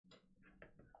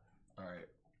All right.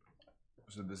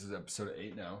 So this is episode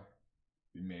 8 now.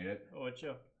 We made it.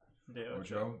 Ocho. De ocho.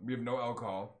 Ocho. We have no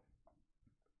alcohol.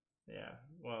 Yeah.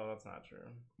 Well, that's not true.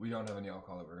 We don't have any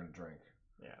alcohol that we're gonna drink.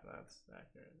 Yeah, that's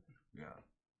accurate. Yeah.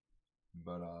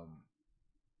 But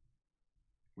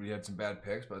we had some bad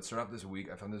picks. But let's start off this week.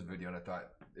 I found this video and I thought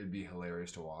it'd be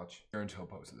hilarious to watch. Until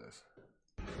posted this.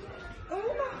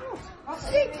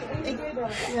 Shit!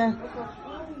 Yeah.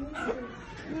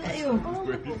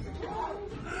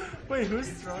 Wait, who's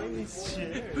throwing these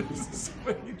chairs? There's so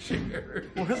many chairs.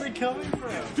 Where are they coming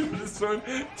from? There's so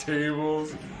many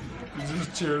tables. There's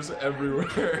just chairs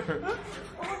everywhere.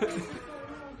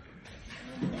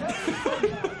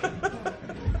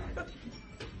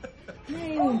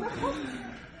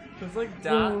 It's like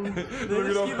dot. They Look at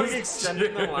just all keep like those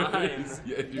extending the line. chairs.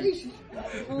 Yeah, dude.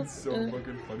 It's so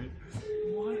fucking funny.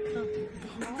 What the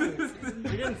fuck?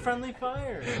 They're getting friendly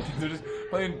fire. They're just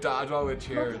playing dodgeball with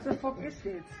chairs. What the fuck is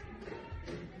this?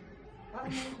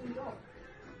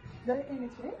 That in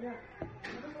a chair? Yeah.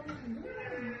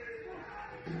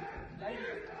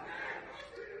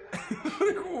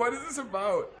 Like, what is this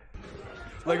about?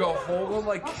 Like a whole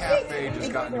like cafe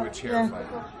just got into a chair fight.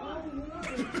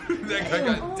 That guy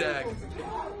got decked.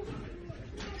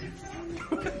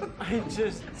 I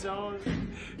just don't.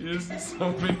 You just see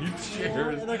so many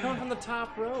chairs. And they're coming from the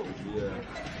top row. Yeah.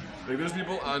 Like there's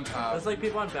people on top. It's like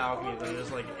people on balconies that are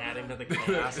just like adding to the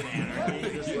chaos and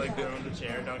anarchy. Just like throwing the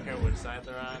chair, don't care which side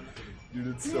they're on. Dude,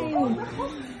 it's so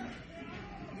funny.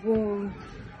 Boom.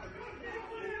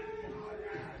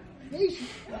 Yeah,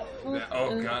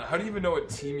 oh god, how do you even know what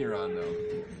team you're on though?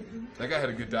 That guy had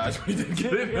a good dodge, but he didn't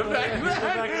get hit in the back of the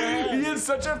head. He had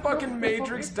such a fucking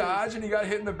Matrix dodge and he got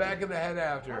hit in the back of the head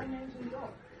after.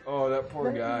 Oh, that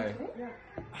poor guy.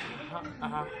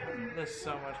 There's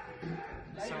so much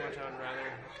I would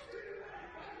rather.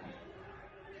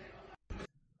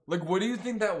 Like, what do you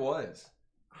think that was?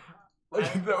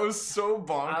 Like, that was so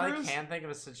bonkers. I like, can't think of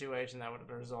a situation that would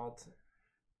result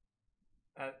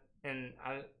in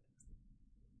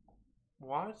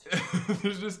what?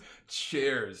 There's just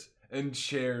chairs and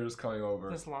chairs coming over.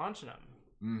 Just launching them.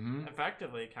 Mm-hmm.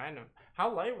 Effectively, kind of.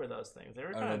 How light were those things? They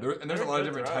were kind of. And there's a lot of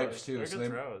different throws. types too. They're So good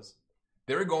throws.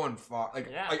 they were going far. Like,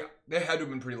 Yeah. like they had to have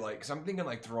been pretty light. Cause I'm thinking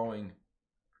like throwing,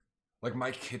 like my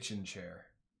kitchen chair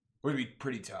would be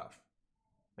pretty tough.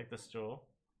 Like the stool.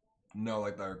 No,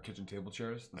 like our kitchen table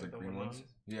chairs, those like the green wooden ones.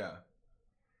 ones? Yeah.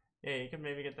 Yeah, you could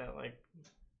maybe get that like.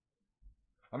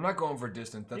 I'm not going for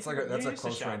distance. That's you like could- that's you a used to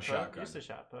close range shot put. shotgun. You used to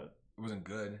shot put, It wasn't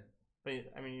good. but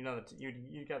I mean, you know that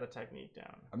you got the technique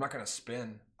down. I'm not gonna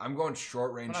spin. I'm going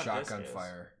short range Well, not shotgun discus.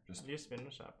 fire. Just Do you spin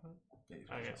with shot put? yeah, you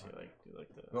I spin guess shot you put. like do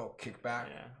like the. Little kickback.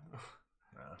 Yeah.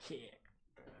 Nah, Kick.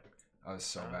 I was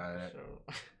so bad at it.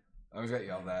 So, I always got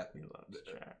yelled at. he loves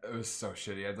track. It was so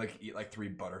shitty. I'd like eat like 3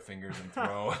 Butterfingers and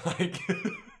throw like.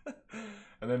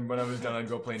 And then when I was done, I'd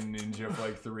go play Ninja for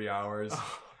like 3 hours.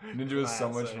 Ninja was so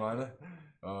much Classic.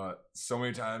 fun. So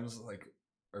many times, like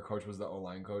our coach was the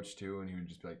O-line coach too, and he would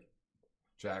just be like,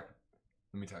 "Jack,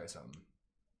 let me tell you something.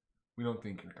 We don't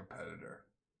think you're a competitor.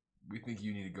 We think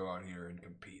you need to go out here and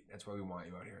compete. That's why we want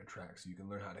you out here in track, so you can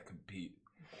learn how to compete."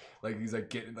 Like he's like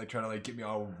getting like trying to like get me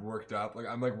all worked up. Like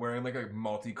I'm like wearing like a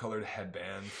multicolored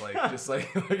headband, like just like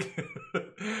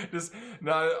just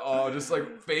not at all, just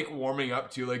like fake warming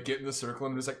up to like get in the circle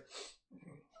and just like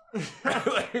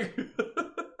like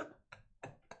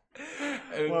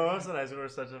and, Well, most of the nights we were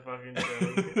such a fucking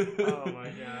joke. Oh my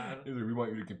god. he's like, "We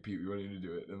want you to compete. We want you to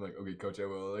do it." And I'm like, "Okay, coach, I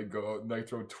will." Like go out and like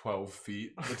throw 12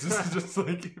 feet, which is just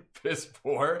like piss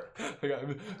poor. Like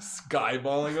I'm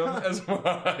skyballing them as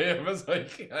high as I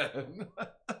can.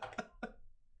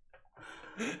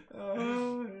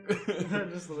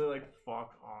 Just literally like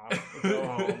fuck off. Go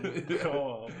home. Go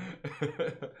home.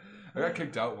 I got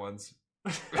kicked out once.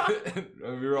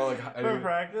 We were all like, For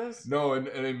practice? no, and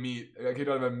a meet. I got kicked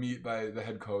out of a meet by the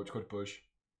head coach, Coach Bush.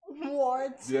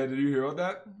 What? Yeah, did you hear about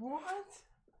that? What?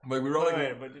 Like we were all like,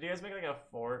 Wait, but did you guys make like a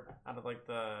fort out of like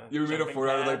the? yeah, we made a jumping fort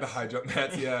out of like the pads? high jump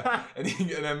mats, yeah.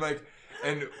 and I'm like,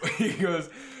 and he goes,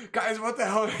 "Guys, what the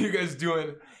hell are you guys doing?"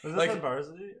 Was this like, on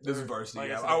varsity? This is Or, varsity. like,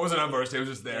 Yeah, it's I wasn't on varsity. I was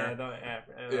just Yeah,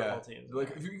 there. all teams.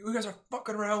 Like if you guys are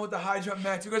fucking around with the high jump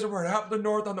mats, you guys are wearing out the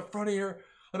north on the front of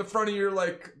your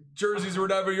like jerseys or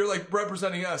whatever. You're like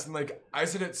representing us, and like I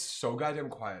said it so goddamn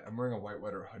quiet. I'm wearing a white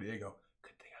water hoodie. I go,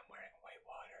 "Good thing I'm wearing white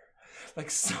water," like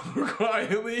so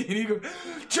quietly. And he goes,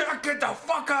 "Jack, get the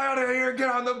fuck out of here! Get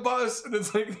on the bus!" And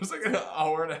it's like there's like an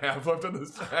hour and a half left of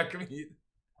this track meet.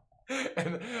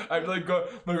 And I'd like go,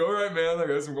 I'm like, "All right, man, like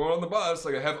I'm going on the bus.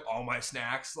 Like I have all my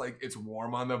snacks. Like it's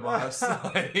warm on the bus.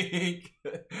 Like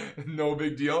no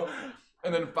big deal."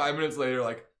 And then 5 minutes later,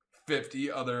 like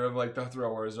 50 other of like the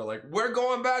throwers are like, we're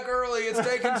going back early. It's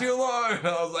taking too long. And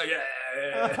I was like,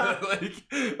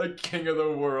 yeah, like king of the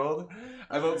world.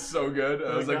 I felt so good.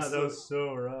 I was like, that was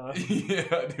so rough.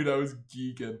 yeah, dude, I was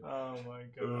geeking. Oh my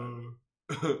god.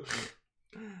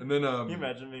 And then Can you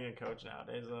imagine being a coach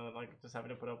nowadays? Like just having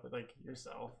to put up with like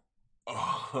yourself.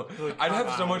 oh, Like, I'd have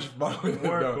come so on, much fun with it.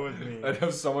 work Though. with me. I'd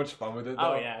have so much fun with it.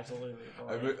 Though. Oh yeah, absolutely.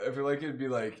 I feel like it'd be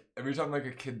like every time like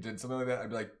a kid did something like that, I'd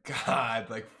be like, God,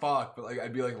 like fuck, but like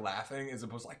I'd be like laughing as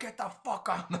opposed to like, get the fuck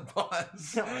on the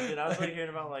bus. Dude, I was like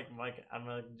hearing about like I'm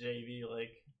a JV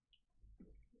like,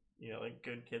 you know, like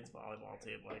good kids volleyball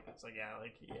team. Like it's like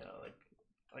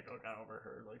like I got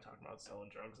overheard like talking about selling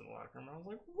drugs in the locker room. I was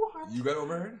like, what? You got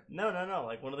overheard? No,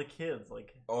 like one of the kids,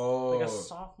 like Oh, like a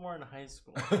sophomore in high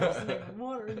school. I was like,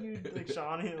 what are you like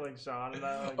Sean and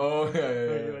I like oh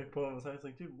yeah. like pull him aside. It's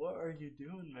like, dude, what are you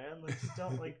doing,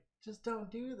 man? Like just don't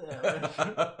do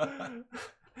that.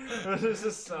 It was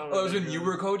just so. Oh, that was when you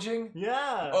were coaching?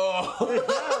 Yeah. Oh.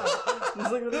 Yeah.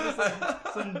 It's like, there's like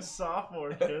some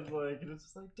sophomore kid, like, it's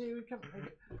just like, dude, come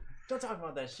like, don't talk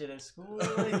about that shit at school.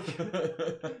 Like,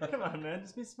 come on, man,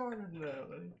 just be smarter than that.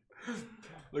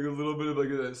 Like a little bit of like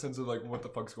a sense of like, what the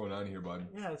fuck's going on here, bud?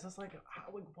 Yeah, it's just like,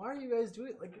 why are you guys doing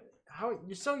it? Like, how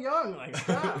you're so young? Like,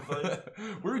 stop. Like,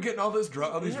 we were getting all these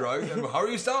drugs, and how are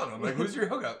you selling them? Like, who's your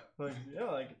hookup? like, yeah,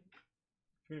 like,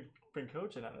 we've been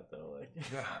coaching on it though. Like,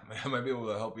 Yeah, man, I might be able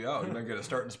to help you out. You might get a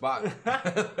starting spot.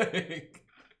 Like,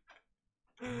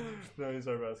 no, he's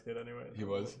our best kid anyway. He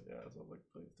was? Yeah, so I was like,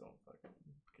 please don't fucking.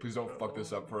 please don't fuck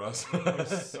this up for us.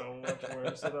 It's so much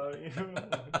worse without you.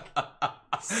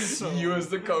 So- you as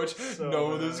the coach so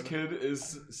know this bad. kid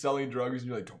is selling drugs, and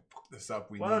you're like, don't fuck this up.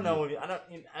 We Well, I don't need know. you."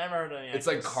 I never heard any. It's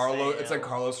like actual Carlos. It's like sale.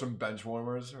 Carlos from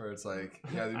Benchwarmers, where it's like,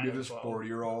 yeah, they I do am this 12.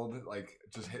 40-year-old like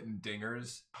just hitting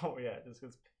dingers. Oh yeah, just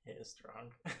gets pissed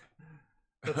drunk.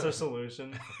 That's our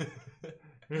solution.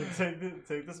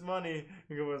 take this money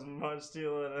and go as much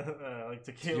steel and like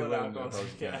tequila and alcohol as you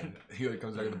can. He like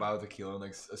comes back with a bottle of tequila and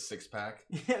like a 6-pack.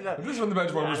 Yeah, no, This is from the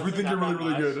Benchwarmers. yeah, We think you're not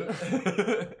really, really that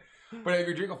good. But if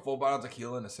you drink a full bottle of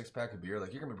tequila and a 6-pack of beer,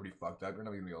 like you're gonna be pretty fucked up. You're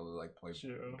not gonna be able to like play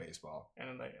True. baseball. And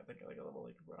then like, I think like a little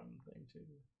like rum thing too.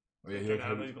 Oh yeah, he Get like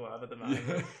out of had- his glove at the Yeah.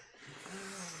 mouth.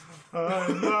 Hi,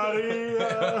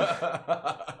 Maria.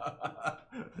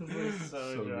 It's like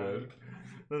so drunk. good.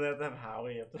 Then they have to have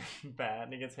Howie at the bat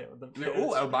and he gets hit with the pitch. Like,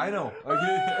 oh, albino.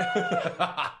 Okay.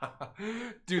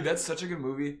 Dude, that's such a good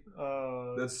movie.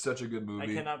 That's such a good I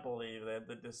movie. cannot believe they had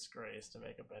the disgrace to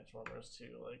make a Benchwarmers 2.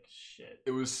 Like, shit.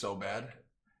 It was so bad.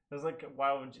 It was like,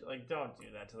 why would you, like, don't do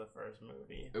that to the first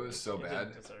movie. It was so You bad.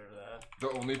 didn't deserve that. The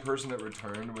only person that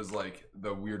returned was like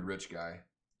the weird rich guy.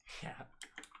 Yeah.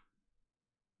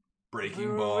 Breaking We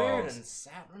were balls. weird and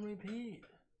sat and repeat.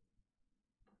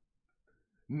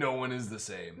 No one is the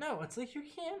same. No, it's like you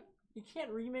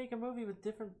can't remake a movie with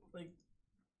different like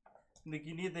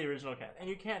you need the original cast, and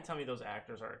you can't tell me those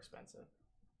actors are expensive.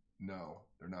 No,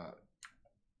 they're not.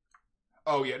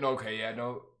 Oh yeah, no, okay, yeah,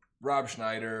 no. Rob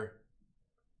Schneider,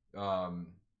 And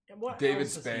what David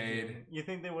else does he Spade. do? You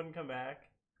think they wouldn't come back?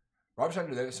 Rob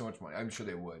Schneider, they have so much money. I'm sure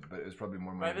they would, but it's probably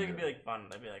more But money. I think it'd to- be like fun.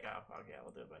 They'd be like, oh fuck yeah,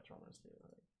 we'll do a Benchwarmers too.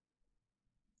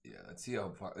 Like, Yeah, let's see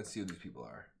who these people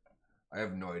are. I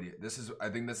have no idea. I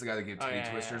think that's the guy that gave Titty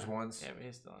Twisters once. Yeah, but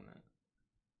he's still in it.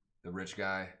 The rich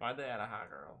guy. Why'd they add a hot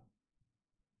girl?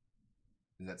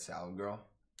 Is that Salad Girl?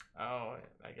 Oh,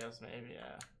 I guess maybe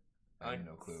yeah. I have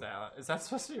no clue. Salad. Is that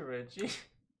supposed to be Richie?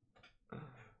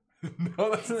 No,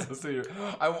 that's not supposed to be.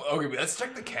 Okay, but let's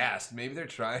check the cast. Maybe they're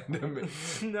trying to.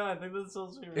 No, I think that's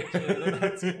supposed to be Richie. I think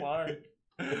that's Clark.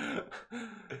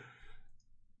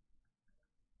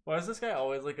 Why is this guy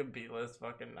always like a B-list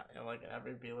fucking like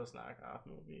every B-list knockoff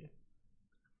movie?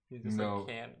 He just No. like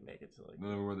can't make it to like.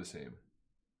 None of them were the same.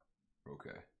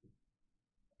 Okay.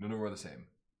 None of them were the same.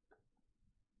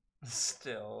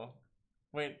 Still,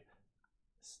 wait,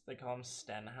 they call him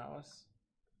Stenhouse.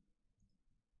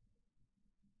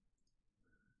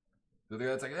 The guy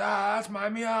that's like, that's my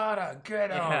Miata,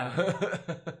 get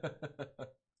him.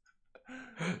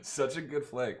 Such a good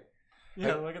flick.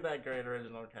 Yeah, look at that great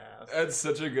original cast. That's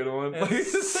such a good one.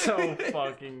 It's so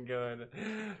fucking good.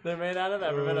 There may not have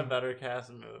ever been a better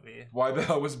cast movie. Why the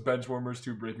hell was Benchwarmers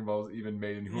 2 Breaking Balls even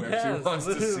made, and who actually Yes, wants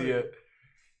to see literally. it?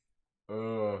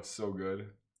 Oh, so good.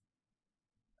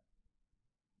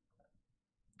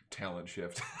 Talent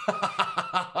shift.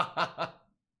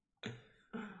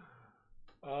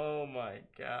 Oh my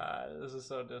god, this is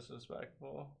so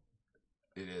disrespectful.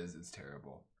 It is. It's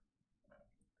terrible.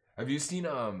 Have you seen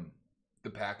The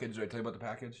Package? Did I tell you about The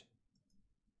Package?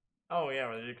 Oh yeah,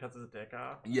 where the dude cuts his dick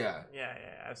off. Yeah. Yeah,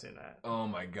 I've seen that. Oh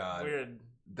my god. Weird.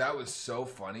 That was so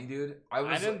funny, dude.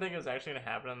 I didn't think it was actually gonna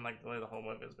happen, and like the way the whole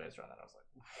movie was based around that, I was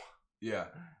like, yeah.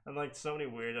 and like so many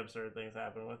weird, absurd things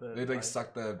happen with it. They'd like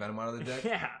suck the venom out of the dick.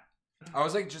 Yeah. I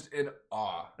was like just in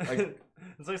awe. Like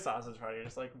It's like Sausage Party. You're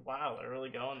just like, wow, they're really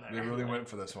going there. they really went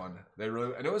for this one. They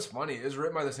really, and it was funny. It was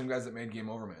written by the same guys that made Game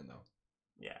Over Man, though.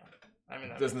 Yeah. I mean,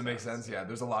 that Doesn't it make sense? Yeah.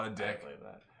 There's a lot of I dick. believe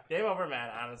that. Game Over Man,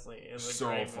 honestly, is a So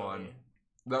great fun. movie.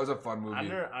 That was a fun movie.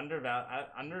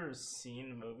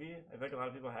 Underseen movie. I think a lot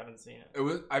of people haven't seen it. It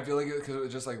was. I feel like because it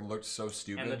just like looked so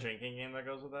stupid. And the drinking game that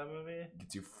goes with that movie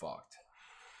gets you fucked.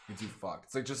 Gets you fucked.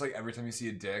 It's like just like every time you see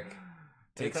a dick,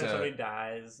 takes anytime somebody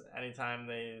dies, anytime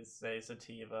they say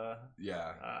sativa,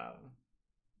 yeah.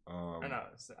 Or no,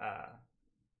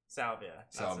 salvia.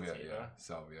 Not Salvia, sativa. yeah,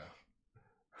 salvia.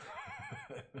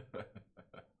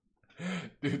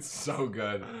 Dude, it's so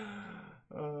good.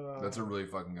 That's a really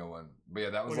fucking good one. But yeah,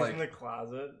 that was when like he's in the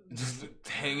closet, just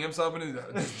hanging himself and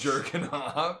just jerking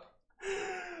off.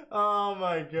 Oh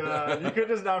my god! You could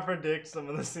just not predict some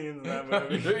of the scenes in that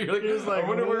movie. You're like, I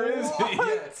wonder where is he?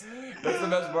 What? Yeah. That's the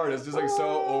best part. It's just like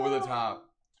so over the top.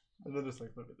 And then just like,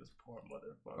 look at this poor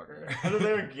motherfucker. And then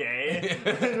they're gay.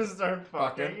 And they just start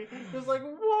fucking. Just like,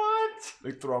 what?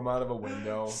 Like throw him out of a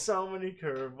window. So many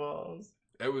curveballs.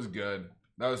 It was good.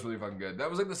 That was really fucking good. That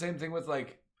was like the same thing with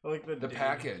like the dude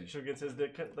package. Who gets his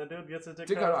dick cut? The dude gets his dick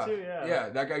cut cut off too. Yeah. Yeah,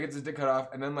 that guy gets his dick cut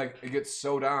off, and then like it gets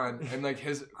sewed on, and like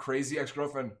his crazy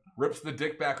ex-girlfriend rips the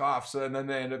dick back off, so then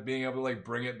they end up being able to like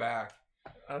bring it back.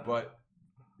 But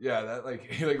yeah, that like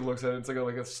he like looks at it, it's like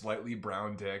a slightly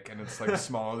brown dick, and it's like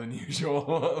smaller than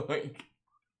usual. Like,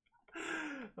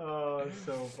 oh, it's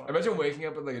so funny. imagine waking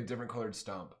up with like a different colored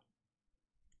stump.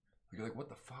 You're like, what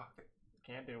the fuck?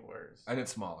 Can't do worse. And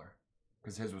it's smaller,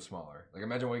 because his was smaller. Like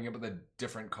imagine waking up with a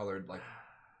different colored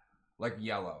like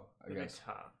yellow. I It'd guess. be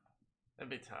tough. It'd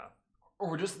be tough.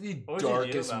 Or just the What would you do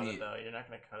darkest about meat. it, though? You're not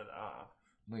gonna cut it off.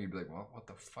 No, you'd be like, well, what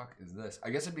the fuck is this? I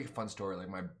guess it'd be a fun story, like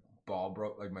my ball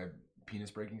broke, like my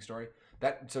penis breaking story.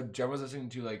 So Jen was listening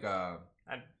to like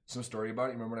some story about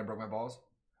it. You remember when I broke my balls?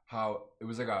 How it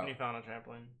was like When you fell on a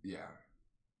trampoline. yeah.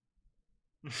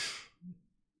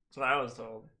 That's what I was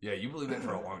told. Yeah, you believed it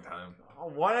for a long time.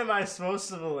 What am I supposed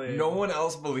to believe? No one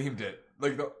else believed it.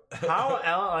 Like the How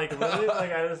else? Like literally,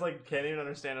 like I just like can't even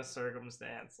understand a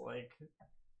circumstance. Like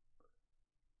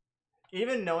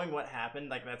even knowing what happened,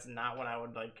 like that's not what I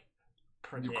would like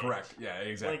predict. You're correct. Yeah,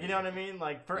 exactly. Like you know what I mean?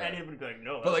 Like for Yeah. anyone to be like,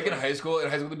 no. But like in that's high school, they'd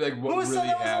be like, what who really said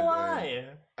that was a happened?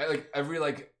 lie? Like every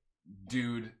like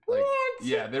dude, like What?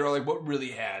 yeah, they were like, what really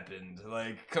happened?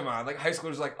 Like, come on, like high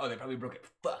schoolers, are like, oh, they probably broke it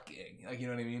fucking, like you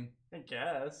know what I mean? I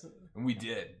guess. And we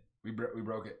did. We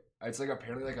broke it. It's like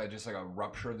apparently like just like a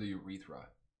rupture of the urethra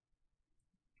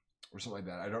or something like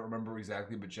that. I don't remember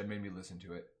exactly, but Jen made me listen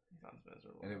to it, Sounds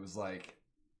miserable. and it was like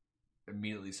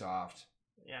immediately soft,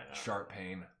 Yeah. No. sharp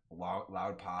pain,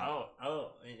 loud pop.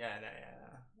 Oh. Yeah.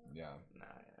 Yeah, Nah.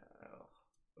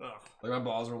 Yeah. Ugh. like my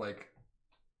balls were like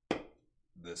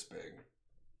this big.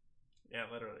 Yeah,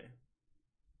 literally.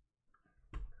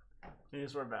 You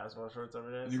just wear basketball shorts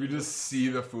every day. You could just see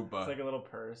the fupa. It's like a little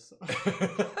purse.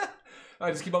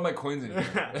 I just keep all my coins in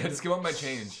here. I just keep all my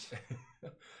change.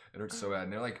 It hurts so bad.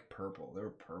 And they're like purple. They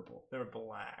were purple. They were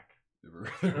black.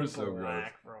 They were so gross.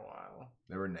 black for a while.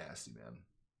 They were nasty, man.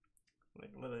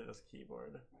 Like literally this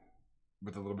keyboard.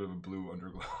 With a little bit of a blue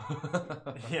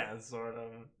underglow. Yeah, sort of.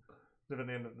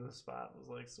 Depending on the spot was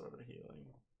like sort of healing.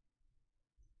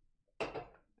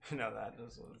 No, that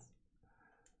just was.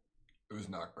 It was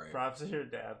not great. Props to your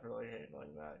dad for like hating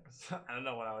like that. Cause I don't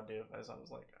know what I would do if my son was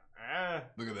like,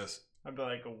 Look at this. I'd be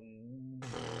like,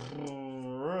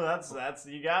 that's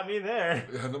you got me there.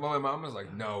 And then my mom was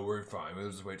like, no, we're fine. We'll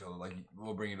just wait till like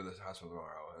we'll bring you to this hospital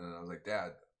tomorrow. And then I was like,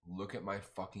 Dad, look at my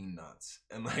fucking nuts.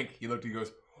 And like he looked, he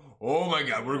goes, oh my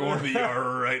god, we're going to the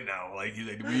ER right now. Like he's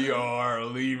like, we are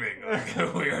leaving. Like,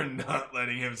 we are not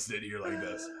letting him sit here like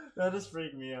this. That just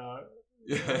freaked me out.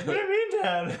 Yeah. What do you mean,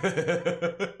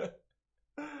 Dad?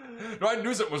 No, I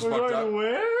knew something was We're fucked going up.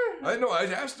 where? I know. I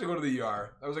asked to go to the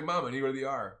ER. I was like, Mom, I need to go to the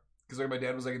ER because like my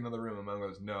dad was like in another room, and Mom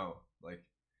goes, no, like,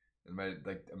 and my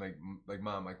I'm like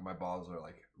Mom, like my balls are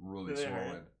like really Do they swollen.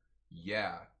 hurt?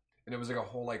 Yeah, and it was like a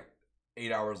whole like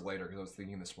 8 hours later because I was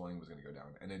thinking the swelling was gonna go down,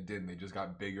 and it didn't. They just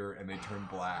got bigger and they turned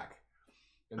black,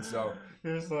 and so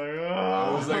You're just like,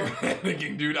 I was like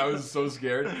panicking, dude. I was so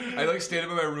scared. I like stayed up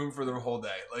in my room for the whole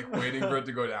day, like waiting for it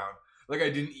to go down. Like I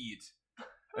didn't eat.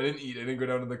 I didn't go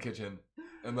down to the kitchen,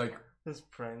 and like.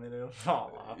 just praying that it'll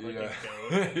fall off like Yeah.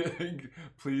 a goat.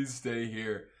 Please stay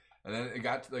here. And then it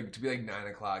got to be like 9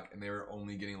 o'clock, and they were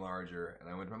only getting larger. And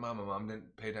I went to my mom. My mom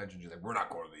didn't pay attention. She's like, "We're not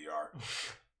going to the ER."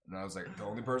 And I was like, the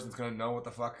only person that's gonna know what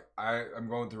the fuck I'm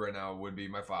going through right now would be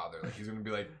my father. Like he's gonna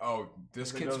be like, oh,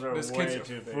 this Like, kid's those are this way kid's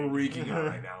too big. freaking out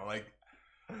right now. Like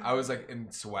I was like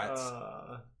in sweats.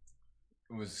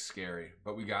 It was scary.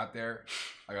 But we got there.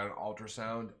 I got an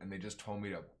ultrasound, and they just told me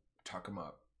to tuck him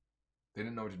up. They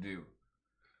didn't know what to do.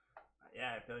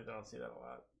 Yeah, I feel like they don't see that a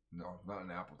lot. No, not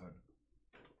in Appleton.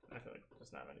 I feel like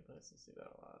there's not many places see that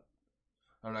a lot.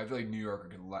 I don't know. I feel like New York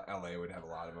or LA would have a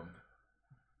lot of them.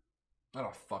 Not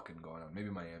a fucking going on. Maybe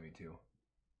Miami too.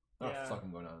 Not a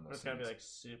fucking going on in But those it's gotta be cities. like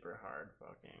super hard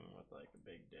fucking with like a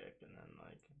big dick and then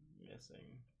like missing.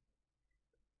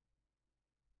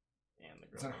 And the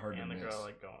girl, It's not hard to and the miss. girl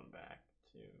like going back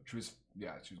too. She was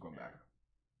going back.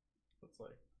 It's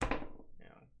like,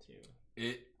 two.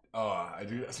 I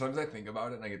do. Sometimes I think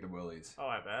about it and I get the willies. Oh,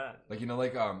 I bet. Like have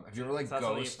you ever like It's not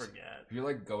something you ghost? forget. Have you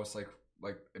like ghost like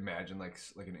imagine like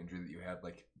an injury that you had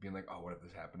like being like, oh, what if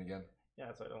this happened again? Yeah,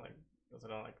 that's why I don't like. That's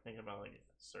why I don't like thinking about like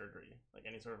surgery, like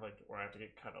any sort of like where I have to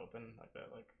get cut open like that,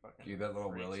 like fucking. Give you that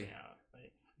little freaks willy. me out.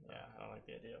 Like, yeah, I don't like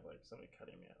the idea of like somebody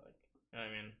cutting me. Like, you know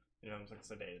what I mean? You know, I'm like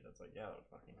sedated. That's like, yeah, that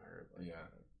would fucking hurt. Like, Yeah.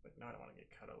 Like, no, I don't want to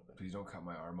get cut open. Please don't cut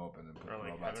my arm open and put Or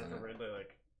like robots heaven in it. forbid, they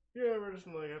like, yeah, we're just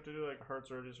gonna like have to do like heart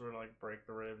surgery, so we're gonna like break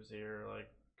the ribs here, like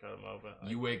cut them open.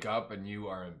 Like, You wake up and you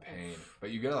are in pain,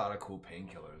 but you get a lot of cool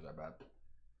painkillers. I bet.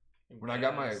 When I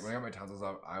got my tonsils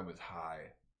out, I was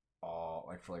high all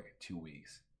like for like 2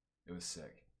 weeks. It was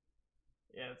sick.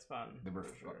 Yeah, it's fun. They were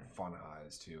for sure. fun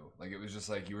highs too. Like it was just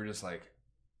like you were just like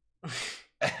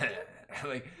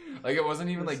like it wasn't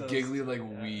even like So giggly stupid. like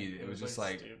Yeah, weed. It was just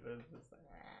like stupid. It's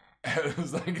like, it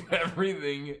was like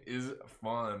everything is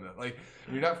fun. Like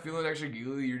you're not feeling extra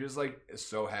giggly. You're just like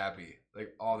so happy.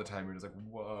 Like all the time. You're just like,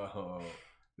 whoa,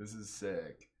 this is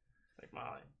sick. like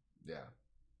Molly, Yeah.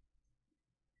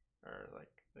 or like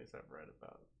at least I've read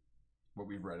about. What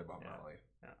we've read about Yeah. Molly.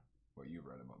 Yeah. What you've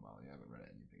read about Molly. I haven't read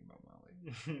anything about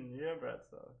Molly. You have read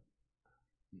stuff.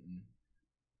 Mm-mm.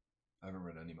 I haven't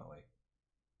read any Molly.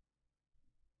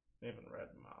 You haven't read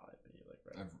Molly, but you like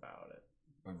read I've- about it.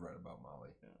 I've read about Molly.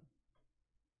 Yeah.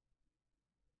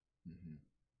 Mm-hmm.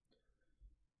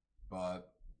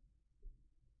 But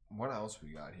what else we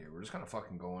got here? We're just kind of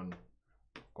fucking going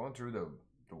through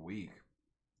the week.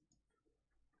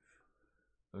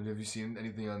 I mean, have you seen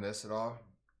anything on this at all?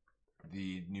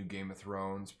 The new Game of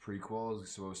Thrones prequel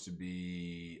is supposed to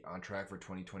be on track for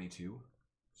 2022.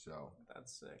 So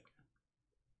That's sick.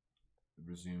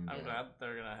 resumed. I'm glad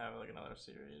they're gonna have like another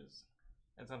series.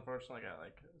 It's unfortunately got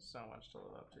like so much to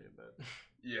live up to, but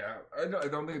Yeah, I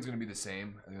don't think it's gonna be the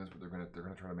same. I think that's what they're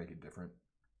gonna try to make it different.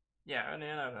 yeah, I mean,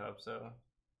 I would hope so.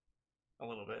 A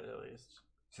little bit at least.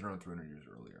 Set around 300 years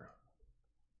earlier.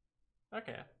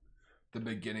 Okay. The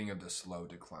beginning of the slow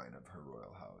decline of her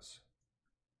royal house.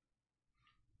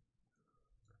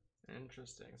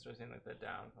 Interesting. So we're seeing like the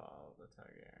downfall of the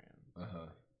Targaryen. Uh huh.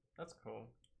 That's cool.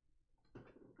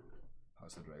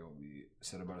 House of the Dragon will be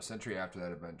set about a century after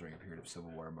that event during a period of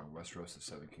civil war among Westeros' the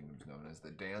Seven Kingdoms known as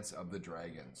the Dance of the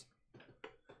Dragons.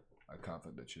 A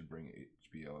conflict that should bring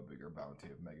HBO a bigger bounty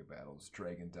of mega battles,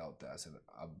 dragon dealt deaths, and an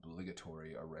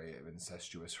obligatory array of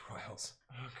incestuous royals.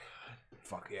 Oh god.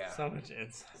 Fuck yeah. So much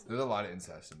incest. There's a lot of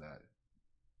incest in that.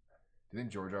 Do you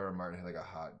think George R. R. Martin had like a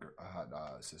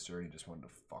hot sister and he just wanted to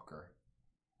fuck her?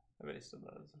 I bet he still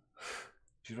does.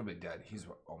 She's probably dead. He's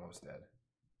almost dead.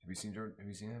 Have you seen George? Have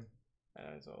you seen him? I know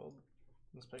he's old.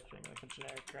 I'm just picturing like a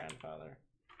generic grandfather.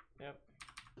 Yep.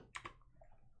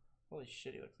 Holy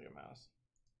shit, he looks like a mouse.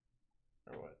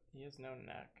 Or what? He has no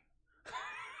neck.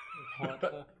 What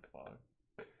the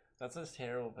fuck? That's a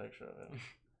terrible picture of him.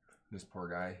 This poor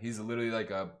guy. He's literally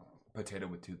like a potato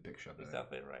with toothpick shoved in He's it.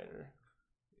 definitely a writer.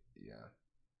 Yeah.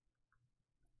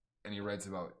 And he writes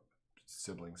about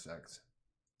sibling sex.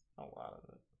 A lot of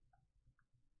it.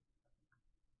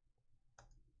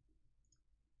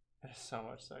 There's so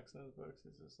much sex in his books.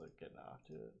 He's just like getting off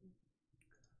to it.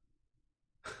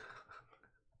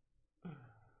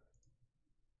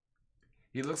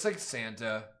 He looks like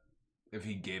Santa if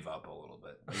he gave up a little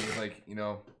bit. Like, he's like, you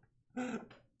know.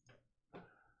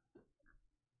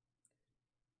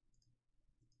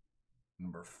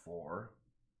 Number 4.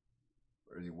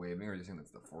 Or is he waving, or is he saying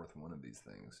that's the 4th one of these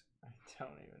things? I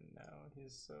don't even know.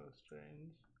 He's so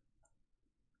strange.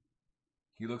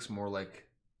 He looks more like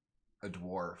a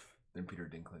dwarf than Peter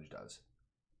Dinklage does.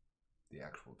 The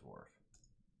actual dwarf.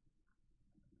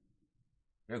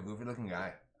 Yeah, goofy looking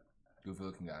guy.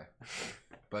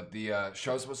 But the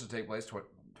show's supposed to take place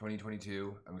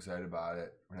 2022. I'm excited about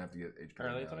it. We're gonna have to get HBO.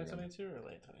 Early now again. 2022 or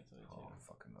late 2022? Oh,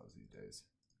 fucking knows these days.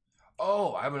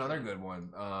 Oh, I have another good one.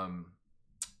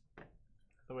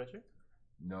 The Witcher?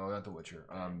 No, not The Witcher.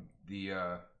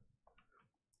 The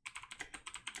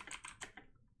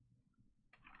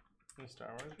New Star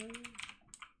Wars movie?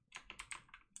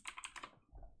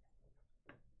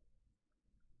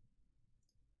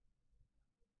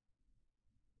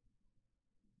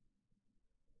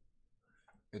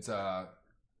 It's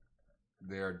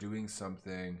they are doing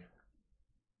something.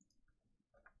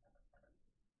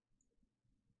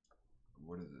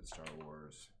 What is it? Star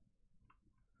Wars.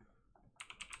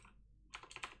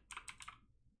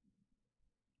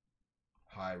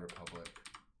 High Republic.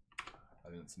 I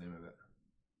think that's the name of it.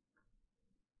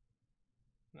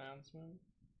 Announcement.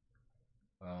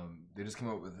 They just came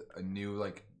up with a new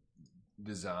like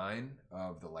design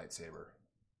of the lightsaber,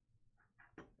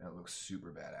 and it looks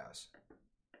super badass.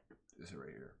 This is right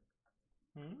here.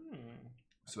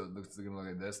 So it looks gonna look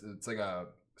like this. It's like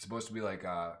supposed to be like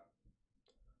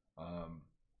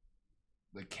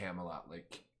like Camelot,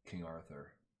 like King Arthur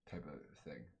type of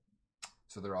thing.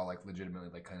 So they're all like legitimately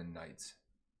like kind of knights.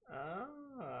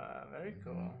 Ah, very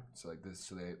cool. So like this,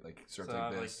 so they like start So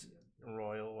like have, this. like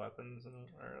royal weapons and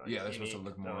or like Yeah, they're supposed to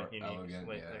look they're, more like, unique, elegant,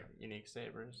 like, yeah. like unique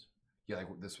sabers. Yeah, like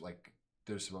this, like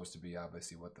they're supposed to be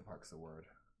obviously what the fuck's the word?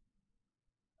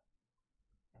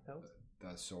 Hilt?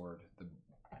 The sword, the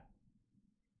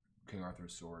King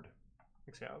Arthur's sword.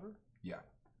 Excalibur? Yeah,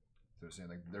 so they're saying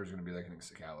like there's gonna be like an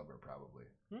Excalibur probably.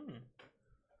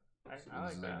 I So like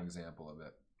this is that. an example of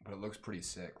it, but it looks pretty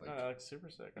sick. Like No, that looks super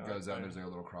sick. it I goes like down. that. There's like a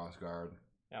little cross guard.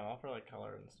 Yeah, I'm all for like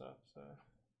color and stuff. So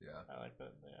Yeah, I like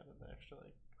that they added the extra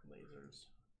like lasers.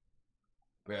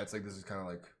 but yeah, it's like this is kind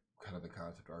of the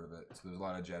concept art of it. So there's a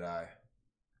lot of Jedi,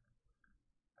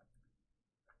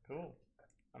 Cool.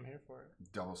 I'm here for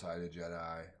it. double-sided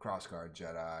Jedi, cross guard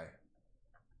Jedi.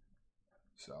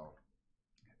 So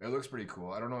it looks pretty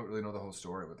cool. I don't really know the whole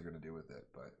story, what they're gonna do with it,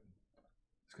 but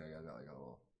this guy got like a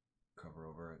little cover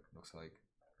over it. Looks like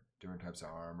different types of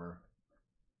armor.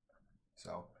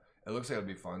 So it looks like it'll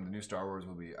be fun. The new Star Wars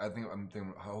will be. I'm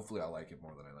thinking. Hopefully, I like it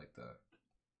more than I like the.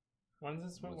 When's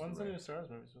the new Star Wars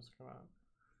movie supposed to come out?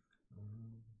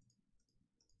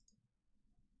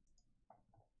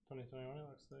 2021. It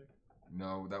looks like.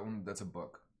 No, that's a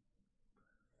book.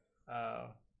 Oh,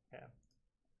 yeah.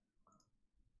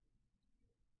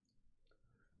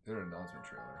 They had an announcement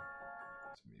trailer.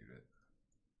 Let's mute it.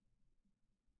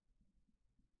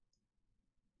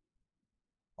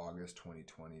 August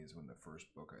 2020 is when the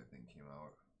first book I think came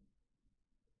out.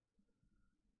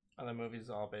 And the movie's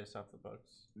all based off the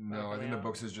books. No, I think the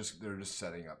books they're just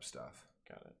setting up stuff.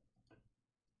 Got it.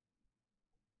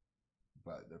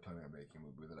 But they're planning on making a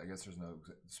movie with it. I guess there's no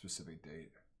specific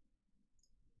date.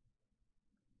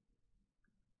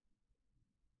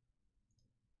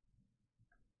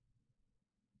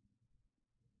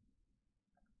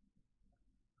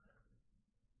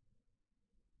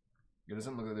 It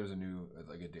doesn't look like there's a new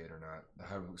like a date or not. The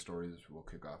High Republic Stories will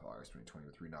kick off August 2020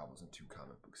 with 3 novels and 2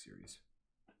 comic book series.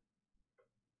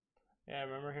 Yeah, I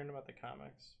remember hearing about the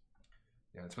comics.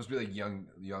 Yeah, it's supposed to be like young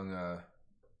Yoda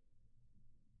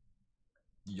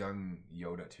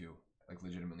too, like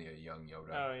legitimately a young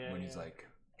Yoda. Oh, yeah, when he's yeah. like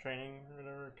Training or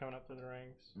whatever, coming up through the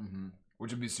ranks.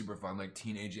 which would be super fun, like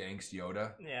teenage angst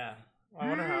Yoda. Yeah. I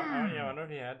wonder I wonder if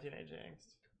he had teenage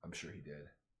angst. I'm sure he did.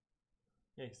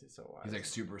 Yeah, 'cause he's so wise. He's like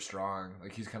super strong.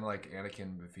 Like he's kind of like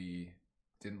Anakin if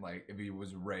he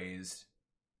was raised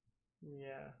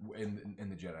Yeah. in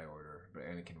the Jedi Order, but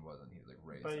Anakin wasn't. He was like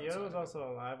raised. But Yoda outside was of it.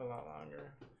 also alive a lot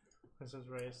longer. Because his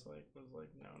race like was like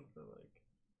known for like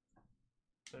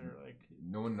their like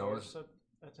No one knows. force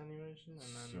attenuation and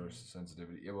then Source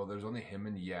sensitivity. Yeah, well, there's only him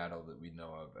and Yaddle that we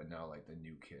know of, and now like the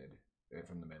new kid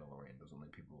from the Mandalorian. Those are the only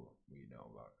people we know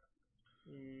about.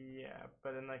 yeah,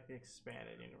 but in like the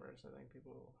expanded universe, I think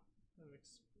people,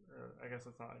 or I guess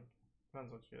it's not like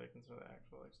depends what you like consider the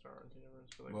actual like Star Wars universe,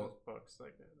 but like Well, those books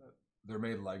like that. They're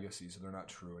made legacy, so they're not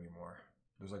true anymore.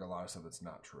 There's like a lot of stuff that's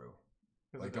not true.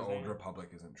 Is Like it the Disney? Old Republic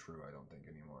isn't true, I don't think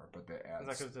anymore. But they Is add.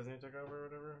 that because Disney took over or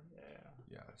whatever? Yeah.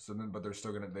 Yeah. So then, but they're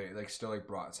still gonna they like still like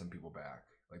brought some people back.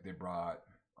 Like they brought,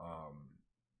 I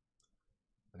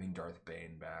think Darth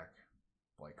Bane back,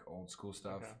 like old school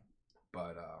stuff, Okay.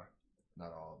 but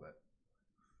not all of it.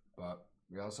 But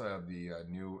we also have the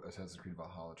new Assassin's Creed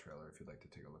Valhalla trailer. If you'd like to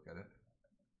take a look at it,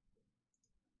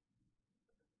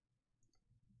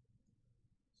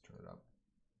 let's turn it up.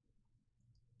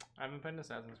 I haven't played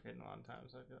Assassin's Creed in a long time,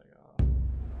 so I feel like oh.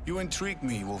 You intrigue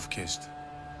me, Wolf-Kissed.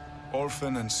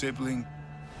 Orphan and sibling,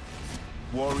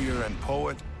 warrior and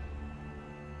poet.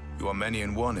 You are many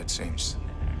in one, it seems.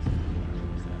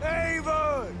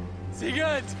 Eivor!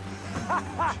 Sigurd!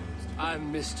 I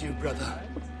missed you, brother.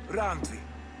 Randvi,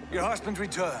 your husband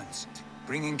returns,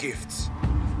 bringing gifts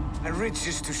and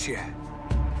riches to share.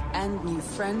 And new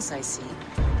friends, I see.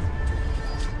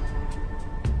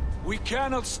 We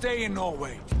cannot stay in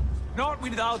Norway. Not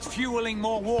without fueling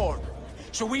more war.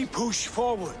 So we push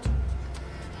forward.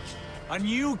 A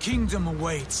new kingdom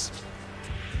awaits.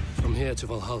 From here to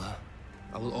Valhalla,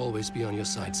 I will always be on your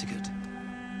side, Sigurd.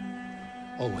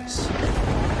 Always.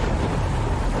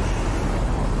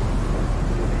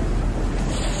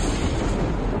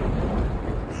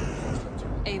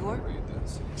 Eivor,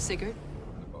 Sigurd,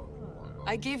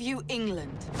 I give you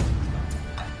England.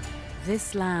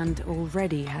 This land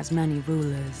already has many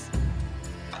rulers.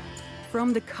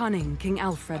 From the cunning King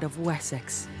Alfred of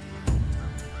Wessex,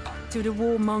 to the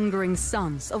warmongering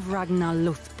sons of Ragnar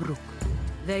Lothbrok.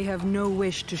 They have no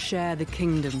wish to share the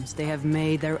kingdoms they have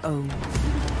made their own.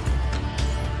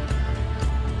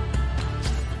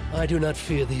 I do not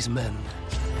fear these men.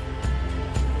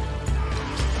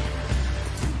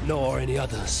 Nor any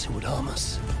others who would harm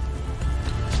us.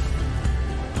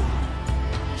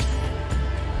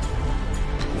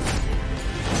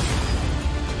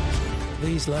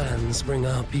 These lands bring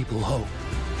our people hope.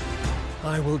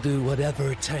 I will do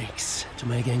whatever it takes to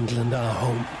make England our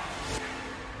home.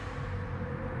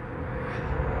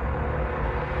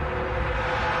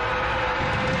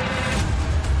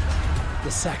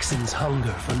 The Saxons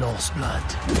hunger for Norse blood.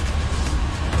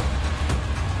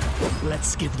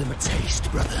 Let's give them a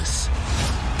taste, brothers.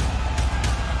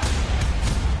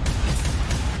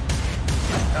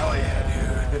 Hell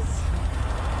yeah, dude.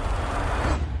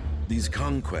 These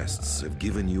conquests have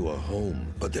given you a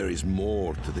home, but there is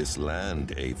more to this land,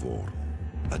 Eivor.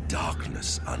 A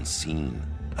darkness unseen,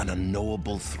 an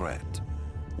unknowable threat.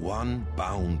 One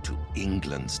bound to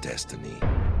England's destiny.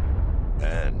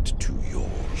 And to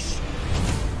yours.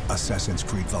 Assassin's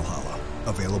Creed Valhalla.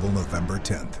 Available November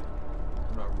 10th.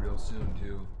 Come out real soon,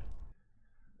 too.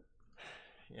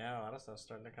 Yeah, a lot of stuff's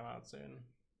starting to come out soon.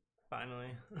 Finally.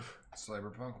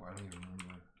 Cyberpunk? I don't even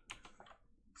remember.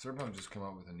 Cyberpunk just come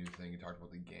out with a new thing. He talked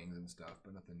about the gangs and stuff,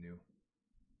 but nothing new.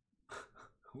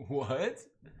 What?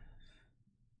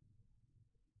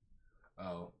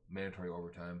 Oh, mandatory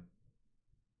overtime.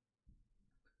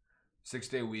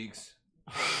 6-day weeks.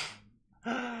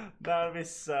 That would be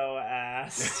so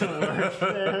ass to work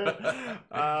there.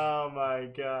 Oh my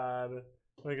god.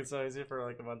 Like, it's so easy for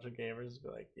like a bunch of gamers to be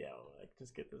like, yeah, like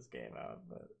just get this game out.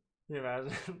 But can you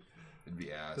imagine? It'd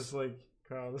be ass. Just like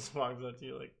Carl just walks up to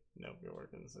you like, nope, you're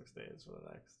working 6 days for the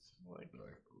next like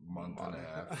month and a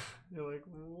half. You're like,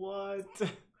 what?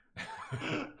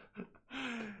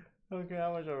 Okay,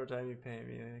 how much overtime you pay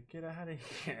me? Like, get out of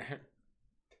here.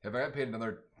 If I got paid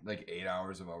another like 8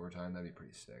 hours of overtime, that'd be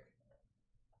pretty sick.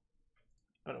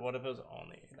 But what if it was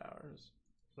only 8 hours?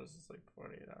 So this is like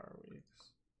 48-hour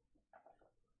weeks.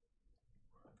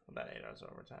 Well, that 8 hours of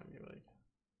overtime, you like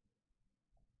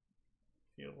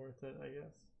feel worth it, I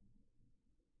guess.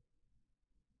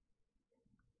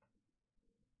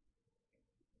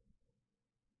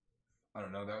 I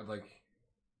don't know. That would like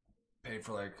pay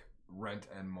for like rent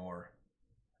and more,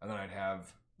 and then I'd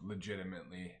have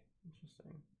legitimately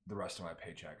the rest of my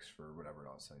paychecks for whatever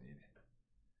else I need.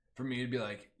 For me, it'd be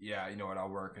like, yeah, you know what? I'll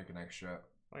work like an extra.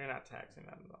 Well, you're not taxing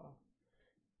that at all.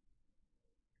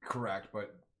 Correct,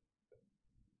 but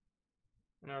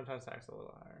overtime tax a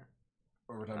little higher.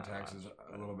 Overtime Not tax is much,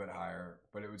 a little bit higher,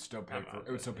 but it would still pay for.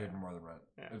 It would still pay for more than rent.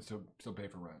 Yeah. It would still pay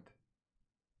for rent,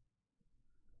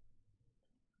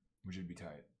 which would be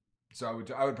tight. So I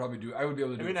would probably do. I would be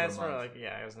able to do. It'd it be nice for a month. like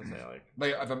I was gonna say like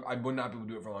if I would not be able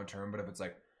to do it for long term, but if it's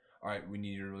like, all right, we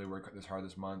need you to really work this hard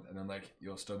this month, and then like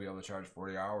you'll still be able to charge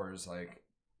 40 hours like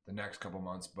the next couple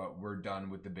months, but we're done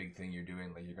with the big thing you're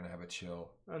doing. Like you're gonna have a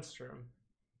chill. That's true.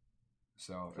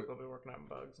 So they'll be working on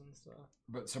bugs and stuff.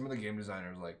 But some of the game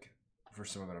designers, like for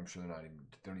some of it, I'm sure they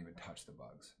don't even touch the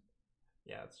bugs.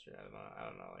 Yeah, that's true. I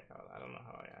don't know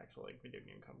how an actual like video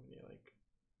game company like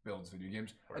builds video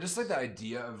games. I just like the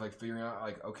idea of like figuring out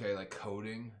like, okay, like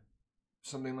coding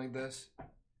something like this.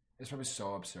 It's probably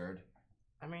so absurd.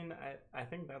 I mean, I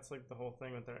think that's like the whole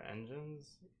thing with their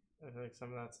engines. I feel like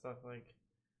some of that stuff like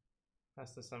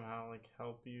has to somehow like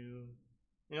help you.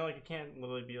 You know, like it can't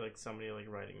literally be like somebody like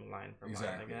writing line for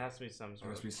line. Like it has to be some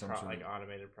sort of like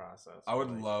automated process. I would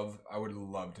love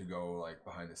to go like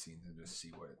behind the scenes and just see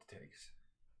what it takes.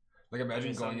 Like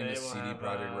imagine going into CD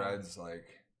Projekt Red's like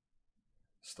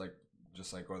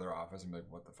just go to their office and be like,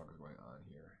 what the fuck is going on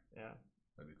here? Yeah,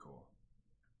 that'd be cool.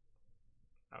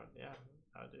 I would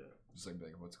do it. Just like be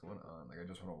like, what's going on? Like I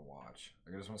just want to watch.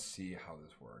 Like I just want to see how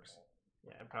this works.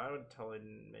 Yeah, it probably would totally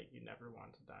make you never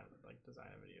want to design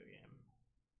a video game.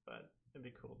 But it'd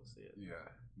be cool to see it. Yeah,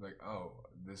 like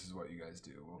this is what you guys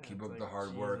do. We'll keep up like, the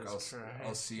hard work.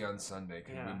 I'll see you on Sunday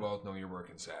because we both know you're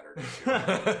working Saturday.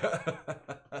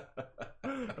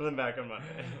 Too. And then back on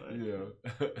Monday. Like,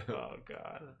 Yeah. oh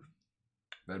god.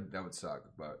 That would suck.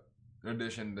 But in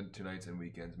addition to nights and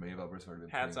weekends, many developers have already been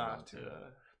Hats putting it off out to. too.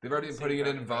 They've already been St. putting it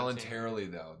in Falcon Red Team. voluntarily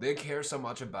though. They care so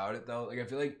much about it though. Like I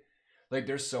feel like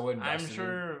they're so invested. I'm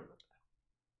sure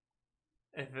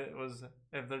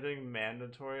if they're doing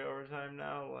mandatory overtime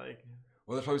now, like.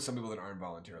 Well, there's probably some people that aren't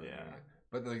voluntarily doing it.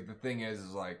 But like the thing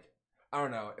is like I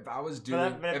don't know if I was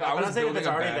doing if I was building a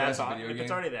badass video game. If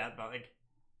it's already that, but like.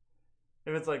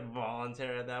 If it's like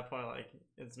voluntary at that point, like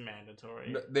it's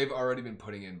mandatory. No, they've already been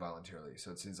putting in voluntarily,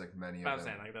 so it seems like many of them. I'm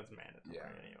saying like that's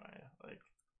mandatory anyway. Like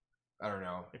I don't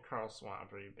know. Like Carl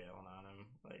Swamp, are you bailing on him?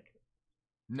 Like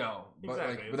no, but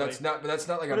exactly. like, but that's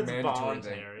not like a mandatory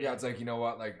voluntary. thing. Yeah, it's like you know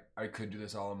what, like I could do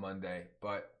this all on Monday,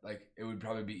 but like it would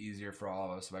probably be easier for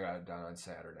all of us if I got it done on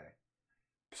Saturday.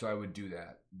 So I would do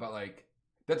that, but like.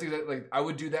 That's exactly like I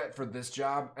would do that for this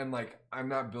job, and like I'm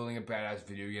not building a badass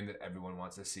video game that everyone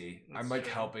wants to see. I'm like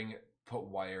helping put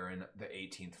wire in the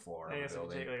 18th floor. I of guess the it would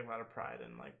building. take like a lot of pride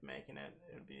in like making it.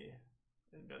 It'd be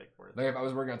like worth. Like if I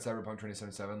was working on Cyberpunk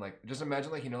 2077, like just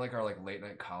imagine like you know like our like late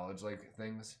night college like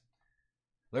things,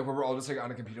 like where we're all just like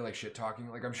on a computer like shit talking.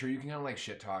 Like I'm sure you can kind of like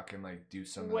shit talk and like do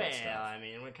some of that stuff. Well, I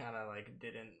mean, we kind of like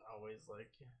didn't always like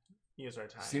use our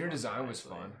time. Senior design was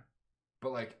fun.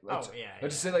 But like, let's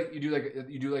just say like you do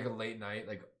like a late night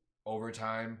like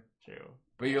overtime. True.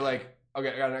 But you're like,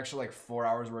 okay, I got an extra like 4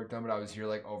 hours work done, but I was here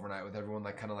like overnight with everyone,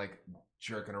 like kind of like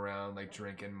jerking around, like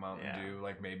drinking Mountain Dew,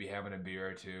 like maybe having a beer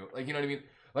or two, like you know what I mean,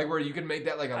 like where you can make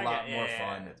that like a lot more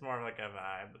fun. It's more of like a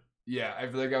vibe. Yeah, I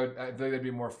feel like that'd be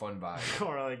a more fun vibe.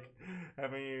 Or like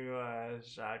having you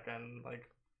shotgun like.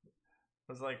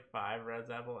 Was it like 5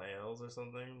 Red's Apple Ales or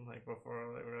something like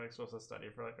before like, we were like supposed to study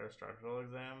for like our structural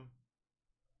exam.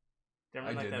 Do you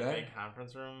remember like that big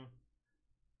conference room?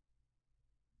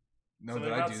 No,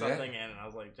 did I do something that? in, and I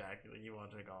was like, Jack, you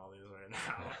want to drink all these right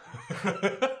now?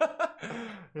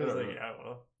 He was like, yeah,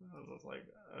 well. I was like,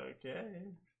 okay.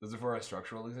 Was it for a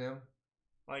structural exam?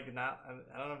 Like not,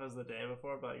 I don't know if it was the day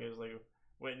before, but like, it was like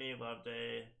Whitney,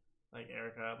 Loveday, like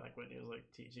Erica, and like Whitney was like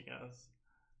teaching us.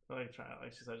 Like trying,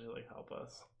 like she said, she'd like help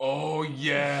us. Oh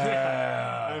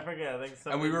yeah. I forget. I think.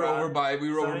 And we were over by the. We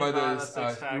were up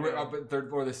at 3rd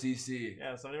floor of the CC.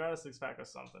 Yeah, somebody brought a 6-pack of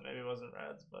something. Maybe it wasn't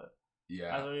Reds, but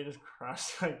yeah. I we just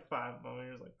crushed like 5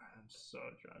 moments. Like I'm so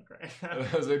drunk right now.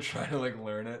 I was like trying to like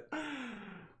learn it.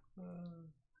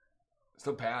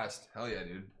 Still passed. Hell yeah,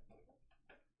 dude.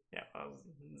 Yeah, I was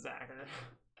Zacher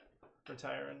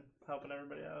retiring, helping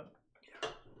everybody out. Yeah.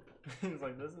 He was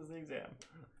like, "This is the exam."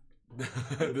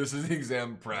 This is the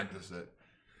exam. Practice it.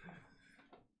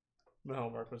 The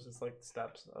homework was just like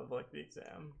steps of like the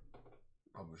exam.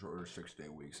 Publish order 6-day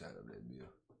weeks out of it.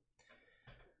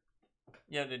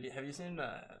 Yeah, have you seen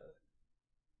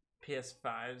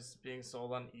PS5s being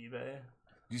sold on eBay?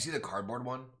 Do you see the cardboard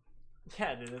one?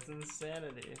 Yeah, dude, it's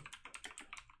insanity.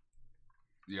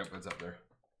 Yep, it's up there.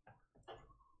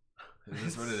 Is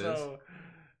this what it is?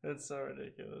 It's so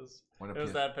ridiculous. It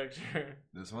was that picture.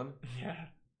 This one? Yeah.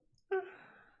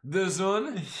 This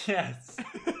one? Yes.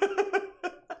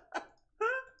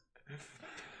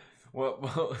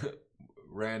 Well,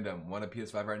 random. Want a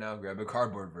PS5 right now? Grab a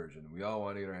cardboard version. We all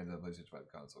want to get our hands on a PlayStation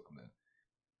 5 console. Come in.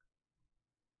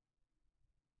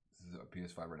 This is a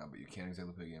PS5 right now, but you can't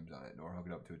exactly play games on it, nor hook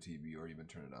it up to a TV or even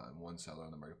turn it on. One seller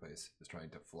on the marketplace is trying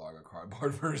to flog a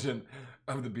cardboard version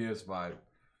of the PS5.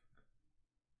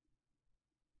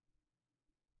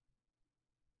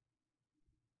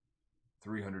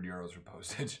 €300 for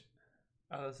postage.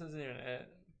 Oh, this isn't even it.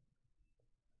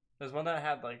 There's one that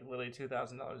had like literally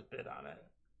 $2,000 bid on it.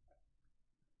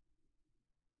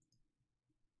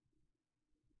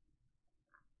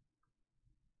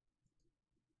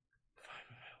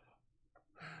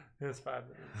 It was 5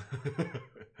 minutes.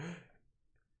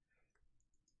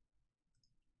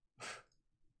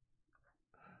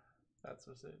 That's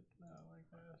what's it. Oh my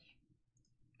gosh.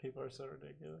 People are so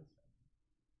ridiculous.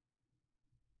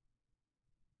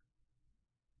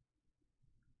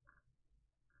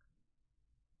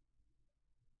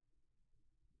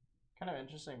 Kind of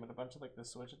interesting, but a bunch of like the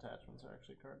Switch attachments are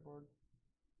actually cardboard.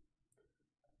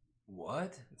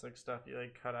 What? It's like stuff you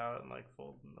like cut out and like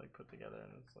fold and like put together,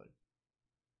 and it's like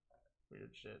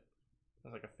weird shit.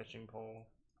 There's like a fishing pole.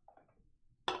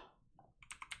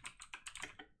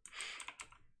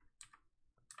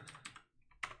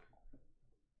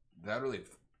 That really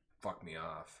fucked me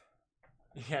off.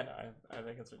 Yeah, no, I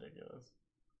think it's ridiculous.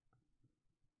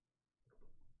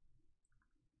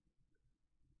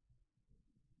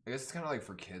 I guess it's kind of like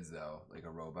for kids though, like a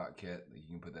robot kit. Like you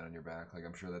can put that on your back. Like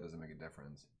I'm sure that doesn't make a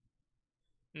difference.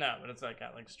 No, but it's like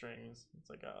got like strings. It's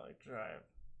like a like drive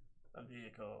a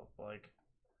vehicle like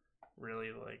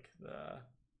really like the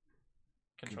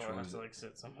controller has to like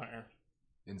sit somewhere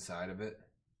inside of it.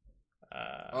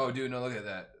 Oh, dude, no, look at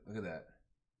that. Look at that.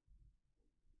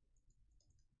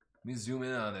 Let me zoom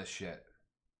in on this shit.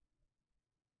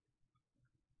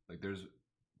 Like, there's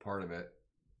part of it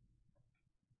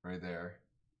right there.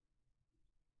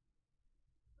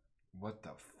 What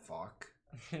the fuck?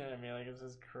 I mean, like, it's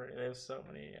just crazy. They have so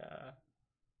many.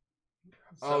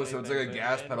 So it's like a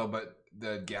gas pedal, but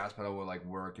the gas pedal will like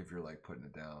work if you're like putting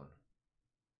it down.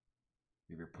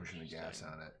 If you're pushing the gas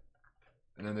on it.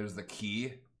 And then there's the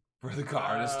key for the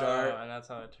car to start. And that's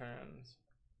how it turns.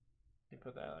 You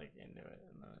put that like into it,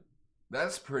 and then.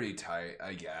 That's pretty tight,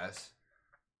 I guess.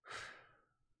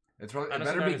 It's probably, it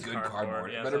better be good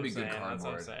cardboard. It better be good cardboard. That's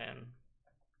what I'm saying.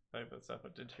 Like that stuff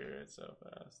would deteriorate so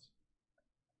fast.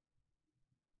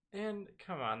 And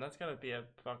come on, that's gotta be a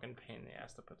fucking pain in the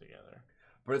ass to put together.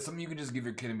 But it's something you can just give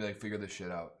your kid and be like, figure this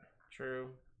shit out. True.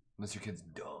 Unless your kid's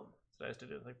dumb. So I used to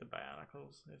do like the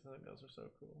Bionicles. I used to think those are so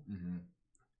cool. Mm-hmm.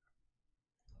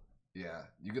 Yeah,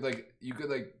 you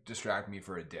could distract me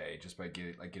for a day just by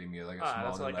getting me like a small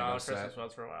that's like Lego all set. Christmas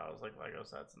was for a while. It was like Lego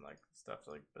sets and like stuff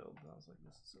to like build. And I was like,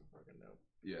 this is so fucking dope.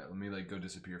 Yeah, let me like go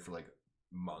disappear for like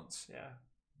months. Yeah,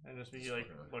 and just be like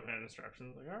looking at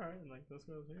instructions, like all right, and like this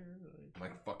goes here.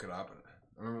 Like fuck it up.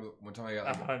 I remember one time I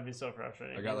got. That would be so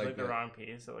frustrating. I got like the wrong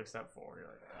piece at like step 4. You're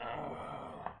like, oh.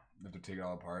 You have to take it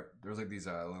all apart. There was like these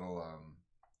little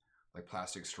like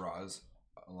plastic straws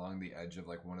along the edge of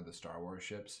like one of the Star Wars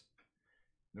ships.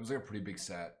 It was like a pretty big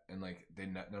set, and like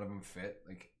none of them fit.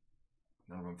 Like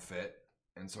none of them fit,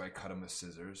 and so I cut them with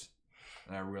scissors.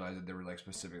 And I realized that there were like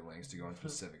specific lengths to go in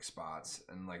specific spots,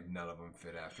 and like none of them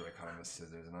fit after I cut them with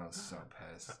scissors, and I was so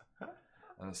pissed.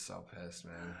 I was so pissed,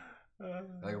 man. It,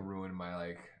 like ruined my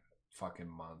like fucking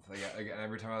month. Like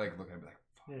every time I like look at it, I'd be like,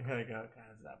 fuck. You're like, oh god,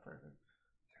 it's not perfect.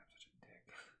 I'm such a dick.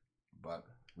 But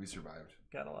we survived.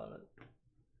 Gotta love it.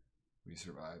 We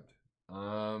survived.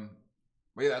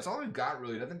 But yeah, that's all we've got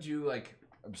really. Nothing too like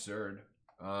absurd.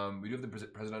 We do have the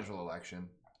presidential election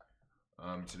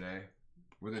today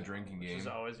with a drinking game. Which is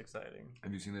always exciting.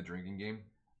 Have you seen the drinking game?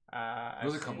 I've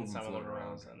seen some of the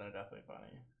rules, and they're definitely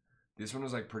funny. This one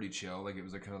was like pretty chill. Like it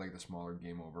was like kind of like the smaller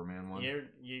Game Over Man one.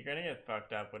 You're gonna get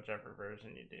fucked up whichever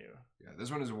version you do. Yeah,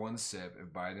 this one is 1 sip if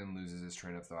Biden loses his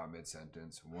train of thought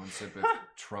mid-sentence. 1 sip if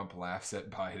Trump laughs at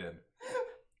Biden.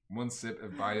 1 sip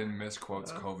if Biden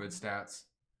misquotes COVID stats.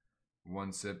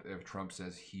 1 sip if Trump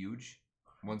says huge.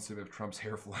 1 sip if Trump's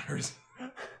hair flutters.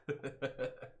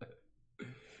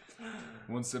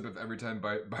 1 sip if every time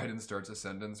Biden starts a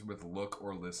sentence with look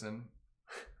or listen.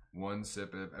 1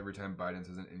 sip if every time Biden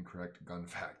says an incorrect gun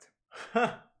fact.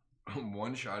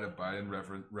 1 shot if Biden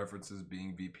references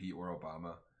being VP or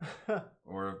Obama.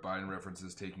 Or if Biden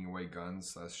references taking away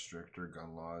guns / stricter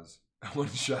gun laws. 1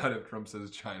 shot if Trump says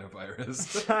China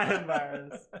virus. China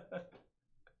virus.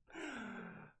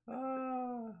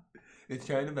 It's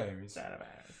China virus. China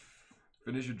virus.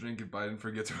 Finish your drink if Biden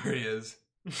forgets where he is.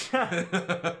 Where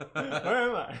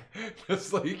am I?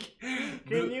 Just like,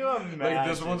 can you imagine? Like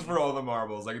this one's for all the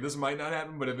marbles. Like this might not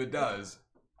happen, but if it does,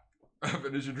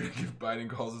 finish your drink if Biden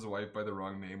calls his wife by the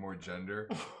wrong name or gender.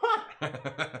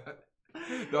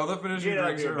 All the finish your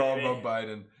drinks are all about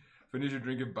Biden. Finish your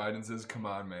drink if Biden says, "Come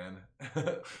on, man."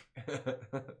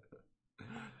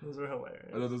 Those were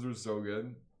hilarious. I thought those were so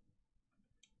good.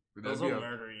 Those will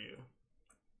murder you.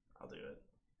 I'll do it.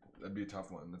 That'd be a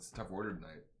tough one. That's a tough order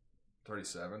tonight.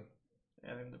 37.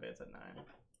 Yeah, I think the debate's at 9.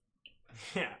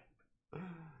 Yeah.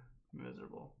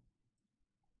 Miserable.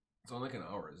 It's only like an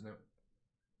hour, isn't it?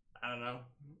 I don't know.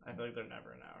 I feel like they're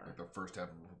never an hour. Like the first half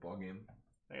of a football game.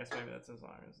 I guess maybe that's as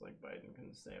long as like Biden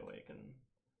can stay awake and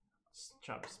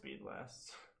Trump's speed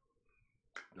lasts.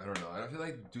 I don't know. I don't feel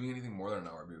like doing anything more than an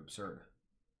hour would be absurd.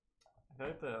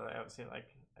 I feel like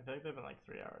I feel like they've been like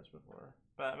 3 hours before.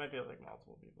 But it might be like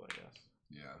multiple people, I guess.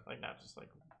 Yeah. Like not just like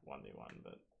 1v1,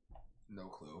 but no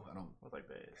clue. I don't. With like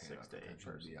the 6 to 8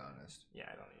 person. To be honest. Yeah,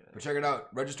 I don't either. But check it out.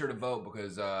 Register to vote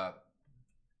because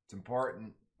it's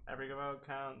important. Every vote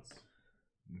counts.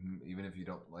 Mm-hmm. Even if you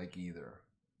don't like either,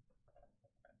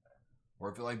 or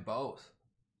if you like both,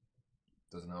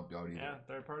 doesn't help you out either. Yeah,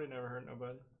 third party never hurt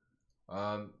nobody.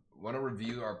 Want to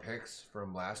review our picks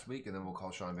from last week, and then we'll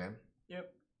call Sean Van.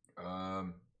 Yep.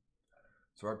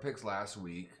 So our picks last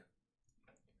week.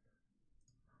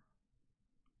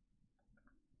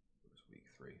 It was week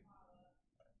 3.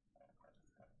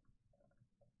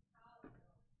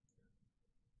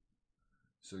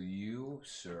 So you,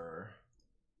 sir,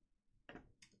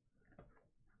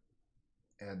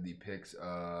 had the picks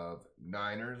of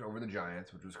Niners over the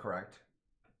Giants, which was correct.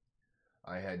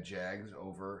 I had Jags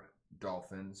over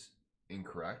Dolphins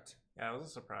incorrect. Yeah, it was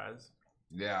a surprise.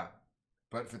 Yeah,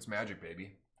 but Fitzmagic,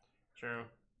 baby. True.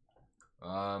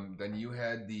 Then you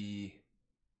had the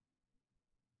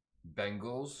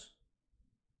Bengals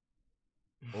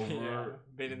over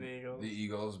beating the Eagles. The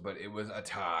Eagles, but it was a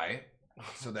tie.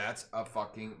 So that's a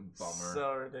fucking bummer.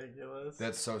 So ridiculous.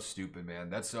 That's so stupid, man.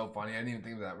 That's so funny. I didn't even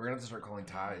think of that. We're gonna have to start calling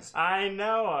ties. I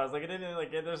know. I was like, it didn't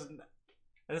like it.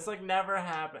 It's like never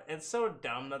happened. It's so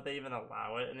dumb that they even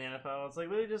allow it in the NFL. It's like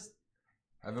literally just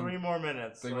Have 3 more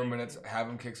minutes. 3 more minutes. Have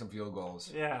them kick some field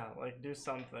goals. Yeah, like do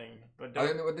something. But I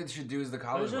think what they should do is the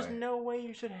college there's just way. no way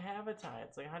you should have a tie.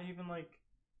 It's like how do you even like?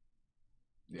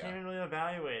 You can't even really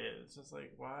evaluate it. It's just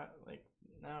like what? Like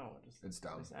no. It's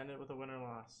dumb. Just end it with a win or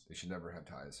loss. They should never have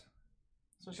ties.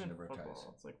 Especially in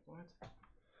football. It's like what?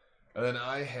 And then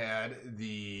I had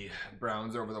the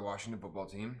Browns over the Washington football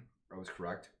team. I was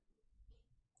correct.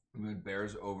 We had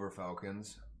Bears over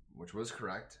Falcons, which was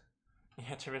correct.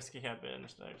 Yeah, Trubisky got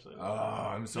benched actually. Oh,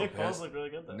 I'm so Nick pissed. Foles looked really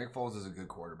good though. Nick Foles is a good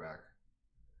quarterback.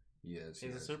 He is.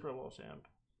 He's a Super Bowl champ.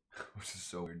 Which is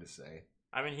so weird to say.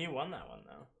 I mean, he won that one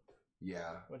though.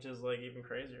 Yeah. Which is like even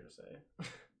crazier to say.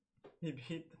 He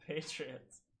beat the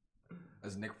Patriots.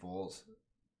 As Nick Foles.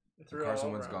 Threw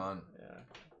Carson Wentz gone. Yeah.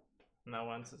 No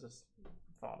Wentz is just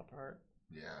falling apart.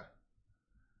 Yeah.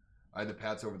 I had the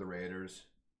Pats over the Raiders.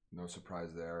 No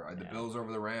surprise there. I had the Bills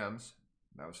over the Rams.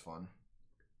 That was fun.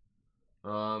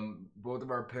 Both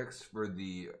of our picks for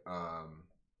the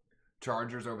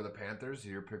Chargers over the Panthers.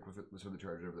 Your pick was for the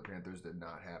Chargers over the Panthers. Did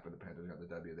not happen. The Panthers got the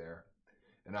W there.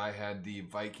 And I had the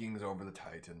Vikings over the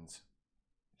Titans.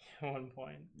 1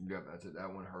 point. Yep, that's it.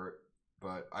 That one hurt.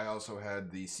 But I also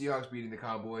had the Seahawks beating the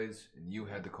Cowboys, and you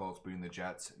had the Colts beating the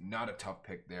Jets. Not a tough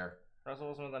pick there. Russell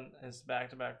Wilson with his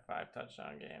back-to-back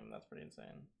 5-touchdown game. That's pretty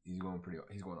insane. He's going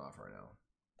off right now.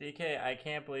 DK, I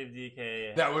can't believe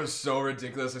DK. That was so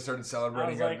ridiculous. I started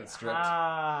celebrating. I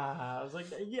was like,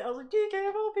 DK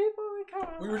of all people, come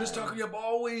on. We were just talking up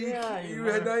all week. Yeah, you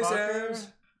had nice abs.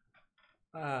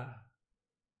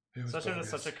 Especially when it's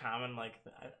such a common I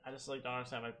just like don't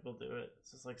understand why people do it.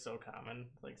 It's just like so common.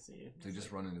 Like they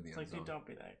just run into the end zone. Like dude, don't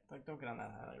be that. Like don't get on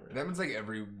that highlight reel. It happens like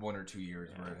every 1 or 2 years.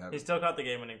 Yeah. Where it happens. He still caught the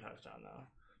game-winning touchdown though.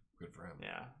 Good for him.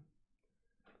 Yeah.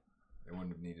 They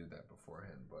wouldn't have needed that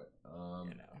beforehand, but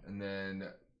And then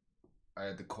I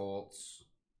had the Colts.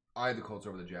 I had the Colts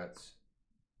over the Jets.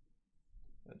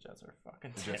 The Jets are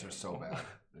fucking. The Jets are so bad.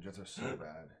 The Jets are so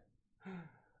bad.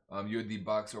 You had the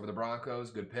Bucks over the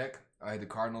Broncos. Good pick. I had the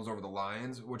Cardinals over the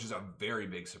Lions, which is a very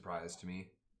big surprise to me.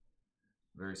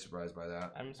 Very surprised by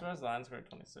that. I'm surprised the Lions scored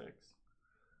 26.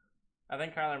 I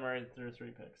think Kyler Murray threw 3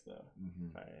 picks though.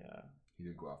 Mm-hmm. He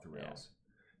did go off the rails.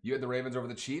 Yeah. You had the Ravens over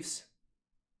the Chiefs.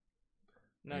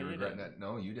 No, you regretting that?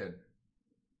 No, you did.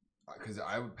 Because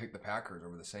I would pick the Packers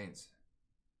over the Saints.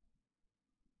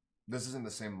 This isn't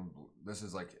the same. This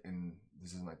isn't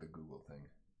like the Google thing.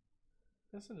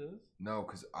 Yes, it is. No,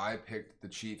 because I picked the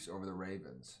Chiefs over the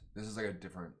Ravens. This is like a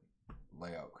different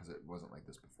layout because it wasn't like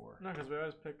this before. No, because we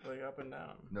always picked like up and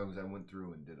down. No, because I went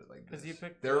through and did it like this. Because you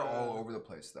picked. They're all over the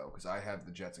place though. Because I have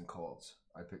the Jets and Colts.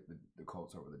 I picked the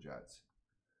Colts over the Jets,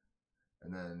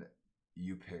 and then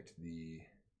you picked the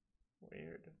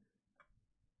weird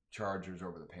Chargers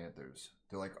over the Panthers.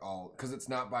 They're like all because it's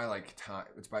not by like time.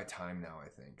 It's by time now. I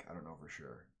think I don't know for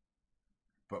sure,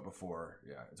 but before,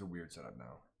 yeah, it's a weird setup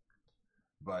now.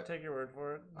 But take your word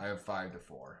for it. I have 5-4.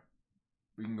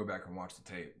 We can go back and watch the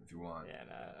tape if you want. Yeah,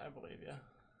 no, I believe you.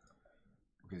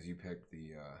 Because you picked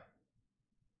the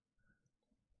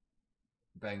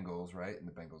Bengals, right? And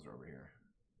the Bengals are over here.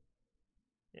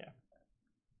 Yeah.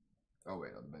 Oh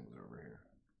wait, no, the Bengals are over here.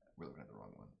 We're looking at the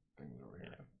wrong one. Bengals are over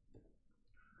here.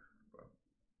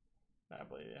 Yeah. I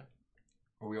believe you.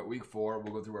 Well, we got week 4.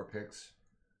 We'll go through our picks.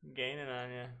 Gaining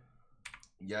on you.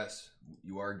 Yes,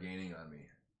 you are gaining on me.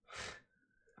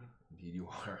 Indeed you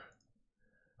are.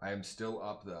 I am still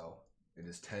up though. It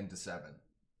is 10-7.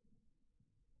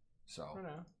 So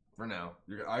for now,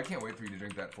 I can't wait for you to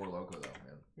drink that Four Loko though,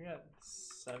 man. We got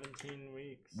 17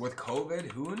 weeks. With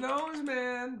COVID, who knows,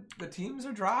 man? The teams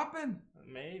are dropping.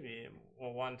 Maybe.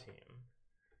 Well, one team.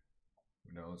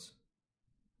 Who knows?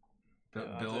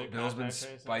 Bill's been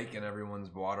spiking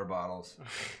everyone's water bottles.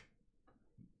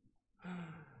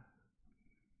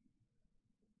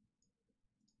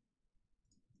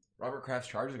 Robert Kraft's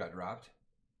Chargers got dropped.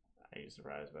 Are you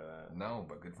surprised by that? No,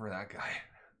 but good for that guy.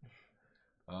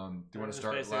 Do you want to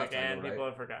start left? And people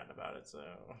have forgotten about it, so.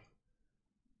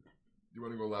 Do you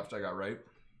want to go left? I got right.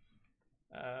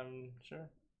 Sure.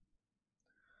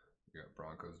 You got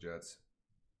Broncos, Jets.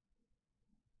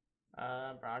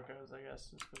 Broncos, I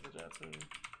guess, just because the Jets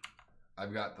are.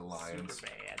 I've got the Lions.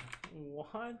 Super bad.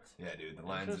 What? Yeah, dude. The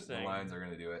Lions are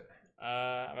gonna do it.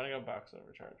 I'm gonna go Bucks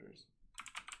over Chargers.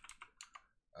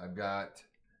 I've got.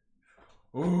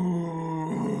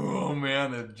 Ooh, oh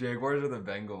man, the Jaguars or the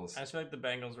Bengals. I just feel like the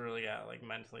Bengals really got like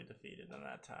mentally defeated in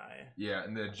that tie. Yeah,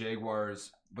 and the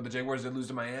Jaguars, but the Jaguars did lose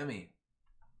to Miami.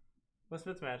 What's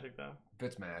Fitzmagic though?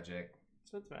 Fitzmagic.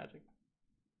 It's Fitzmagic.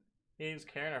 He was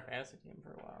carrying our fantasy team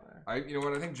for a while there. You know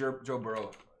what? I think Joe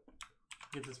Burrow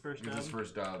gets his first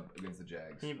dub against the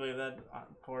Jags. Can you believe that?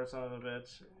 Poor son of a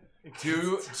bitch.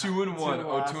 2-1.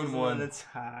 Oh, 2-1. It's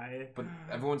high. But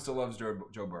everyone still loves Joe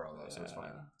Burrow though, so it's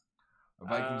fine.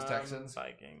 Vikings, Texans.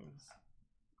 Vikings.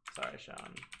 Sorry,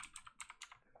 Sean.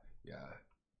 Yeah.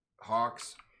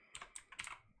 Hawks.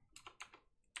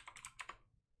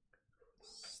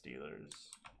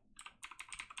 Steelers.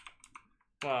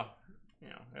 Well, you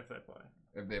know, if they play.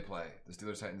 If they play. The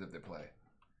Steelers, Titans, if they play.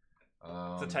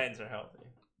 The Titans are healthy.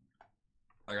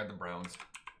 I got the Browns.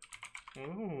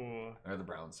 Ooh. I got the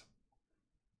Browns.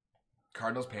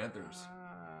 Cardinals, Panthers.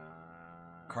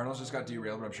 Cardinals just got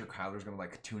derailed, but I'm sure Kyler's going to,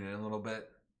 like, tune in a little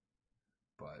bit.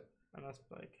 But. Unless,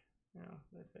 like, you know,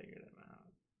 they figured him out.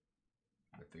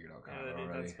 They figured out Kyler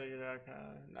already. That's figured out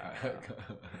Kyler.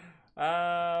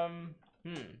 I'm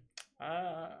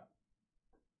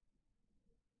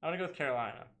going to go with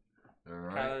Carolina. All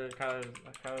right.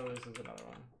 Kyler loses another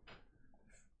one.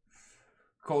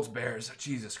 Colts, Bears.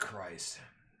 Jesus Christ.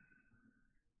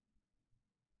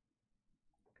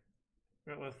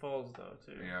 With Foles, though,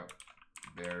 too. Yeah.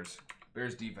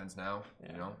 Bears defense now,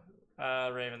 you know?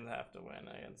 Ravens have to win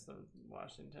against the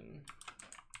Washington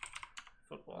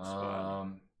football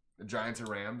squad. The Giants or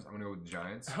Rams? I'm going to go with the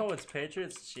Giants. Oh, it's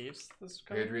Patriots, Chiefs this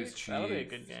coming Patriots, week? Chiefs. That'll be a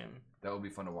good game. That will be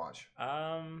fun to watch.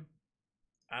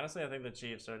 Honestly, I think the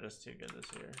Chiefs are just too good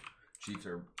this year. Chiefs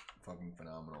are fucking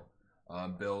phenomenal.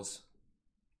 Bills.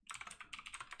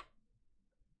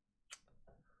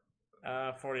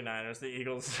 49ers, the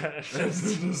Eagles.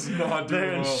 Just not doing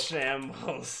they're in well.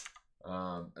 shambles.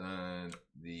 And then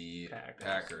the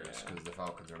Packers, because the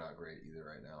Falcons are not great either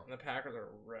right now. The Packers are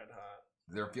red hot.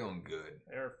 They're feeling good.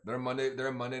 They're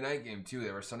a Monday night game too.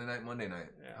 They were Sunday night, Monday night.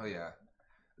 Yeah. Hell yeah.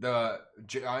 The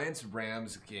Giants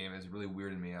Rams game is really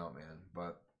weirding me out, man.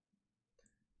 But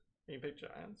can you pick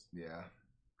Giants? Yeah.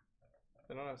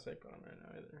 They don't have Saquon right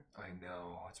now either. I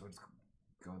know. That's what's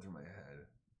going through my head.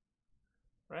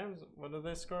 Rams, what did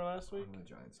they score last week? What did the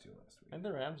Giants do last week? I think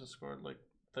the Rams have scored like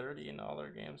 30 in all their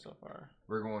games so far.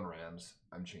 We're going Rams.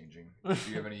 I'm changing. Do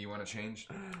you have any you want to change?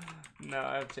 No,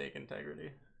 I have take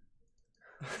integrity.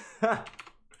 You're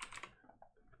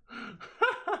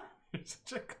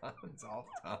such a Collins all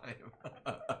time.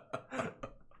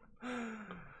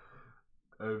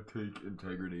 I have take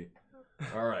integrity.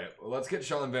 All right, well, let's get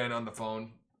Sean Van on the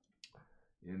phone,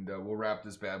 and we'll wrap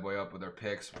this bad boy up with our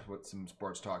picks, with some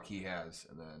sports talk he has,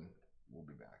 and then we'll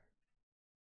be back.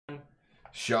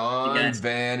 Sean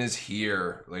Van is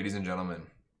here, ladies and gentlemen.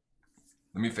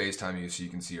 Let me FaceTime you so you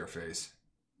can see your face.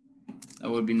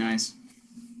 That would be nice.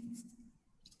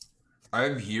 I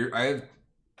have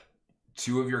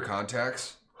two of your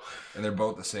contacts, and they're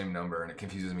both the same number, and it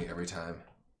confuses me every time.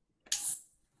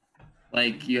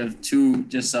 Like, you have two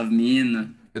just of me and the...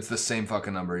 It's the same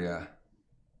fucking number, yeah.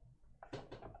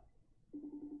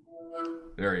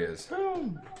 There he is.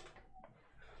 Boom.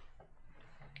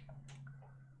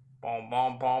 Bom,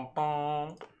 bom, bom,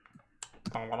 bom.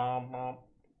 Bom, bom, bom.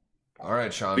 All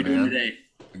right, Sean, What are we doing today?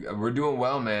 We're doing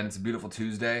well, man. It's a beautiful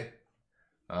Tuesday.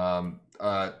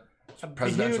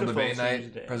 Presidential debate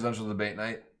night. Presidential debate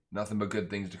night. Nothing but good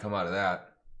things to come out of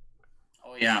that.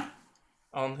 Oh, yeah.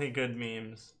 Only good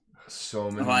memes. So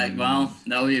many. Well,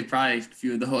 that'll be probably a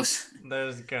few of those.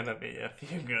 There's gonna be a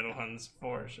few good ones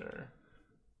for sure.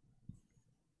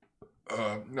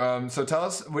 So tell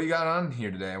us what you got on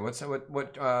here today. What? Is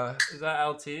that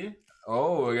LT?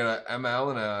 Oh, we got a ML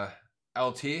and a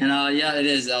LT. And yeah, it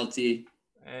is LT.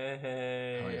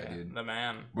 Hey, oh yeah, dude, the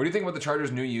man. What do you think about the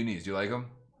Chargers' new unis? Do you like them?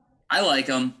 I like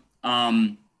them.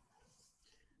 I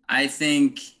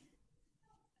think.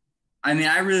 I mean,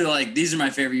 I really like. These are my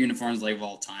favorite uniforms, like of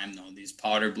all time, though. These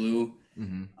powder blue.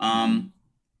 Mm-hmm.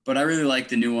 But I really like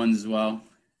the new ones as well.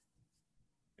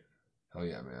 Hell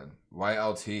yeah, man! Why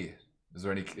LT? Is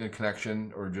there any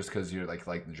connection, or just because you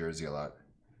like the jersey a lot?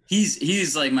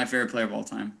 He's like my favorite player of all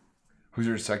time. Who's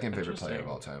your second favorite player of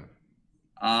all time?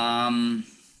 I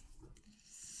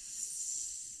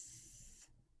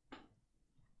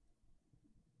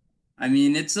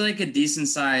mean, it's like a decent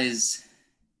size.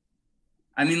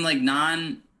 I mean, like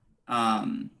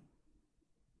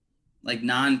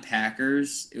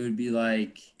non-Packers, it would be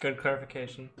like. Good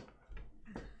clarification.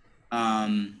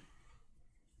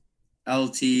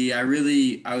 LT. I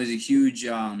was a huge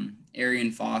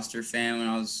Arian Foster fan when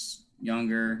I was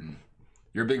younger.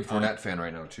 You're a big Fournette fan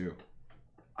right now too.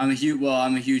 I'm a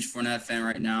huge Fournette fan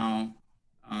right now.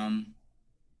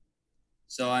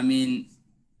 So I mean,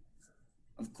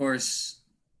 of course,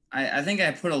 I think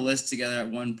I put a list together at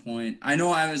one point. I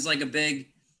know I was like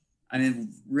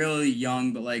really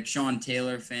young, but like Sean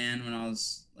Taylor fan when I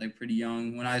was like pretty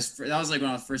young. That was like when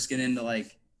I was first getting into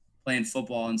like playing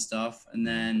football and stuff. And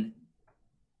then,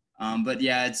 but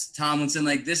yeah, it's Tomlinson.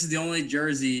 Like this is the only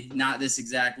jersey, not this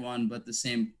exact one, but the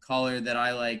same color that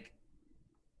I like.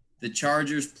 The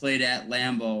Chargers played at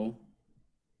Lambeau,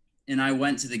 and I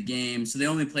went to the game. So they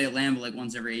only play at Lambeau like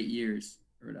once every 8 years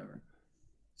or whatever.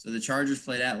 So the Chargers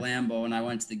played at Lambeau, and I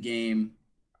went to the game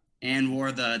and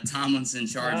wore the Tomlinson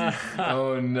Chargers.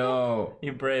 Oh, no.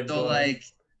 You brave boy. So, like,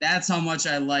 that's how much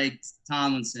I liked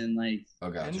Tomlinson. Like,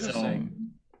 okay. So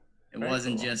it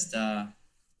wasn't cool. just, yeah.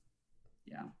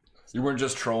 You weren't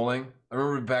just trolling? I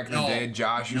remember back in the No, day,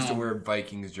 Josh used to no. wear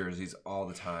Vikings jerseys all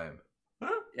the time.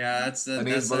 Yeah, that's I think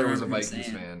his brother was a what Vikings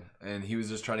I'm saying. fan, and he was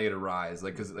just trying to get a rise,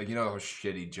 like, cause like you know how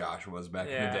shitty Josh was back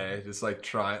in Yeah. the day, just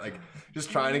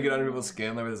trying to get under people's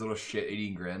skin, like with his little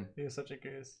shit-eating grin. He was such a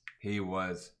goose. He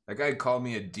was. That guy called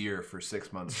me a deer for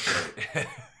 6 months straight.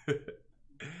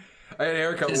 I had a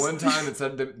haircut one time that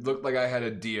said it looked like I had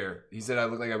a deer. He said I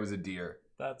looked like I was a deer.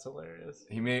 That's hilarious.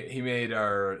 He made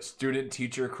our student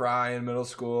teacher cry in middle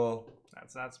school.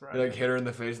 That's not He surprising. hit her in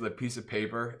the face with a piece of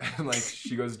paper, and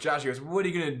she goes, "Josh," he goes, "What are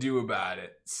you gonna do about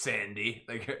it, Sandy?"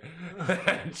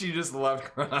 And she just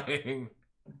left crying.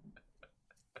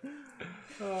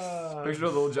 Picture of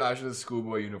little Josh in a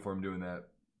schoolboy uniform doing that.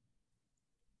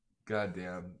 God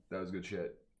damn, that was good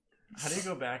shit. How do you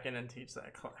go back in and teach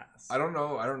that class? I don't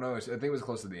know. I think it was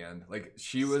close to the end.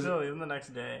 She was Still, even the next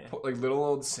day. little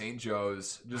old St.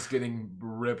 Joe's just getting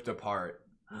ripped apart.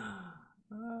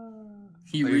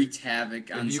 He wreaked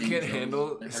havoc on If you St. can't Joe's.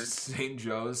 handle That hurts. St.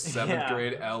 Joe's 7th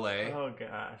grade LA. Oh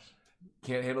gosh.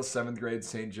 Can't handle 7th grade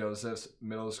St. Joseph's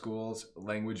middle school's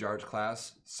language arts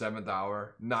class, 7th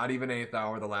hour, not even 8th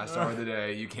hour, the last hour of the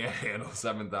day. You can't handle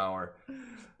 7th hour.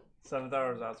 7th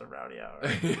hour is also rowdy hour.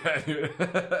 Yeah,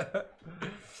 dude.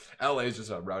 LA is just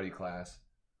a rowdy class.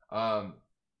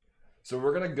 So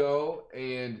we're gonna go,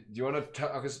 and do you want to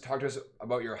talk to us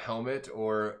about your helmet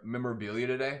or memorabilia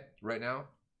today, right now?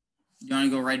 You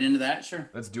want to go right into that? Sure.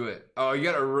 Let's do it. Oh, you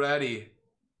got it ready.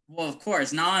 Well, of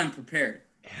course. Now I'm prepared.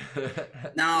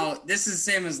 Now, this is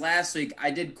the same as last week.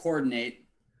 I did coordinate.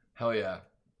 Hell yeah.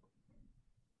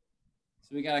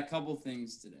 So we got a couple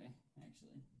things today,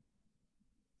 actually.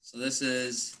 So this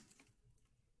is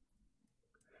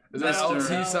that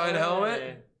LT signed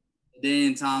helmet?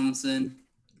 Daniel Tomlinson.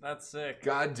 That's sick.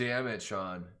 God damn it,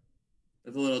 Sean.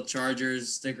 With a little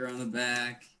Chargers sticker on the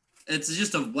back. It's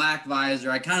just a black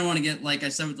visor. I kind of want to get, like I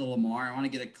said with the Lamar, I want to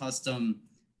get a custom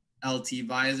LT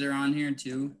visor on here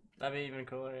too. That'd be even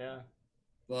cooler, yeah.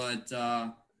 But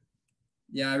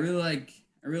yeah, I really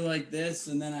like this.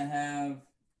 And then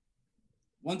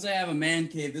once I have a man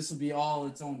cave, this will be all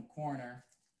its own corner.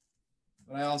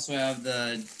 But I also have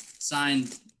the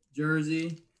signed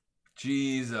jersey.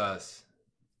 Jesus.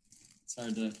 It's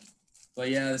hard to, but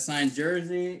yeah, the signed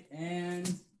jersey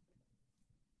and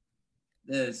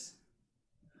this.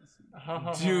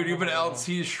 Dude, you have an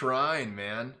LT shrine,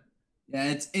 man.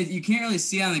 Yeah, you can't really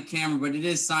see it on the camera, but it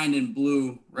is signed in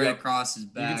blue right across his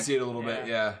back. You can see it a little bit,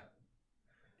 yeah.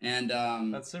 And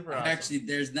that's super awesome. Actually,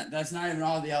 that's not even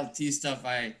all the LT stuff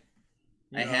I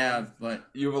have, but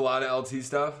you have a lot of LT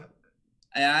stuff.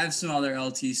 I have some other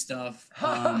LT stuff.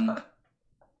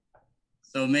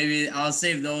 So maybe I'll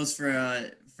save those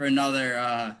for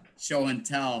another show and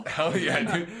tell. Hell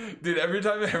yeah, dude! Every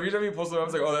time you post it, I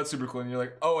was like, "Oh, that's super cool," and you're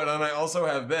like, "Oh, and then I also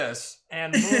have this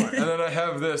and more, and then I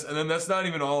have this, and then that's not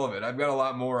even all of it. I've got a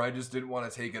lot more. I just didn't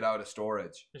want to take it out of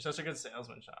storage." You're such a good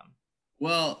salesman, Sean.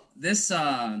 Well, this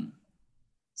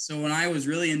so when I was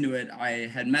really into it, I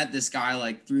had met this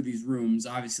guy through these rooms.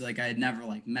 Obviously, I had never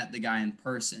met the guy in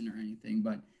person or anything,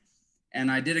 and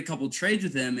I did a couple trades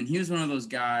with him, and he was one of those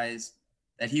guys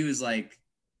that he was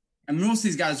most of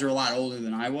these guys are a lot older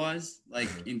than I was,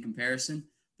 in comparison.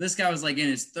 This guy was in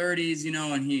his 30s,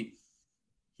 and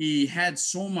he had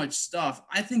so much stuff.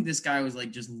 I think this guy was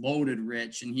just loaded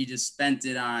rich, and he just spent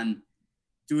it on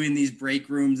doing these break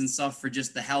rooms and stuff for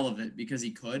just the hell of it because he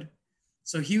could.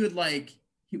 So he would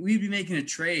we'd be making a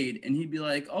trade, and he'd be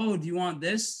like, "Oh, do you want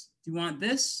this? Do you want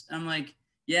this?" And I'm like,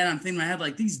 "Yeah." And I'm thinking in my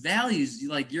head, these values,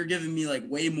 you're giving me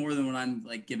way more than what I'm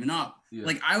giving up. Yeah.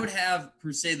 I would have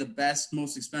per se the best,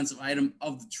 most expensive item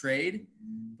of the trade,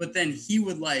 but then he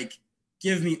would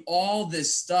give me all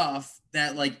this stuff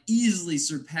that like easily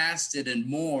surpassed it and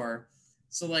more.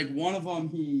 So like one of them,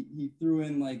 he threw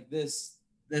in like this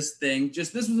thing.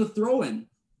 Just this was a throw-in.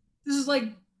 This is like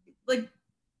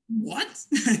what?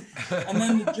 And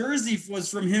then the jersey was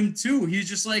from him too. He's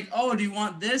just like, oh, do you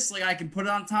want this? Like I can put it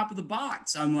on top of the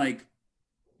box. I'm like,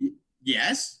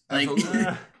 yes. Like,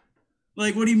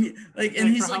 like what do you mean? Like, and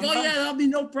he's like, oh yeah, that'll be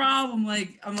no problem.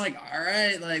 Like, I'm like, all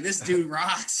right, like this dude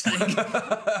rocks. Like,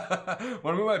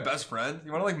 want to be my best friend?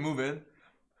 You want to like move in?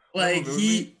 Like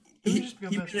he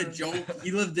made a joke.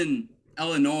 He lived in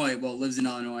Illinois. Well, lives in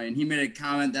Illinois, and he made a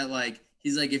comment that like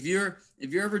he's like, if you're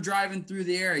ever driving through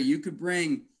the area, you could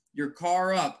bring your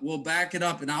car up. We'll back it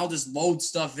up, and I'll just load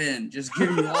stuff in. Just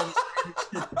give you all this.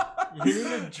 You need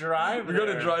to drive. We're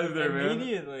gonna drive there,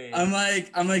 immediately. Man.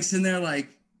 I'm like sitting there like,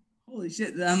 holy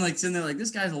shit. I'm like sitting there like,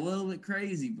 this guy's a little bit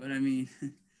crazy, but I mean,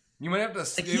 you might have to.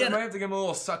 Like, you might have to give him a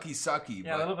little sucky.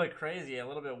 Yeah, but a little bit crazy, a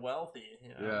little bit wealthy.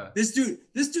 You know? Yeah. This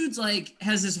dude's like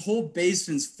has this whole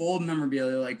basement full of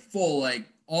memorabilia, like full, like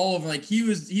all over. Like he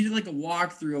did like a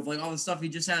walkthrough of like all the stuff he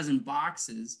just has in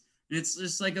boxes. And it's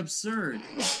just like absurd.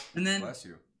 And then bless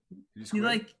you. He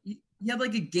had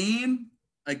like a game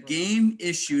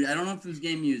issued. I don't know if it was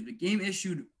game used, but game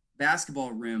issued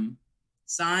basketball rim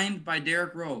signed by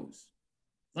Derrick Rose.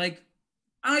 Like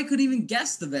I couldn't even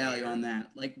guess the value on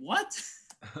that. Like what?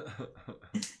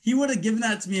 He would have given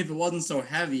that to me if it wasn't so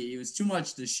heavy. It was too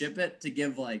much to ship it to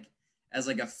give like as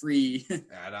like a free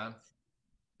add-on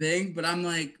thing. But I'm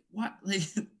like, what? Like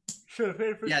should have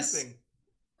paid for shipping.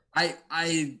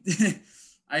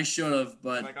 I should have,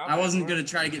 but like, I wasn't gonna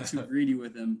try to get too greedy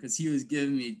with him because he was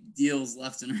giving me deals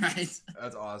left and right.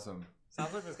 That's awesome.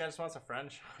 Sounds like this guy just wants a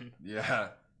friend, Sean. Yeah.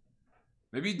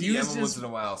 Maybe DM him once in a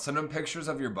while. Send him pictures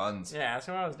of your buns. Yeah, ask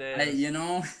him how his day is. You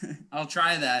know, I'll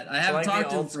try that. I haven't talked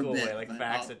to him for a bit. Way, like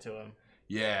fax it to him.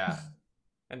 Yeah.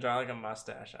 And draw like a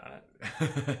mustache on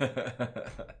it.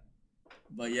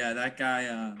 But yeah, that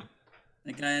guy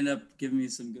ended up giving me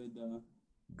some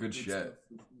good shit.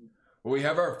 Well, we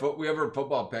have our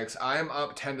football picks. I am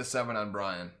up 10-7 on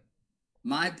Brian.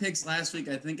 My picks last week,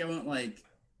 I think I went like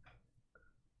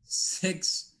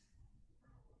 6.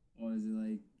 What was it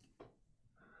like?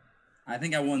 I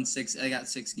think I won 6. I got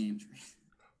 6 games.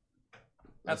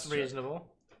 That's reasonable.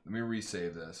 Let me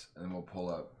resave this, and then we'll pull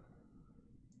up.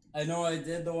 I know I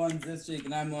did the ones this week,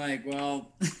 and I'm like,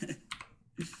 well,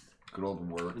 good old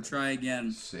work. We'll try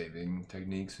again. Saving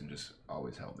techniques and just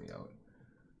always help me out.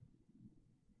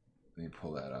 Let me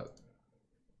pull that up.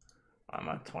 I'm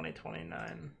at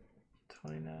 29.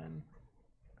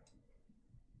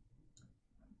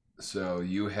 So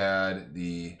you had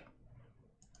the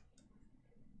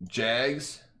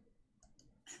Jags.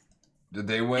 Did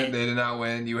they win? They did not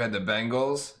win. You had the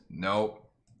Bengals. Nope.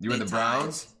 You had the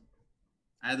Browns.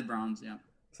 I had the Browns. Yeah.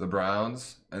 So the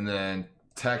Browns, and then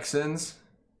Texans.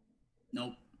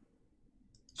 Nope.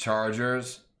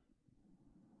 Chargers.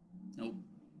 Nope.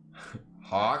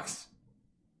 Hawks.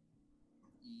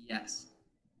 Yes.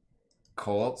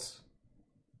 Colts.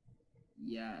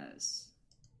 Yes.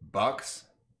 Bucks.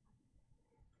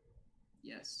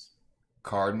 Yes.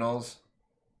 Cardinals.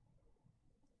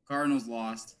 Cardinals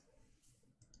lost.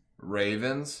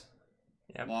 Ravens.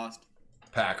 Yep. Lost.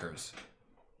 Packers.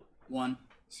 Won.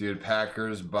 So you had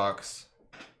Packers, Bucks,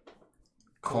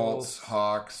 Colts,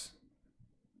 Hawks,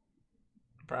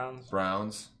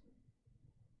 Browns.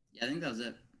 Yeah, I think that was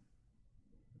it.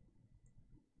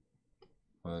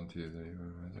 1, 2, 3,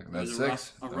 4, 5, 6. That's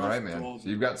 6. All right, man. So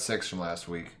you've got 6 from last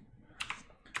week.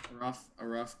 A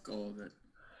rough go of it.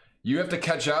 You have to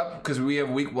catch up because we have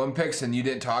week 1 picks and you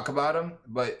didn't talk about them.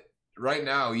 But right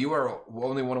now, you are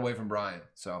only 1 away from Brian.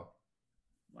 So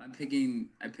I picked. He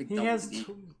has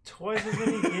twice as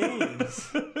many games.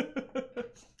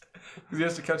 He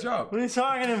has to catch up. What are you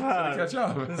talking about? Catch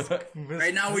up.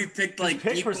 Right now, we picked like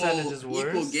equal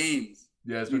games.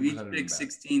 Yeah, it's we each picked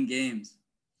 16 games.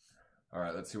 All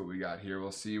right, let's see what we got here.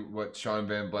 We'll see what Sean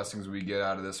Van blessings we get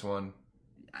out of this one.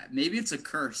 Maybe it's a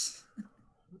curse.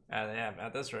 Yeah,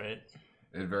 at this rate.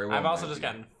 It very well. I've also just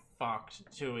gotten fucked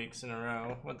 2 weeks in a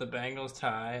row with the Bengals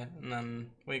tie, and then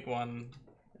week 1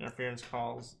 interference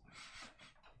calls,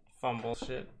 fumble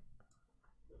shit.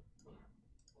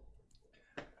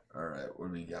 All right, what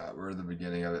do we got? We're at the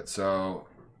beginning of it. So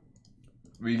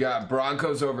we got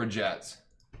Broncos over Jets.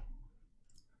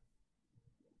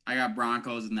 I got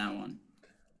Broncos in that one.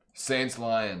 Saints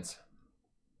Lions.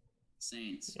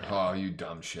 Saints. Yeah. Oh, you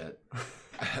dumb shit.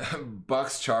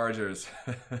 Bucks Chargers.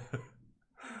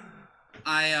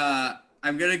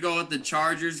 I'm gonna go with the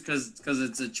Chargers because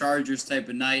it's a Chargers type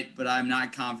of night, but I'm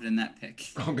not confident in that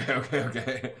pick.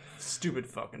 Okay. Stupid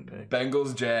fucking pick.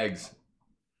 Bengals Jags.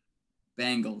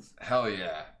 Bengals. Hell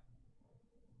yeah.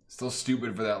 Still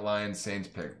stupid for that Lions Saints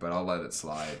pick, but I'll let it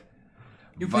slide.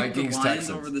 You Vikings picked the Lions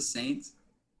Texans over the Saints?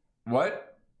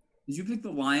 What? Did you pick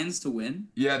the Lions to win?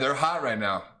 Yeah, they're hot right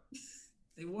now.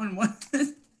 They won what?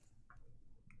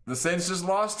 The Saints just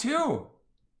lost too. All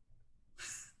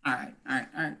right.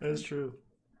 That's true.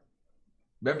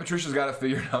 Ben Patricia's got to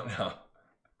figure it out now.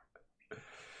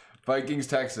 Vikings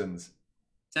Texans.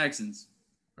 Texans.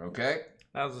 Okay.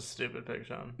 That was a stupid pick,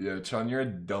 Sean. Yeah, Sean, you're a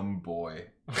dumb boy.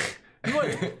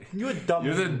 You a dumb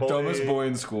You're the boy. dumbest boy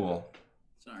in school.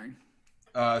 Sorry.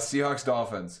 Seahawks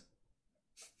Dolphins.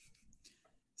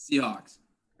 Seahawks.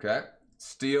 Okay.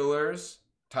 Steelers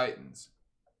Titans.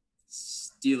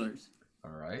 Steelers.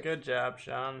 All right. Good job,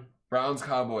 Sean. Browns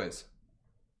Cowboys.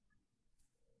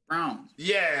 Browns.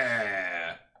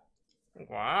 Yeah.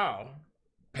 Wow.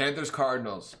 Panthers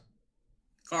Cardinals.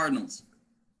 Cardinals.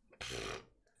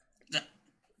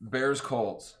 Bears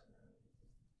Colts.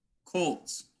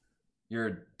 Colts.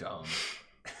 You're dumb.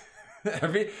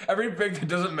 every pick that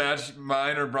doesn't match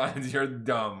mine or Brian's, you're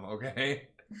dumb, okay?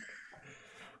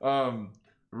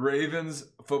 Ravens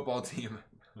football team.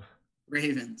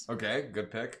 Ravens. Okay, good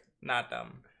pick. Not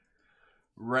dumb.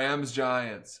 Rams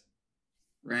Giants.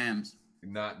 Rams.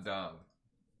 Not dumb.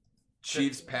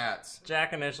 Chiefs Pats.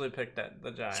 Jack initially picked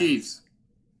the Giants. Chiefs.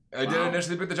 I did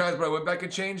initially pick the Giants, but I went back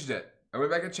and changed it.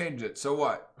 So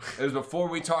what? It was before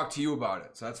we talked to you about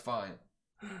it, so that's fine.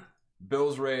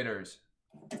 Bills Raiders.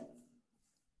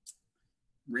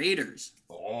 Raiders.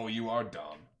 Oh, you are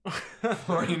dumb.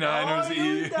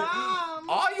 49ers.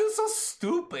 Oh, you so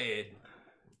stupid.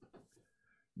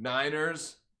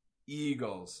 Niners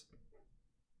Eagles.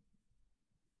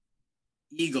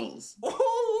 Eagles.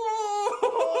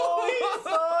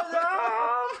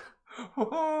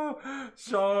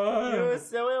 Sean. You were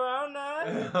so around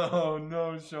that. Oh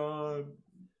no, Sean.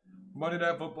 Monday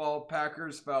Night Football,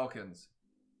 Packers, Falcons.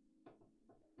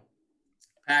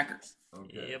 Packers.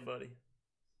 Okay. Yeah, buddy.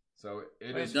 So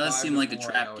it It is does 5-4 seem like a now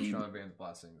trap with game. Sean Van's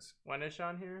blessings. When is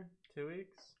Sean here? 2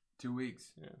 weeks? 2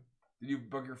 weeks. Yeah. Did you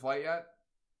book your flight yet?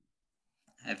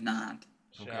 I have not.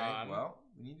 Okay. Sean. Well,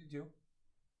 we need to do.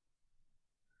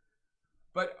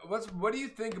 But what do you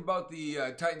think about the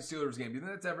Titans Steelers game? Do you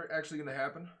think that's ever actually going to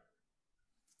happen?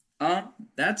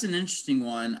 That's an interesting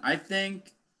one. I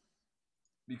think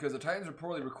Because the Titans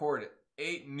reportedly recorded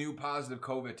 8 new positive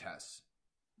COVID tests.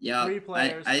 Yeah, 3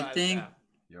 players. I 5 think staff.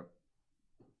 Yep.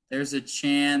 there's a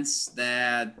chance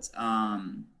that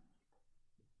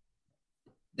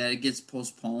that it gets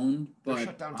postponed, They're but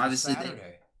shut down till obviously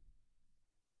Saturday.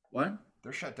 What?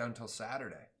 They're shut down till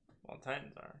Saturday. Well,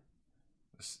 Titans are.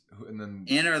 And then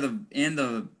And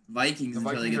the Vikings the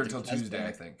until they Vikings get are their until test Tuesday, I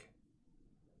back. think.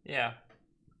 Yeah.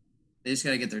 They just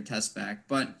got to get their test back.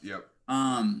 But Yep.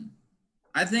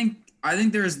 I think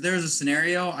there's a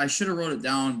scenario. I should have wrote it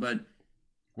down, but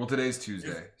Well, today's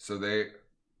Tuesday, so they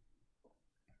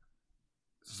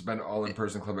suspend all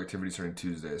in-person club activities starting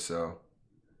Tuesday. So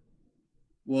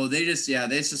well, they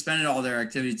suspended all their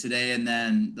activity today, and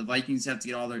then the Vikings have to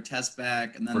get all their tests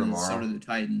back, and For then tomorrow. so do the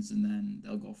Titans, and then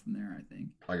they'll go from there. I think.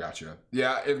 I got you.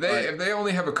 Yeah, if they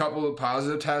only have a couple of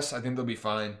positive tests, I think they'll be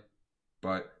fine.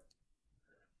 But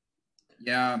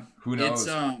Yeah, who knows?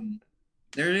 It's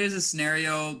there is a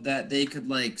scenario that they could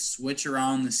like switch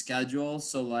around the schedule,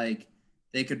 so like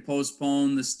they could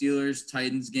postpone the Steelers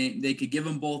Titans game. They could give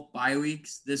them both bye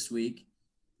weeks this week,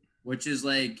 which is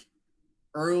like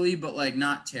early but like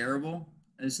not terrible.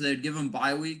 And so they'd give them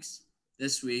bye weeks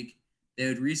this week. They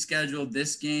would reschedule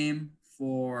this game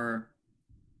for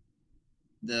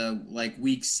the like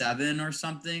week 7 or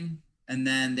something. And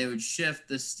then they would shift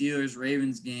the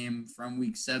Steelers-Ravens game from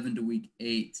week 7 to week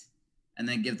 8 and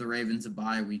then give the Ravens a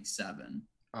bye week 7.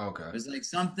 Okay. It was like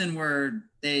something where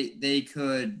they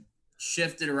could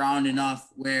shift it around enough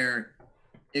where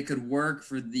it could work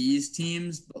for these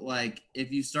teams. But like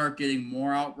if you start getting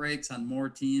more outbreaks on more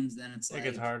teams, then it's It like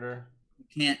gets harder. you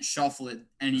can't shuffle it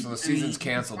any. So the season's you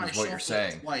can canceled probably is what you're shuffle it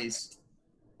saying. Twice.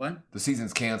 What? The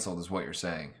season's canceled is what you're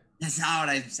saying. That's not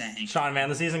what I'm saying. Sean, man,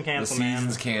 the season canceled, The man.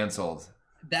 season's canceled.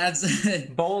 That's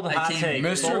Bold I hot can't- take.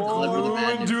 Mr. Bold Gloom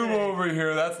hot and Doom over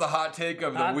here. That's the hot take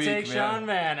of the Hot week, take, man. Sean,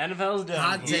 man. NFL's done.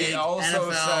 Hot He take.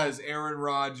 also NFL says Aaron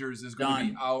Rodgers is going to be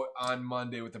done. out on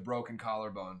Monday with a broken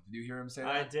collarbone. Did you hear him say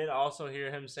I that? did also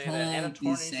hear him say that. And a Don't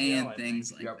torn be saying ACL, I think.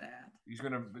 things like Yep. that. He's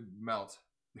going to melt.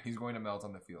 He's going to melt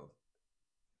on the field.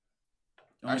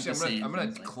 Don't Actually, be saying I'm gonna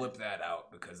things like clip that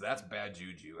out because that's bad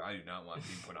juju. I do not want to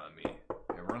be put on me.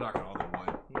 Yeah, we're knocking all the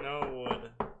wood. No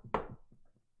wood.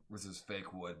 This is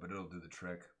fake wood, but it'll do the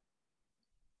trick.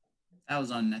 That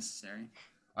was unnecessary.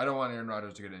 I don't want Aaron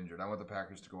Rodgers to get injured. I want the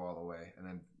Packers to go all the way and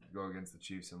then go against the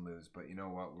Chiefs and lose, but you know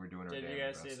what? We're doing our damn Did you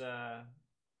guys best. see the?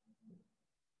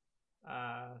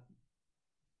 I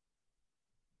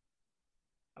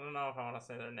don't know if I want to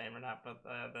say their name or not, but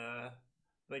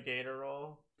the Gator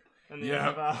roll. In the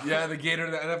NFL. Yeah, the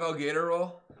NFL Gator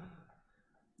roll.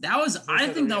 That was, I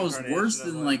think that was worse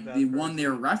than like the person. one they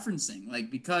were referencing, like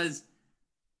because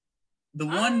the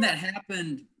one that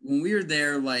happened when we were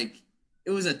there, like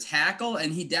it was a tackle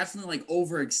and he definitely like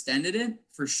overextended it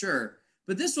for sure.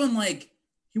 But this one, like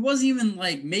he wasn't even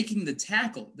like making the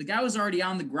tackle. The guy was already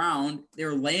on the ground. They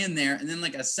were laying there, and then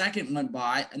like a second went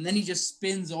by, and then he just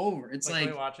spins over. It's like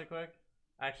can we watch it quick?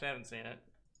 I actually haven't seen it.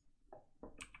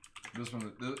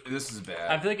 This is bad.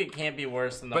 I feel like it can't be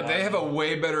worse than the But one. they have a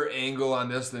way better angle on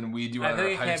this than we do on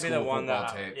our high school football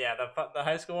tape. Yeah, the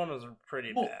high school one was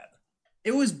pretty bad.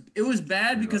 it was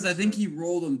bad because I think he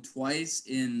rolled him twice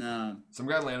in. Some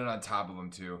guy landed on top of him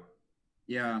too.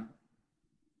 Yeah.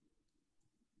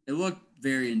 It looked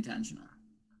very intentional.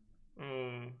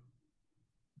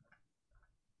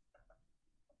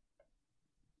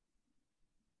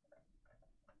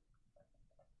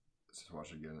 Let's just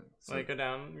watch it again. Wait, go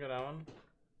down one.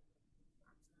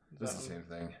 This is the same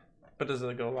thing. But does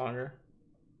it go longer?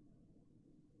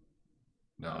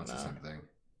 No, it's the same thing.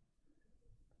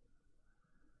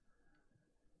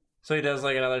 So he does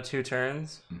like another 2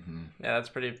 turns. Mm-hmm. Yeah, that's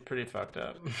pretty fucked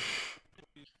up.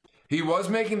 He was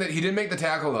making that. He didn't make the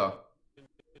tackle though.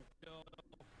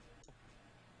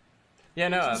 Yeah,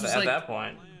 no. At like, that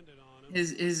point,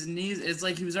 his knees. It's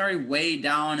like he was already way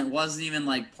down. It wasn't even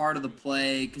like part of the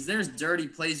play because there's dirty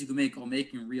plays you can make while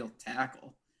making a real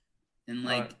tackle. And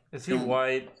like, is he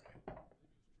white?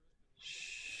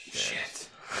 Shit.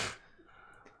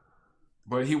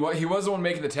 But he was the one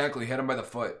making the tackle. He had him by the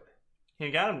foot.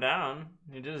 He got him down.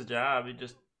 He did his job. He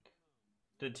just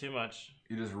did too much.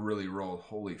 He just really rolled.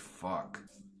 Holy fuck.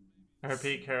 Her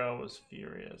Pete Carroll was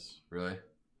furious. Really?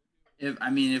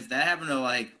 If that happened to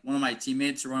like one of my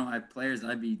teammates or one of my players,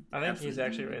 I'd be. I think he's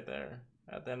actually right there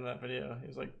at the end of that video.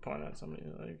 He's like pointing at somebody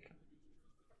like.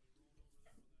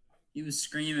 He was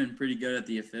screaming pretty good at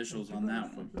the officials on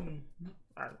that one.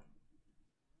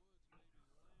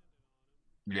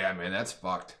 Yeah, man, that's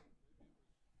fucked.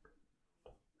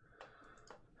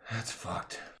 That's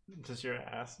fucked. Just your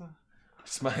ass?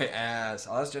 It's my ass.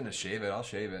 I'll ask Jen to shave it. I'll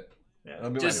shave it. Yeah. It'll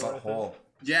be Just- my butthole.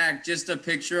 Jack, just a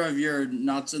picture of your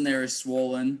nuts in there is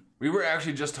swollen. We were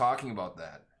actually just talking about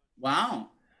that. Wow.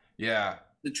 Yeah.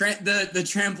 The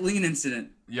trampoline incident.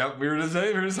 Yep, we were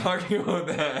just talking about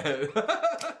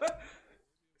that.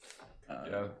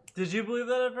 Yeah. Did you believe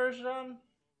that at first, John?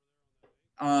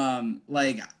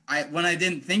 Like when I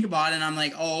didn't think about it, and I'm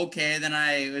like, oh, okay. Then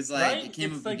I was like, Right? it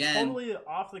came It's up like again. totally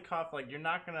off the cuff. Like you're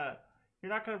not gonna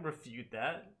refute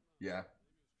that. Yeah.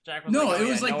 Jack was No, like, oh, it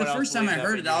was yeah, like no the one else first time I believes that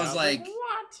heard it, but I you. was like,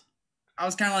 what? I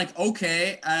was kind of like,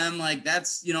 okay, and I'm like,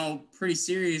 that's pretty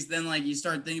serious. Then like you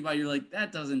start thinking about it, you're like,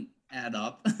 that doesn't add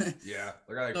up. Yeah.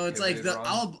 Like, So it's like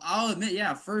I'll admit,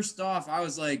 yeah. First off, I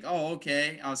was like, oh,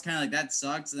 okay. I was kind of like, that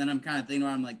sucks. And then I'm kind of thinking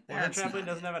about it, I'm like, Well, her that's trampoline not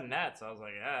doesn't have a net, so I was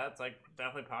like, yeah, it's like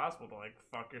definitely possible to like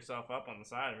fuck yourself up on the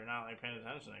side if you're not like paying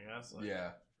attention, I guess. Like, yeah.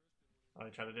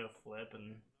 Like try to do a flip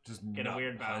and just get a nut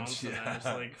weird bounce, punch, and yeah. then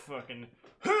just like fucking.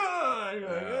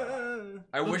 I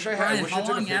I wish I Brian, had. I wish I how took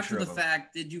a long picture after the of him.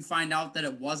 fact did you find out that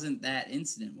it wasn't that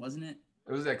incident? Wasn't it?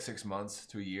 It was like 6 months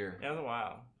to a year. Yeah, it was a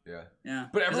while. Yeah. Yeah.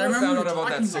 But 'Cause I everyone remember found out we were about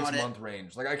that talking 6 about it. month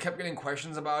range. Like I kept getting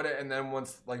questions about it, and then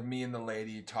once like me and the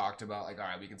lady talked about like, all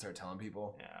right, we can start telling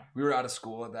people. Yeah. We were out of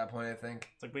school at that point, I think.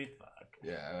 It's like we fuck.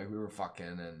 Yeah, like we were fucking,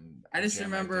 and I just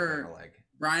Jen, like, did remember kinda, like,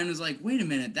 Brian was like, wait a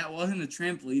minute, that wasn't a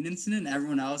trampoline incident.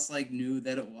 Everyone else like knew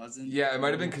that it wasn't. Yeah, it might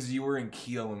have been because you were in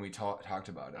Kiel when we talked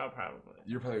about it. Oh, probably.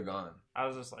 You're probably gone. I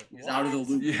was just like, He's out of the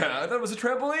loop. Yeah, I thought it was a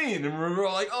trampoline, and we were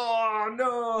all like, "Oh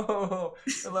no!"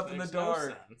 I left in the Makes no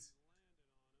dark. sense.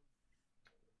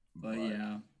 But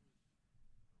yeah.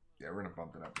 Yeah, we're gonna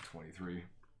bump it up to 23.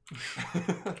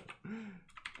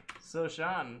 So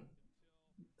Sean,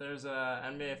 there's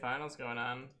NBA Finals going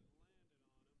on.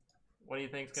 What do you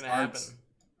think's gonna happen?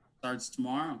 Starts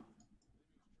tomorrow.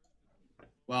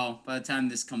 Well, by the time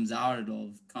this comes out, it'll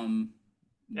have come.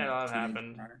 Yeah, it'll have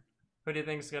happened. Who do you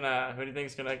think's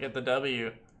gonna get the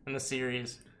W in the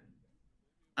series?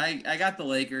 I got the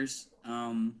Lakers.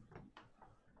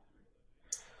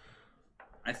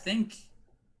 I think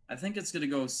it's gonna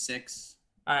go 6.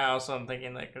 I also am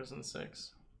thinking Lakers in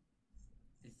 6.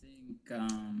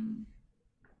 I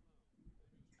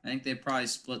think they probably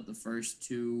split the first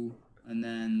 2, and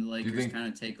then the Lakers kind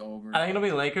of take over. I think it'll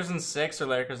be Lakers in 6 or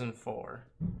Lakers in 4.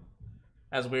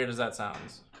 As weird as that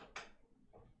sounds.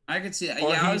 I could see. Or Yeah,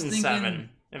 I Heat was in thinking. 7.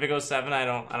 If it goes 7, I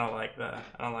don't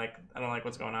like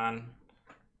what's going on.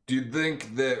 Do you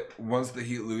think that once the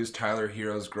Heat lose, Tyler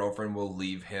Hero's girlfriend will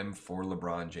leave him for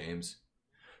LeBron James?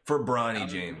 For Bronny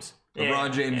James.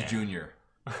 LeBron James Jr.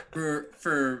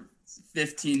 For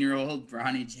 15-year-old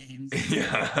Bronny James.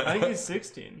 Yeah. I think he's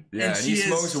 16. Yeah, and he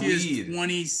smokes weed. Is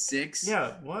 26.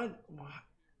 Yeah, what?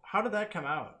 How did that come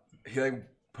out? He like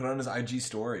put on his IG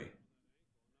story.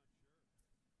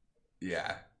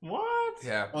 Yeah. What?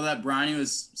 Yeah. Oh, that Bronny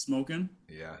was smoking?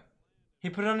 Yeah. He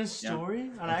put it on his story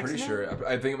on I'm accident? pretty sure.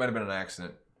 I think it might have been an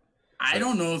accident. I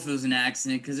don't know if it was an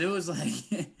accident because it was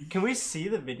like. Can we see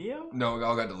the video? No, it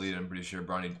all got deleted. I'm pretty sure.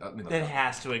 Bronny. It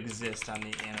has to exist on the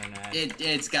internet.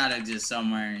 It's got to exist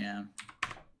somewhere, yeah.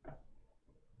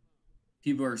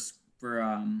 People are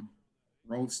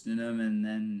roasting him and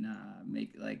then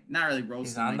make like not really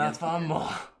roasting. He's on that fumble.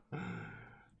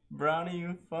 Bronny,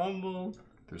 you fumbled.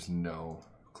 There's no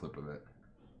clip of it.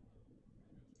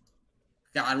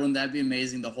 God, wouldn't that be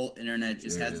amazing? The whole internet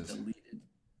just has it deleted.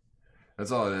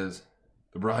 That's all it is.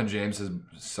 LeBron James, his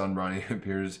son Bronny,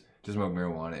 appears to smoke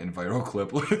marijuana in viral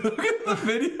clip. Look at the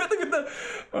video. Look at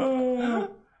the.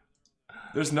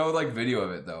 There's no like video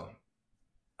of it though.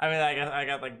 I mean, I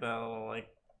got like the little like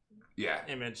Yeah.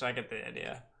 image. I get the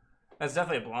idea. That's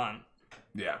definitely a blunt.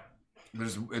 Yeah.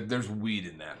 There's weed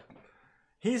in that.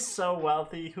 He's so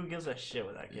wealthy. Who gives a shit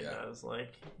what that kid does?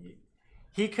 Like,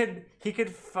 he could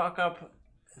fuck up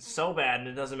so bad and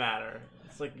it doesn't matter.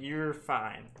 It's like you're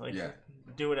fine. Like,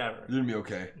 do whatever. You're gonna be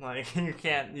okay. Like you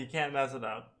can't mess it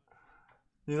up.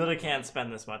 You literally can't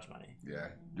spend this much money. Yeah,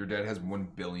 your dad has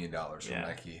 $1 billion from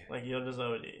Nike. Like you'll just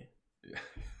OD. Yeah.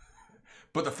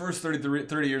 But the first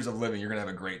 30 years of living, you're gonna have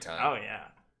a great time. Oh yeah.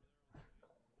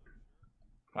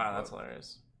 Wow, that's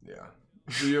hilarious. Yeah.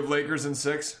 Do you have Lakers in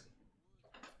 6?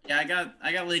 Yeah,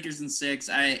 I got Lakers in 6.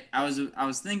 I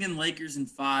was thinking Lakers in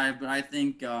 5, but I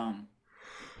think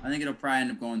it'll probably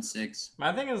end up going 6.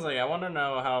 My thing is like I want to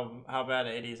know how bad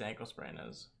AD's ankle sprain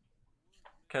is.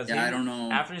 Cause I don't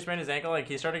know. After he sprained his ankle, like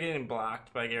he started getting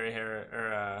blocked by Gary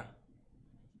Harris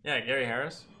Gary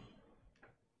Harris.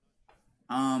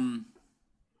 I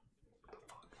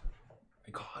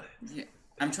got it. Yeah,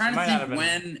 I'm trying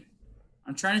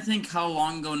to think how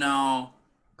long ago now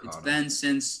it's been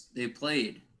since they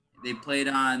played. They played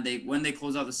when they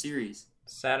closed out the series.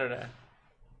 Saturday.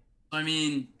 I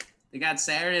mean, they got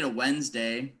Saturday to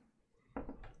Wednesday.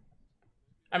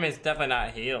 I mean, it's definitely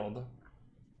not healed.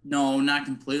 No, not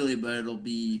completely, but it'll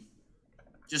be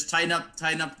just tighten up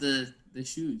the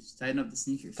shoes, tighten up the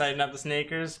sneakers. Tighten up the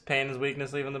sneakers. Pain is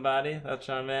weakness leaving the body. That's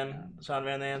Sean Van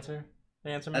the answer.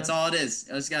 The answer, man. That's all it is.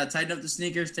 I just gotta tighten up the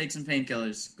sneakers, take some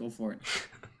painkillers. Go for it.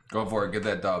 Go for it. Get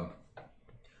that dub.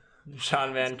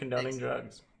 Sean Van condoning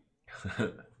drugs.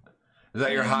 Is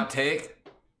that your hot take?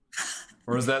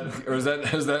 Or is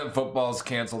that football's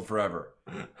canceled forever?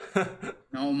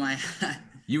 Oh my.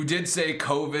 You did say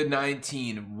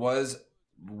COVID-19 was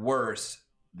worse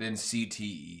than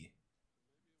CTE.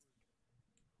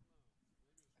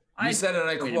 You said it, and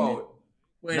I quote,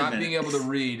 not being able to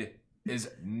read is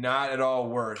not at all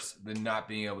worse than not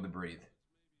being able to breathe.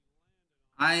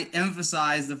 I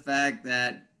emphasize the fact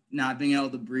that not being able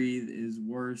to breathe is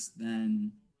worse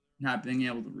than not being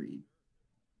able to read.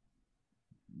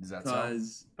 Is that so?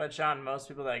 But Sean, most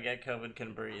people that get COVID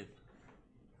can breathe.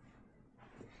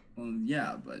 Well,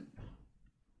 yeah, but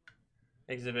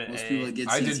Exhibit most A. people that get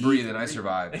I did breathe and I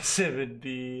survived. Exhibit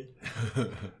B.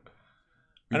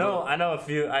 I know a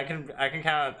few. I can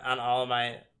count on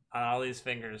all these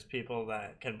fingers people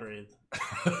that can breathe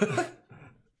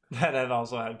that have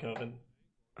also had COVID.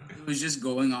 It was just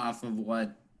going off of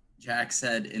what Jack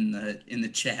said in the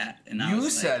chat, and you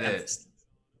said it.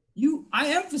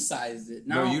 I emphasized it.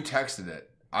 No, you texted it.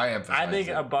 I emphasized it. I think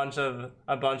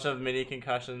a bunch of mini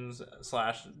concussions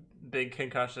 / big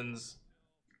concussions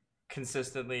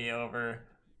consistently over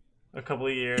a couple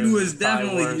of years. It was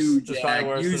definitely you, Jack. It's probably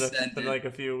worse you than like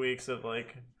a few weeks of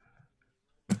like.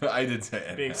 I did say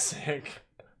it. Being sick.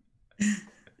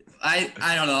 I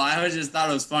don't know. I just thought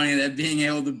it was funny that being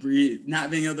able to breathe,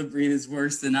 not being able to breathe, is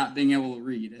worse than not being able to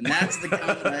read, and that's the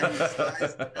comment I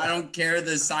emphasize. I don't care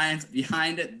the science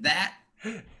behind it. That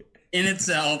in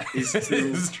itself is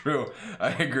true. It's true. I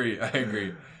agree.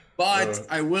 But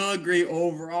I will agree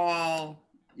overall.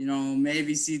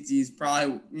 Maybe CT is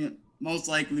probably most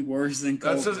likely worse than COVID.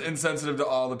 That's just insensitive to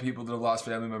all the people that have lost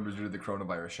family members due to the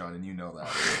coronavirus, Sean, and you know that.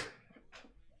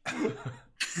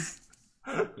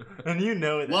 And you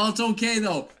know it. Well, it's okay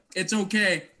though. It's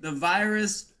okay. The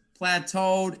virus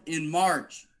plateaued in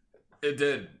March. It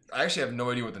did. I actually have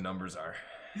no idea what the numbers are.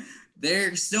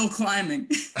 They're still climbing.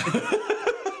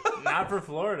 Not for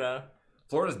Florida.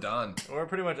 Florida's done. We're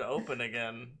pretty much open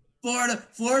again. Florida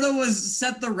was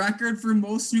set the record for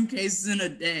most new cases in a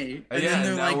day. And then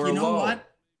they're like, you know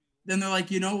what? Then they're like,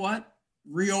 you know what?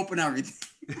 Reopen everything.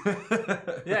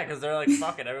 Yeah, because they're like,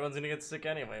 fuck it, everyone's gonna get sick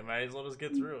anyway. Might as well just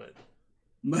get through it.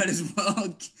 Might as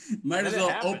well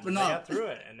open They up. got through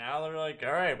it, and now they're like,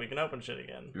 all right, we can open shit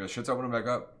again. Yeah, shit's opening back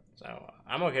up. So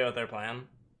I'm okay with their plan.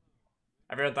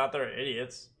 Everyone thought they were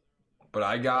idiots. But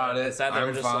I got it.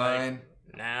 I'm fine.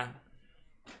 Like, nah.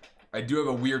 I do have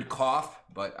a weird cough,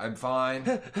 but I'm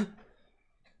fine.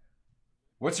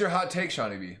 What's your hot take,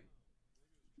 Shawnee B?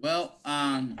 Well,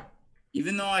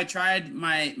 even though I tried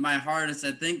my hardest,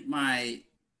 I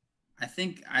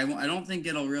don't think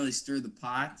it'll really stir the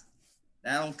pot.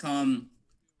 That'll come.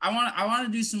 I want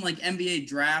to do some like NBA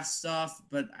draft stuff,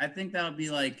 but I think that'll be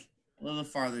like a little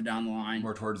farther down the line.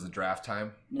 More towards the draft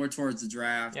time. More towards the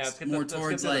draft. Yeah, let's get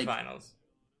towards the like finals.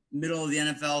 Middle of the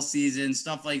NFL season,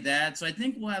 stuff like that. So I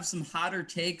think we'll have some hotter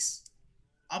takes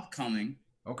upcoming.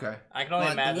 Okay. I can only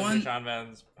imagine who Sean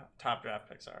Van's top draft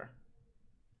picks are.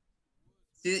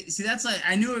 See, that's like,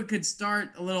 I knew it could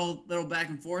start a little back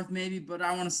and forth maybe, but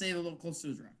I want to save it a little closer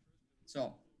to the draft.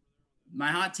 So my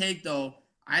hot take though,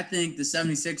 I think the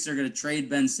 76ers are going to trade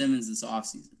Ben Simmons this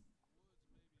offseason.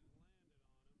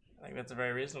 I think that's a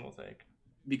very reasonable take.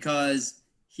 Because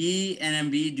he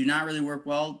and Embiid do not really work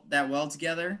that well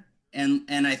together. And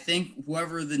I think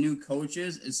whoever the new coach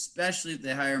is, especially if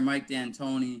they hire Mike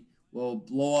D'Antoni, will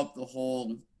blow up the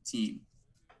whole team.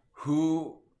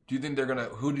 Who do you think they're gonna?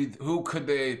 Who could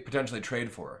they potentially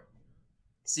trade for?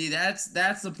 See, that's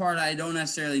the part I don't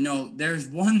necessarily know. There's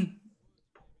one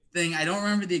thing I don't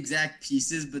remember the exact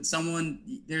pieces, but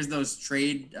there's those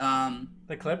trade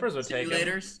the Clippers would take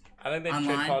him. I think they'd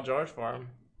trade Paul George for him.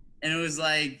 And it was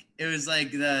like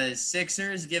the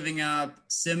Sixers giving up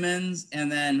Simmons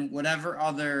and then whatever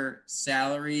other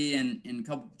salary and a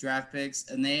couple draft picks,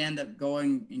 and they end up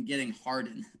going and getting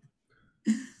Harden.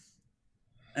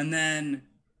 And then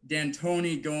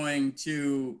D'Antoni going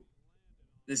to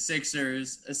the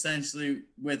Sixers essentially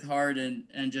with Harden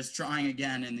and just trying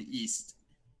again in the East.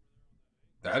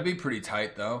 That'd be pretty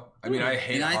tight, though. I mean, I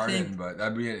hate Harden, but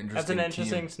that'd be an interesting. That's an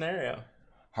interesting scenario.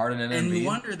 Harden and Embiid. And you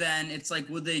wonder then, it's like,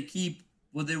 would they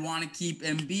want to keep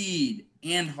Embiid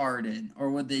and Harden, or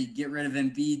would they get rid of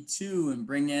Embiid too and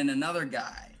bring in another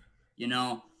guy? You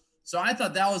know, so I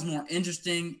thought that was more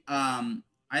interesting.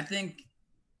 I think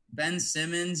Ben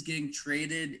Simmons getting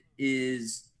traded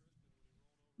is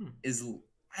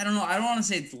I don't know. I don't want to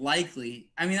say it's likely.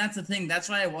 I mean, that's the thing. That's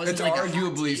why I wasn't. It's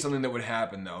arguably something that would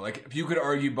happen, though. Like, if you could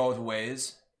argue both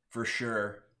ways, for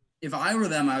sure. If I were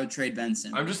them, I would trade Ben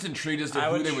Simmons. I'm just intrigued as to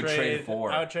who they would trade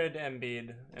for. I would trade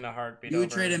Embiid in a heartbeat. You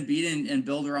would trade Embiid and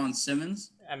build around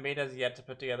Simmons? Embiid has yet to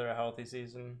put together a healthy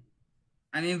season.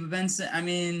 I mean, but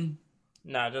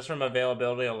no, just from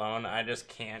availability alone, I just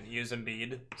can't use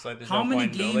Embiid. It's like there's how no many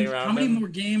point building around him. How many more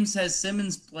games has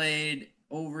Simmons played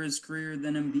over his career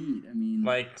than Embiid? I mean,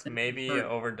 like maybe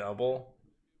over double.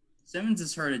 Simmons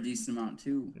has hurt a decent amount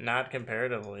too. Not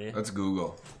comparatively. Let's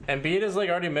Google. Embiid has like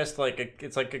already missed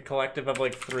it's like a collective of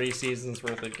like 3 seasons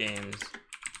worth of games.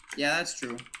 Yeah, that's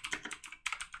true.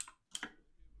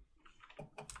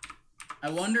 I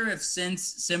wonder if since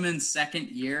Simmons' second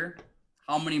year,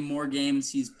 how many more games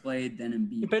he's played than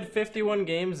Embiid. He played 51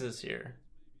 games this year.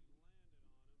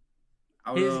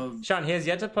 Sean, he has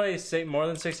yet to play more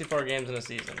than 64 games in a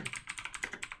season.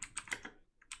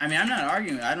 I mean, I'm not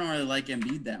arguing. I don't really like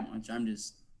Embiid that much.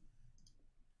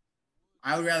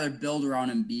 I would rather build around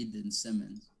Embiid than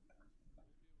Simmons.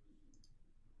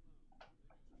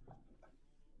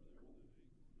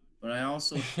 But I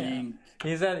also think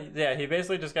he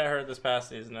basically just got hurt this past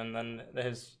season, and then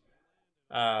his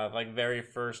very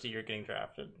first year getting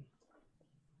drafted.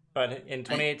 But in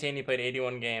 2018 he played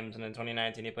 81 games, and in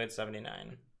 2019 he played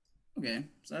 79. Okay,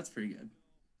 so that's pretty good.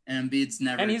 And Embiid's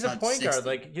never. And he's a point 60. guard.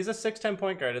 Like, he's a 6'10"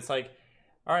 point guard. It's like,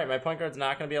 all right, my point guard's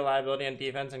not going to be a liability on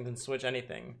defense and can switch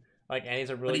anything. Like, and he's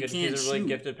a really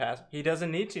gifted passer. He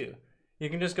doesn't need to.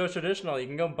 You can just go traditional. You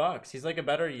can go Bucks. He's like a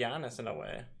better Giannis in a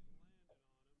way.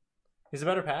 He's a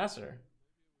better passer.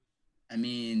 I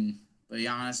mean, but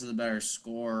Giannis is a better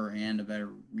scorer and a better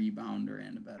rebounder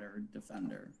and a better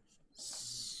defender.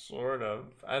 Sort of.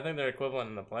 I think they're equivalent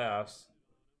in the playoffs.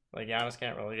 Like, Giannis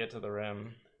can't really get to the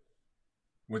rim.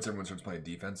 Once everyone starts playing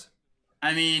defense.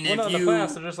 I mean, in the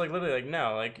playoffs, they're just like literally like,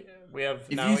 no, like we have.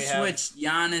 If you switch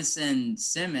Giannis and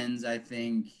Simmons, I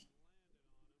think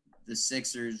the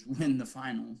Sixers win the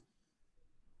finals.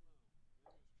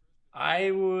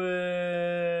 I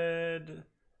would,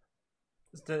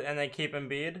 and they keep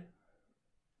Embiid.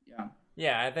 Yeah.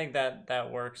 Yeah, I think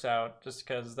that works out just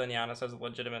because then Giannis has a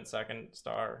legitimate second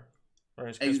star.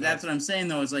 That's what I'm saying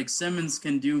though. Is like Simmons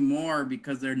can do more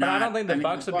because they're not. But I don't think the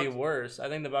Bucks would be worse. I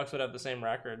think the Bucks would have the same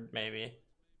record, maybe.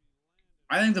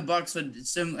 I think the Bucks would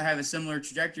have a similar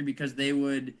trajectory because they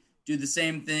would do the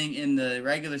same thing in the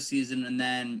regular season, and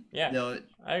then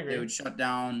I agree. They would shut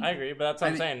down. I agree, but that's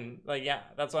what I'm saying. Like, yeah,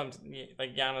 that's what I'm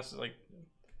like. Giannis is like.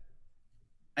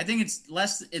 I think it's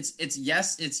less. It's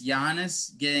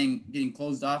Giannis getting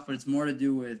closed off, but it's more to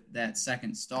do with that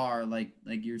second star, like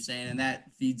you're saying, and that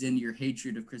feeds into your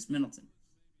hatred of Chris Middleton.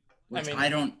 Which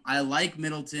I like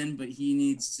Middleton, but he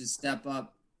needs to step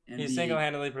up. And he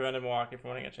single-handedly prevented Milwaukee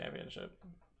from winning a championship.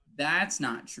 That's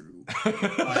not true.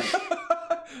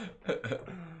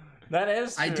 That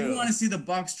is true. I do want to see the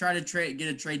Bucks try to get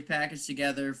a trade package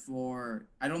together for.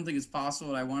 I don't think it's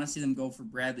possible. I want to see them go for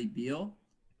Bradley Beal.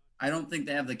 I don't think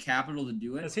they have the capital to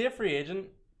do it. Is he a free agent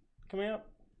coming up?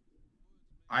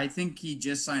 I think he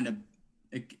just signed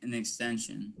an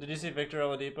extension. Did you see Victor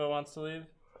Oladipo wants to leave?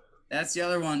 That's the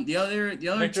other one. The other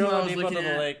Victor two I was Oladipo looking to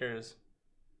the at. Lakers.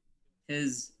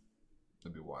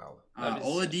 That'd be wild.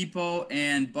 Oladipo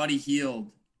and Buddy Hield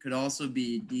could also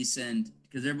be decent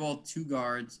because they're both two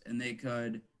guards, and they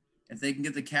could, if they can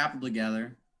get the capital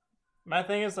together. My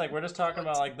thing is like we're just talking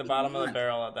about like the bottom of the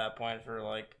barrel at that point for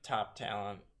like top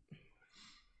talent.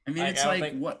 I mean, it's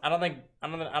like what?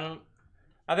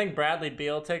 I think Bradley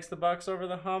Beal takes the Bucks over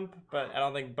the hump, but I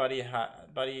don't think Buddy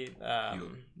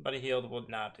Hield would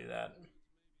not do that.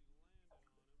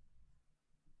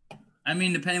 I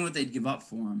mean, depending what they'd give up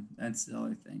for him, that's the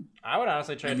other thing. I would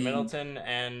honestly trade Middleton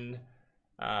and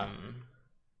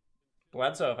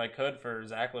Bledsoe if I could for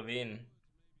Zach LaVine.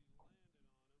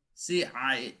 See,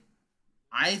 I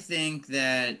think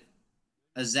that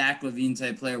a Zach LaVine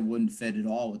type player wouldn't fit at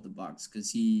all with the Bucks because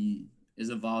he is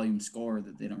a volume scorer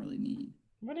that they don't really need.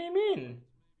 What do you mean?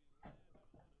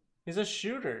 He's a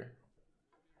shooter.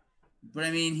 But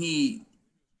I mean,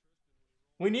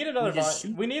 we need another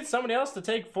volume. We need somebody else to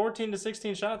take 14 to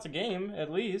 16 shots a game at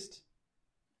least.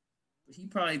 But he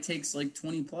probably takes like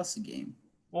 20 plus a game.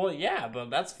 Well, yeah, but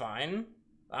that's fine.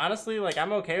 Honestly, like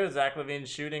I'm okay with Zach LaVine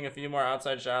shooting a few more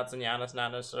outside shots and Giannis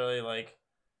not necessarily like,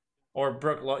 or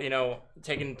Brook,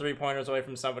 taking 3-pointers away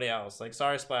from somebody else. Like,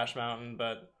 sorry, Splash Mountain,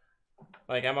 but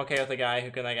like I'm okay with a guy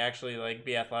who can like actually like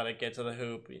be athletic, get to the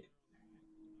hoop.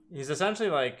 He's essentially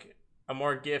like a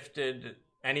more gifted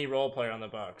any role player on the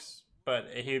Bucks, but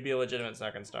he would be a legitimate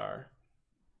second star.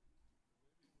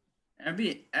 It'd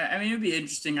be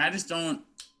interesting. I don't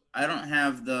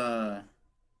have the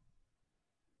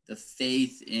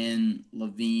faith in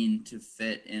LaVine to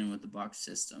fit in with the Bucks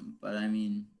system, but I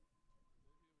mean,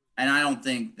 and I don't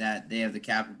think that they have the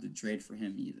capital to trade for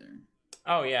him either.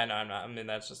 Oh yeah, no, I'm not. I mean,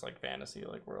 that's just like fantasy,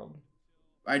 like world.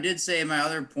 I did say my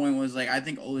other point was like I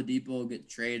think Oladipo will get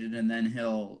traded and then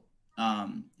he'll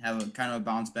have a kind of a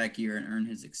bounce back year and earn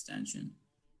his extension.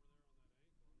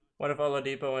 What if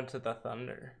Oladipo went to the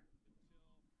Thunder?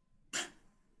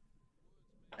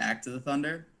 Back to the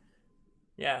Thunder?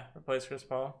 Yeah, replace Chris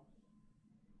Paul.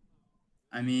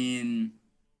 I mean,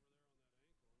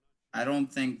 I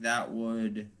don't think that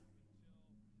would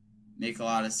make a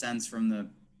lot of sense from the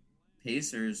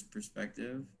Pacers'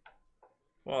 perspective.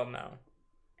 Well, no.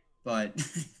 But,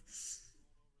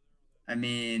 I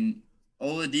mean,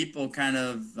 Oladipo kind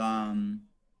of,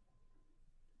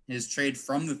 his trade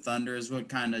from the Thunder is what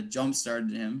kind of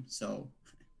jump-started him, so.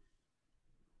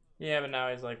 Yeah, but now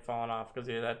he's, like, falling off because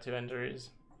he had 2 injuries.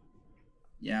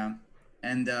 Yeah,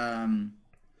 and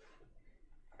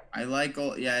I like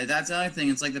that's another thing.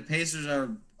 It's like the Pacers are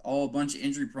all a bunch of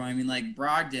injury prone. I mean, like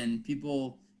Brogdon,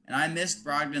 and I missed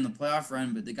Brogdon in the playoff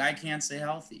run, but the guy can't stay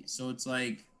healthy. So it's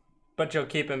like. But you'll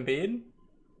keep Embiid?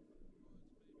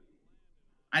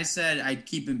 I said I'd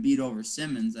keep Embiid over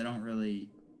Simmons. I don't really.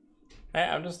 Hey,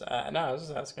 I was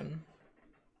just asking.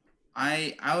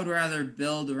 I would rather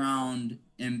build around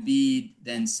Embiid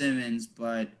than Simmons,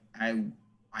 but I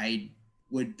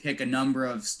would pick a number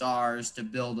of stars to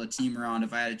build a team around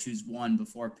if I had to choose one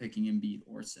before picking Embiid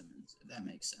or Simmons, if that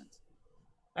makes sense.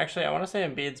 Actually, I want to say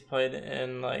Embiid's played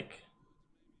in like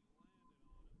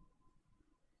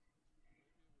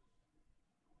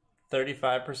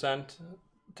 35%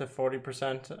 to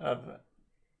 40% of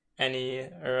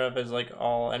his like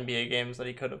all NBA games that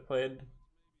he could have played.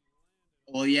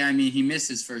 Well, yeah, I mean, he missed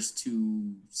his first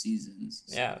 2 seasons.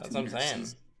 So yeah, that's what I'm saying.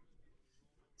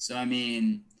 So, I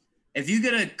mean, if you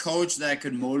get a coach that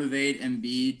could motivate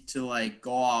Embiid to, like,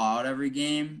 go all out every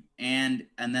game, and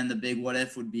then the big what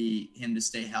if would be him to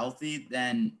stay healthy,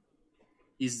 then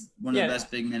he's one of the best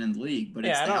big men in the league. But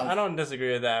yeah, I don't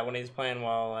disagree with that. When he's playing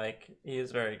well, like, he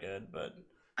is very good, but...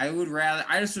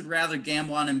 I just would rather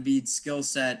gamble on Embiid's skill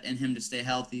set and him to stay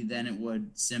healthy than it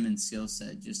would Simmons' skill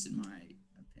set, just in my opinion.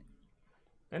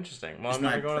 Interesting. Well, Just I'm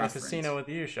never my going preference. to the casino with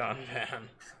you, Sean Van.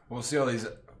 We'll see how these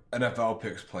NFL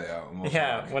picks play out. And we'll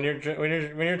Yeah, talk. when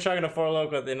you're chugging a Four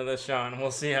Loko at the end of this, Sean,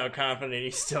 we'll see how confident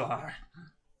you still are.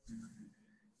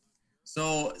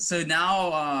 So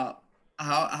now,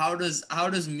 how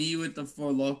does me with the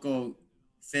Four Loko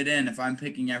fit in if I'm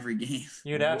picking every game?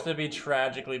 You'd have to be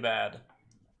tragically bad.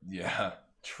 Yeah.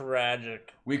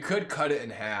 Tragic. We could cut it in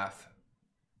half.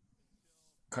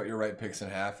 Cut your right picks in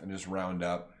half and just round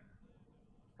up.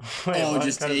 Wait, what?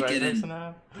 just Cut his take right it picks in. in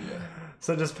half? Yeah.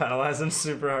 So just penalize him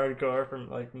super hardcore from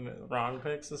like wrong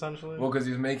picks, essentially. Well, because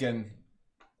he's making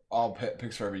all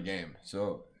picks for every game,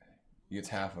 so he gets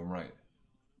half of them right.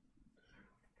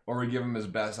 Or we give him his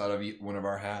best out of one of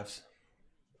our halves.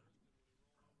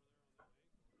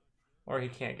 Or he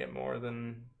can't get more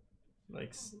than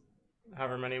like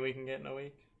however many we can get in a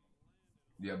week.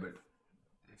 Yeah, but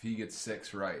if he gets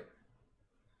 6 right,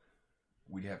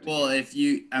 we'd have to. Well, it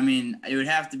would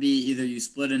have to be either you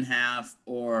split in half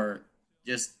or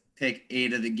just pick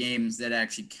 8 of the games that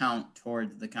actually count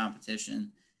towards the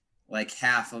competition, like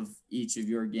half of each of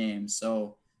your games.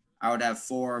 So I would have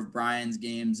 4 of Brian's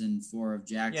games and 4 of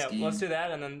Jack's games. Yeah, let's do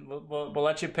that, and then we'll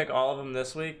let you pick all of them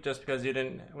this week, just because we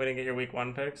didn't get your week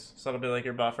 1 picks. So it'll be like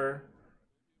your buffer,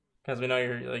 because we know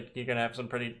you're gonna have some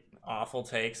pretty awful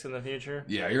takes in the future.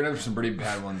 Yeah, you're gonna have some pretty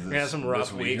bad ones. You're gonna have some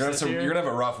rough weeks this year. You're gonna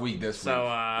have a rough week this week.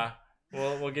 So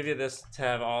we'll give you this to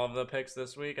have all of the picks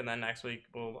this week, and then next week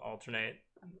we'll alternate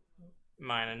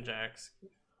mine and Jack's.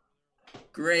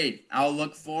 Great. I'll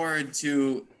look forward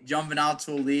to jumping out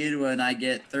to a lead when I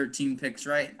get 13 picks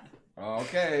right.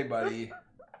 Okay, buddy.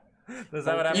 Is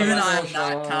that what happened? Even though last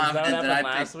I'm not confident that I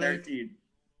last picked week? 13.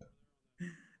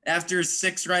 After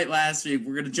 6 right last week,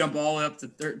 we're going to jump all the way up to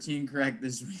 13 correct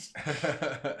this week.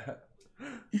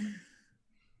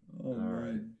 All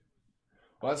right.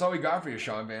 Well, that's all we got for you,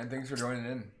 Sean Van. Thanks for joining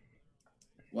in.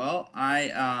 Well,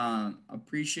 I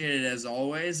appreciate it as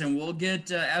always, and we'll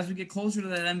get as we get closer to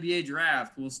that NBA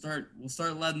draft, we'll start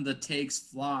letting the takes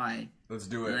fly. Let's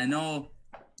do it. And I know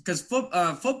because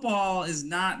football is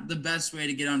not the best way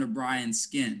to get under Brian's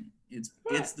skin.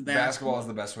 It's the basketball is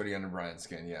the best way to get under Brian's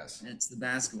skin. Yes, it's the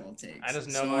basketball takes. I just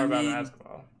know more about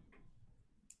basketball.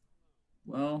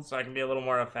 Well, so I can be a little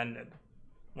more offended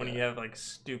when you have like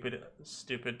stupid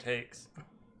takes.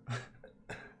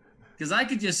 Because I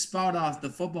could just spout off the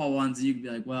football ones, and you could be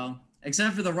like, well,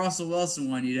 except for the Russell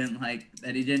Wilson one, you didn't like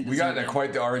that he didn't. We got into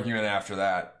quite the argument after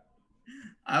that.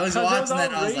 I was watching that,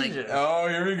 and I was like, oh,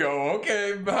 here we go.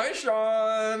 Okay, bye,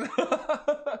 Sean.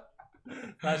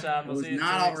 Bye, Sean. It was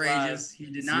not outrageous. He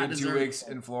did not deserve 2 weeks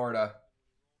in Florida.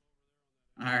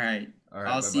 All right. All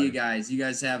right. I'll see you guys. You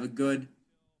guys have a good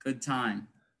time.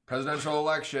 Presidential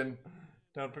election.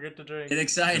 Don't forget to drink. Get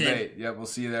excited. Debate. Yep, we'll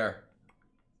see you there.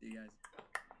 See you guys.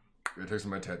 I texted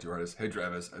my tattoo artist. Hey,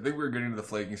 Travis, I think we're getting to the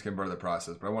flaking skin part of the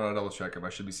process, but I want to double check if I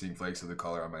should be seeing flakes of the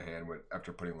color on my hand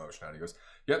after putting lotion on. He goes,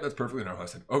 yep, that's perfectly normal. I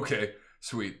said, okay,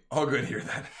 sweet. All good here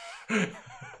then.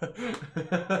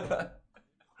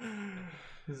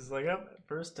 He's like, oh,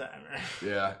 first time.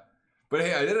 Yeah. But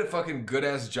hey, I did a fucking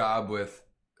good-ass job with,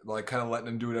 like, kind of letting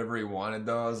him do whatever he wanted,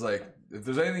 though. I was like, if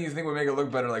there's anything you think would make it look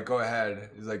better, like, go ahead.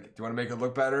 He's like, do you want to make it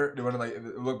look better? Do you want to, like,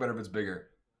 it look better if it's bigger?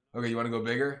 Okay, you want to go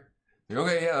bigger? Like,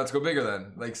 okay, yeah, let's go bigger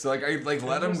then. Like, so, like, I, like,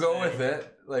 let him go with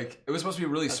it. Like, it was supposed to be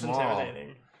really small. Intimidating.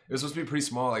 It was supposed to be pretty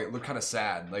small. Like, it looked kind of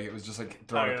sad. Like, it was just, like,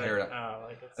 throwing a parrot out.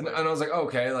 Like and I was like, oh,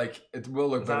 okay, like, it will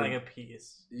look it's better. Not like a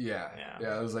piece. Yeah.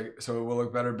 I was like, so it will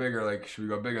look better, bigger. Like, should we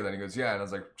go bigger? Then he goes, yeah. And I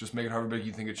was like, just make it however big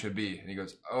you think it should be. And he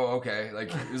goes, oh, okay.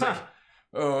 Like, he was like,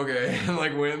 oh, okay. And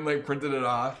like went and like printed it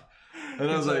off.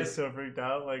 And I was like, so freaked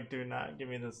out. Like, do not give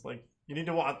me this. Like, you need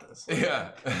to want this. Like,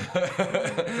 yeah. So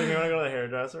you want to go to the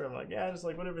hairdresser? I'm like, yeah, just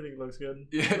like whatever you think looks good.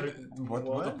 Yeah. Like,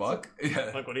 what the fuck?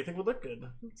 Yeah. Like, what do you think would look good?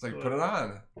 It's like, put it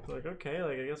on. It's like, okay,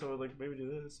 like I guess I would like maybe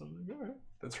do this. I'm like, all right.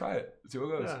 Let's try it. Let's see what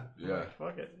goes. Yeah. Like,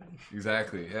 fuck it.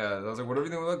 Exactly. Yeah. I was like, whatever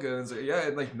you think would look good. And it's like, yeah.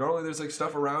 And like normally there's like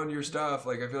stuff around your stuff.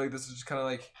 Like I feel like this is just kind of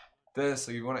like this.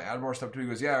 Like you want to add more stuff to it. He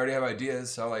goes, yeah, I already have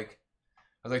ideas. So like,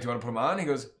 I was like, do you want to put them on? He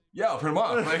goes, yeah, I'll print them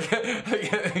off. Like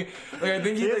I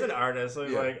think he's an artist. So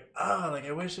he's like, oh, like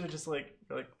I wish it would just like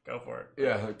go for it.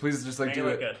 Yeah, like please just like make do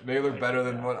it. it. Make it look better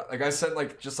than what. Like I said,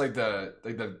 like just like the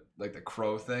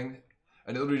crow thing,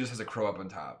 and it literally just has a crow up on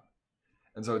top.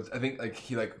 And so I think like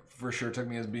he like for sure took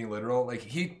me as being literal. Like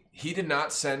he did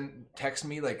not text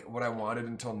me like what I wanted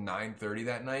until 9:30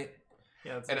 that night.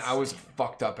 Yeah, and I was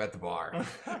fucked up at the bar.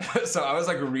 So I was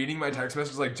like reading my text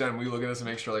messages like, Jen, will you look at this and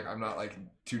make sure like I'm not like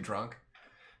too drunk?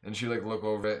 And she like look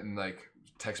over it and like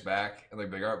text back and like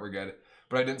be like, all right, we're good.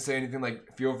 But I didn't say anything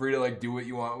like, feel free to like do what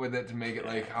you want with it to make it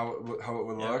like how it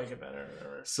would look. Make it better or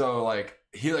whatever. So like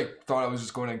he like thought I was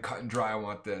just going in cut and dry. I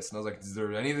want this, and I was like, is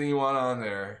there anything you want on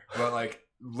there? But like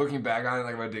looking back on it,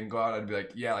 like if I didn't go out, I'd be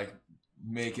like, yeah, like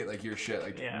make it like your shit,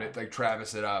 like like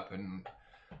Travis it up and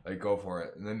like go for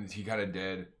it. And then he kind of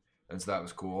did, and so that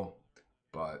was cool.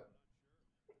 But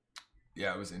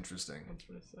yeah, it was interesting. That's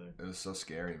pretty sick. It was so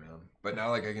scary, man. But now,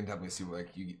 like, I can definitely see,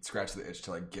 like, you scratch the itch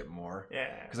to, like, get more. Yeah.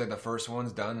 Because, like, the first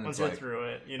one's done. And once it's you're like, through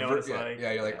it, you know what it's like.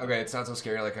 Yeah, you're like, okay, it's not so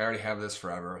scary. Like, I already have this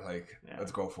forever. Like,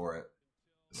 let's go for it.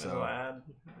 So, add.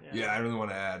 Yeah, I really want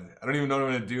to add. I don't even know what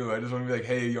I'm going to do. I just want to be like,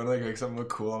 hey, you want to, like, make something look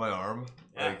cool on my arm?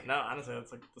 Yeah, like, no, honestly,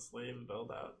 that's, like, the sleeve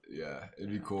build out. Yeah, it'd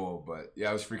be cool. But, yeah,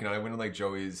 I was freaking out. I went to, like,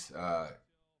 Joey's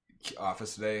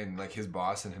office today, and, like, his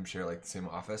boss and him share, like, the same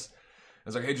office. I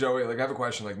was like, hey, Joey, like, I have a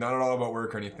question. Like, not at all about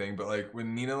work or anything, but, like,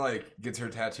 when Nina, like, gets her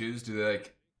tattoos, do they,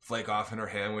 like, flake off in her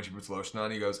hand when she puts lotion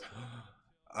on? He goes,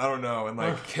 I don't know. And,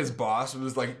 like, his boss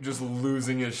was, like, just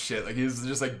losing his shit. Like, he was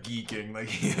just, like, geeking. Like,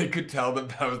 he could tell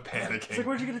that I was panicking. It's like,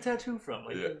 where'd you get a tattoo from?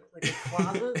 Like, like a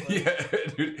closet? Like...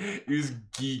 Yeah, dude, he was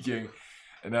geeking.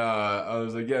 And I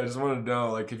was like, yeah, I just wanted to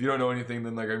know, like, if you don't know anything,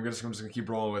 then, like, I'm just gonna keep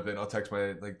rolling with it, and I'll text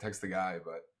the guy,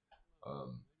 but,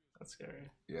 that's scary.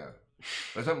 Yeah.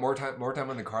 I spent more time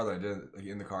in the car than I did, like,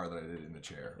 in the car than I did in the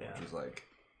chair, which was, like,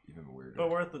 even weirder. But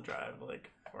worth the drive,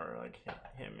 like, for, like,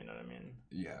 him, you know what I mean?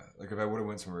 Yeah. Like, if I would have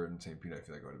went somewhere in St. Pete, I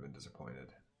feel like I would have been disappointed.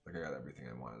 Like, I got everything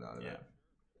I wanted out of it.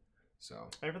 So.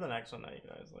 Maybe for the next one that you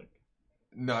guys, like...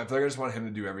 No, I feel like I just want him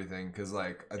to do everything, because,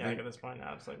 like, I think... like, at this point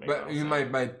now, it's, like... But, I mean,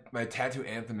 my tattoo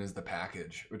anthem is the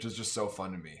package, which is just so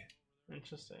fun to me.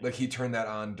 Interesting. Like, he turned that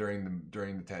on during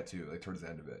the tattoo, like, towards the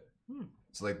end of it.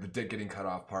 So, like, the dick getting cut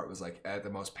off part was, like, at the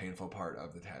most painful part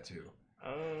of the tattoo.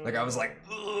 Oh. Like, I was like,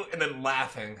 ugh, and then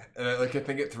laughing. And, I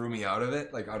think it threw me out of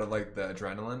it, like, out of, like, the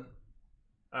adrenaline.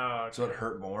 Oh, okay. So it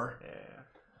hurt more. Yeah.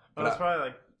 But it's probably,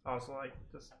 like, also, like,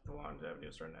 just the longevity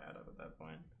was starting to add up at that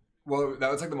point. Well, that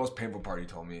was, like, the most painful part he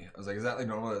told me. I was like, is that, like,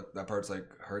 normal that part's, like,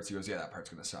 hurts? He goes, yeah, that part's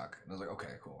gonna suck. And I was like,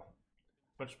 okay, cool.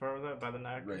 Which part was that? By the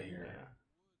neck? Right here. Yeah.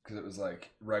 Because it was, like,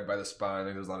 right by the spine.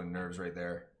 Like, there's a lot of nerves right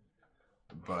there.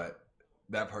 But...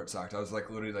 that part sucked. I was like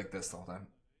literally like this the whole time,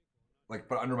 like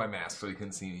but under my mask so he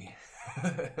couldn't see me.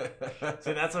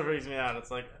 See, that's what freaks me out.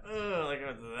 It's like, oh, like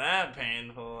it's that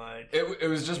painful. Like it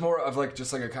was just more of like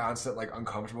just like a constant like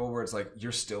uncomfortable where it's like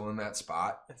you're still in that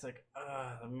spot. It's like,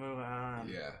 move on.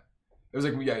 Yeah. It was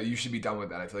like, yeah, you should be done with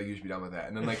that. I feel like you should be done with that.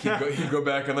 And then like he'd go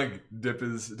back and like dip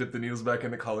the needles back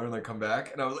in the color and like come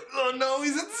back. And I was like, oh no,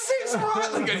 he's in the same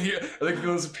spot. Like I like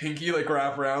feel his pinky like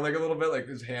wrap around like a little bit, like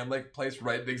his hand like placed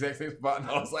right in the exact same spot. And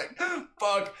I was like,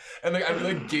 fuck. And like I'm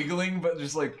like giggling, but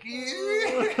just like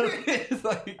it's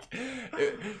like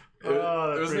it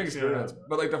was an experience.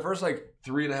 But like the first like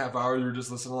 3.5 hours, we were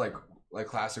just listening to like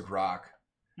classic rock.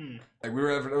 Like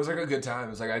it was like a good time. It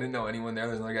was like I didn't know anyone there.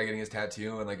 There's another guy getting his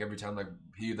tattoo, and like every time like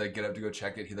he'd like get up to go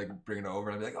check it, he'd like bring it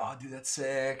over, and I'd be like, "Oh, dude, that's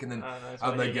sick." And then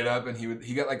I'd like get up, and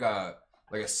he got like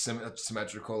a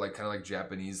symmetrical like kind of like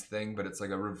Japanese thing, but it's like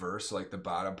a reverse. So like the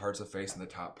bottom parts of face and the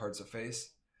top parts of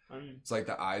face. It's like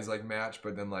the eyes like match,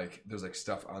 but then like there's like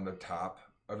stuff on the top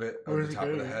of it, on the top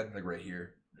of the head, like right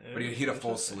here. But he had a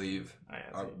full sleeve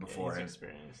beforehand.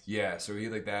 Yeah, so he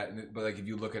had like that. But like if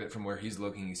you look at it from where he's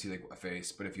looking, you see like a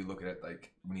face. But if you look at it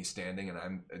like when he's standing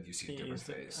and you see a different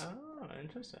face. Oh,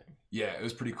 interesting. Yeah, it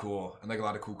was pretty cool, and like a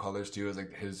lot of cool colors too. It was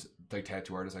like his like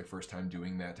tattoo artist like first time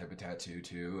doing that type of tattoo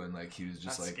too, and like he was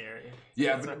just That's like scary.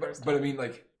 Yeah, but I mean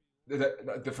like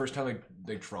the first time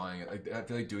like drawing it, like I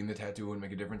feel like doing the tattoo wouldn't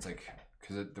make a difference, like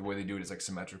because the way they do it is like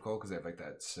symmetrical because they have like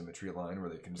that symmetry line where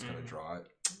they can just kind of draw it.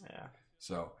 Yeah.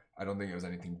 So I don't think it was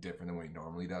anything different than what he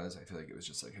normally does. I feel like it was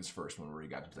just like his first one where he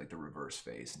got to like the reverse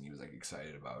face and he was like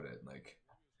excited about it. Like,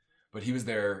 but he was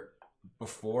there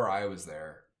before I was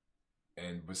there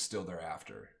and was still there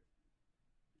after.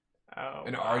 Oh,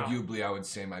 and wow. arguably, I would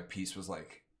say my piece was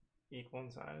like equal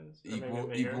in size,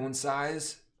 equal in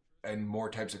size and more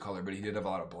types of color. But he did have a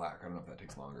lot of black. I don't know if that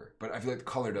takes longer, but I feel like the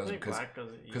color does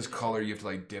because color you have to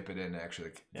like dip it in and actually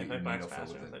like get your needle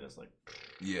full with it. Just, like,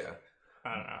 yeah.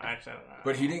 I don't know. Actually, I don't know.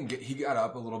 But he got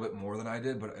up a little bit more than I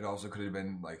did, but it also could have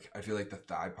been like I feel like the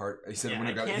thigh part. He said when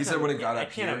it got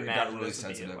up here, it got really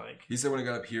sensitive. He said when it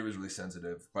got up here, it was really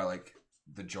sensitive by like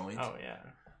the joint. Oh yeah.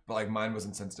 But like mine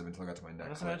wasn't sensitive until I got to my neck. I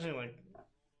was imagining like,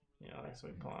 you know, like so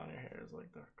we pull on your hair is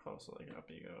like the closer like up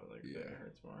you go, like it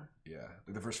hurts more. Yeah,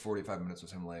 like the first 45 minutes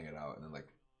was him laying it out, and then like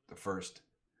the first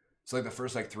like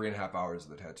 3.5 hours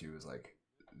of the tattoo was like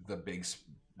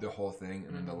the whole thing,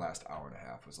 and then the last hour and a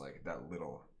half was like the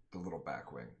little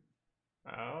back wing.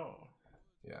 Oh.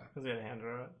 Yeah. Because he had a hand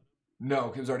draw it?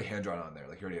 No, it was already hand drawn on there.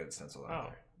 Like he already had it stenciled on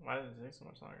there. Why did it take so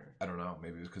much longer? I don't know.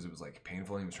 Maybe it was because it was like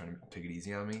painful and he was trying to take it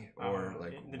easy on me, or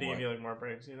like. Did he give you like more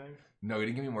breaks? You think? No, he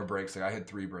didn't give me more breaks. Like I had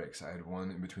 3 breaks. I had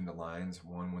one in between the lines,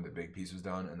 one when the big piece was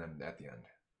done, and then at the end.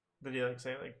 Did he like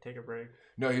say like take a break?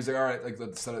 No, he was like, all right, like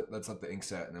let's let the ink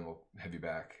set, and then we'll have you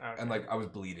back. Okay. And like I was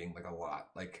bleeding like a lot.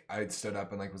 Like I had stood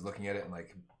up and like was looking at it, and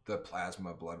like the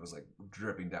plasma blood was like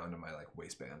dripping down to my like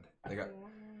waistband. Like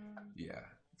yeah.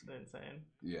 It's insane.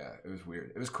 Yeah, it was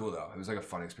weird. It was cool though. It was like a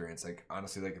fun experience. Like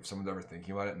honestly, like if someone's ever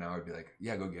thinking about it now, I'd be like,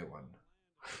 yeah, go get one.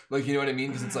 Like you know what I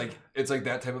mean? Because it's like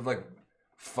that type of like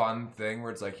fun thing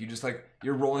where it's like you just like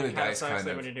you're rolling the dice kind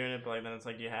of when you're doing it, but like then it's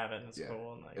like you have it and it's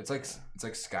cool and like it's like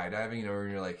skydiving, you know, where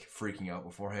you're like freaking out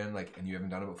beforehand, like and you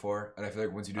haven't done it before. And I feel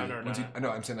like once you do it, I'm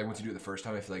saying like once you do it the first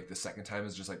time, I feel like the second time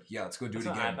is just like, yeah, let's go do it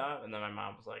again. I thought, and then my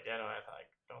mom was like, yeah, no, I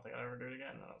don't think I'll ever do it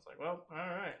again. And I was like, well, all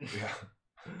right. Yeah.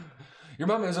 Your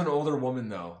mom is an older woman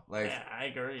though. Like yeah, I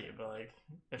agree, but like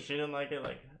if she didn't like it,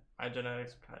 like my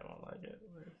genetics probably won't like it.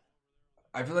 Like,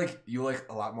 I feel like you like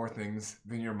a lot more things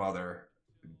than your mother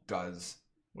does.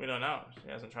 We don't know. She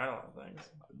hasn't tried a lot of things.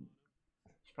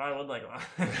 She probably would like a lot.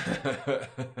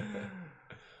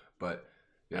 But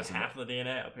yeah, that's half the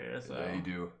DNA up here. So yeah, you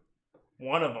do.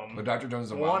 One of them. But Dr. Jones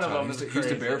is a wild child. He used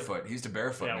to barefoot. He used to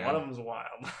barefoot. Yeah, man. one of them's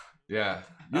wild. Yeah,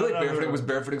 you like barefooting? Was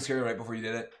barefooting scary right before you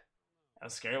did it?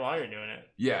 That's scary while you're doing it.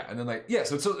 Yeah, and then like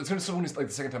so it's gonna still like the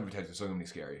second time of tattoo, it's still gonna be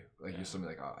scary. Like you're still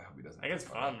gonna be like, oh, I hope he doesn't. I guess it's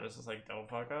fun, but it's just like don't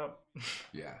fuck up.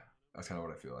 Yeah, that's kind of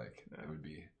what I feel like it would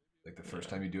be. Like the first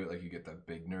time you do it, like you get the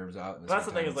big nerves out. And that's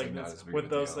the thing is like with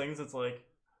those things, it's like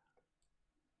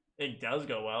it does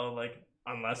go well, like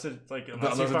unless it's like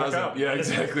unless you fuck up. Yeah,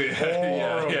 exactly.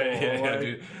 Yeah,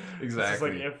 dude. Exactly. It's just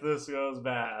like if this goes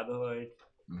bad, like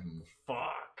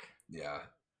fuck. Yeah.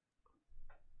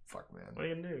 Fuck, man. What are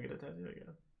you gonna do? Get a tattoo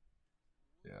again?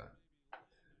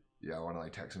 Yeah, I want to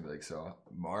like text him and be like, so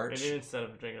March. Maybe instead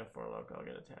of drinking a Four Loko, I'll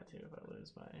get a tattoo if I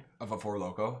lose my. Of a Four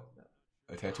Loko?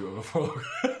 Yeah. A tattoo of a Four Loko.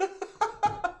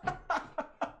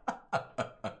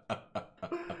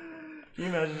 Can you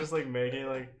imagine just like making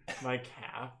like my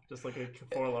calf just like a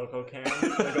Four Loko can,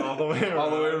 like all the way around? All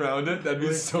the way around it? That'd be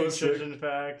like, so sick. Nutrition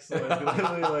facts, like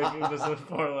literally like just a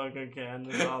Four Loko can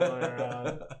just all the way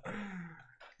around.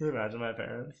 Can you imagine my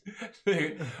parents?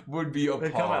 They would be appalled.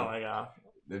 They'd cut my leg off.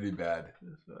 That'd be bad.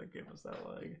 Just like give us that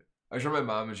leg. I showed my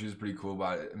mom and she was pretty cool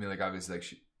about it. I mean, like obviously, like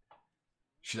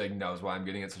she like knows why I'm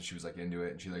getting it, so she was like into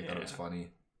it, and she like thought it was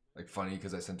funny. Like funny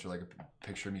because I sent her like a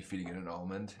picture of me feeding it an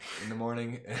almond in the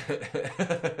morning. There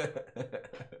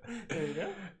you go.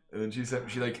 And then she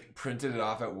like printed it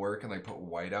off at work and like put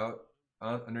white out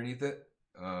underneath it.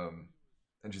 And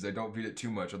she's like, don't feed it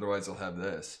too much, otherwise they'll have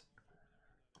this.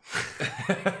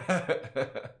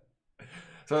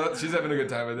 So she's having a good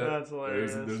time with it. That's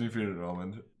hilarious. There's me feeding an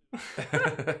almond.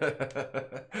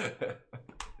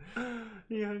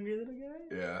 You hungry little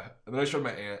guy? Yeah. And then I showed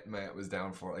my aunt. My aunt was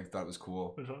down for it. Like thought it was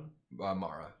cool. Which one?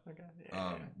 Mara. Okay.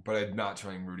 Yeah, But I'm not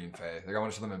showing Rudy and Faye. Like I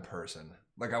want to show them in person.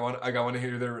 Like I want to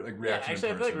hear their like reaction.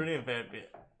 Actually, in person. I feel like Rudy and Faye would be.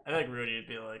 I feel like Rudy would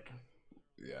be like.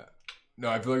 Yeah. No,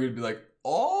 I feel like it'd be like,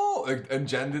 oh, like, and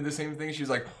Jen did the same thing. She was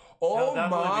like, oh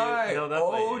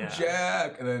my,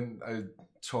 Jack. And then I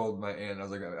told my aunt, I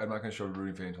was like, I'm not gonna show Rudy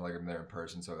and Faye until like I'm there in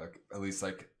person. So like at least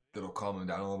like it'll calm them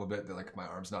down a little bit. That like my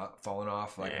arm's not falling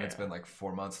off. Like and it's been like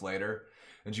 4 months later.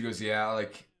 And she goes, yeah,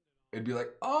 like it'd be like,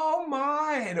 oh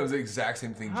my, and it was the exact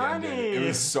same thing Jen did. It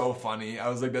was so funny. I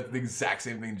was like, that's the exact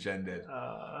same thing Jen did. It'd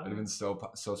have been so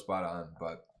spot on.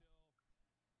 But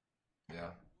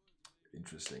yeah,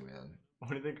 interesting, man. What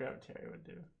do you think Grandma Terry would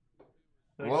do?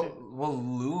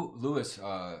 Lewis,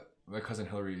 my cousin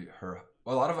Hillary,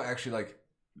 a lot of actually like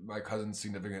my cousin's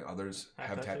significant others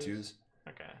have tattoos.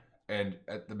 Okay. And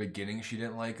at the beginning, she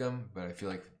didn't like them, but I feel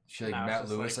like she like met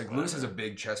Lewis. Like Lewis is a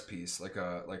big chess piece, like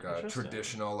a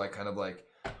traditional, like kind of like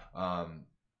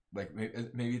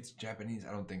maybe it's Japanese.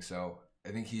 I don't think so. I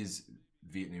think he's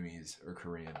Vietnamese or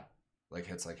Korean. Like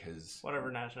it's like his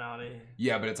whatever nationality.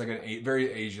 Yeah, but it's like a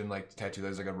very Asian like tattoo.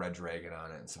 There's like a red dragon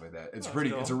on it and stuff like that. It's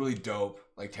pretty. Cool. It's a really dope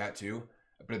like tattoo,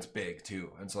 but it's big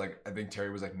too. And so like I think Terry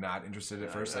was like not interested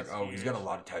at first. Like huge. He's got a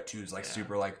lot of tattoos, like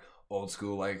super like old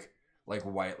school, like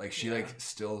white. Like she like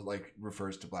still like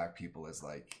refers to black people as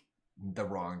like the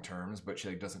wrong terms, but she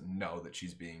like doesn't know that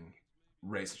she's being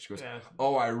racist. She goes,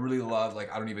 "Oh, I really love like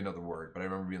I don't even know the word, but I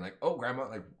remember being like, oh, grandma,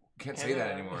 like can't say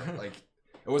that anymore." Like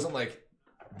it wasn't like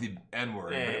the N word,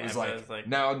 but it was like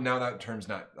now that term's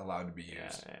not allowed to be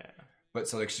used. But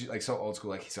so like she's like so old school,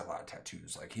 like he's got a lot of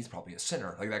tattoos, like he's probably a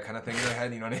sinner, like that kind of thing in her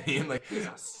head, you know what I mean? Like he's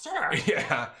a sinner.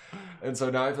 Yeah. And so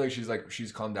now I feel like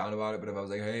she's calmed down about it. But if I was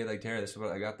like, hey, like Tara, this is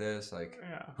what I got this, like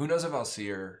who knows if I'll see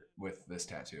her with this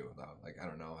tattoo though. Like I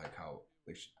don't know like how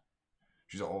like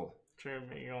she's old. Sure,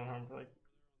 you going home for like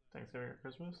Thanksgiving or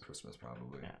Christmas? Christmas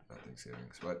probably, Yeah. not Thanksgiving.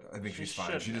 But I think She she's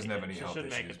fine. should She doesn't make have it. any She health should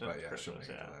make issues, it to but yeah, she'll Christmas,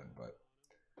 make it yeah. to then. But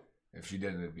if she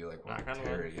didn't, it'd be like Knock on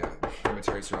Terry, wood. yeah,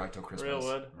 cemetery survive till Christmas. Real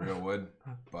wood. Real wood.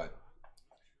 But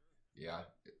yeah,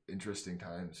 interesting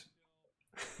times.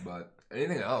 But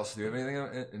anything else? Do you have anything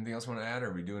else you want to add?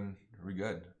 Or are we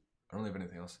good? I don't have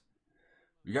anything else.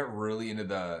 We got really into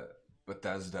the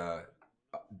Bethesda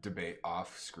debate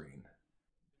off screen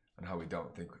on how we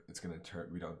don't think it's gonna turn.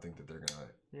 We don't think that they're gonna.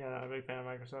 Yeah, not a big fan of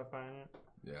Microsoft buying it.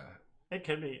 Yeah. It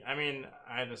could be. I mean,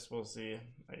 we'll see,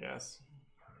 I guess.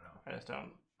 I just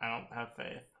don't have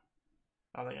faith.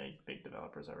 I don't think any big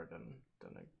developer's ever done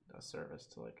a service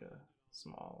to like a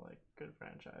small, like good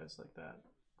franchise like that.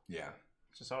 Yeah.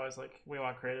 It's just always like, we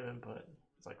want creative input.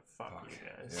 It's like, fuck you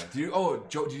guys. Yeah.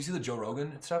 Do you see the Joe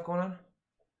Rogan stuff going on?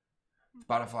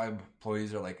 Spotify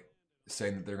employees are like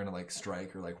saying that they're gonna like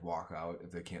strike or like walk out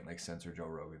if they can't like censor Joe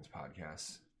Rogan's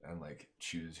podcasts and like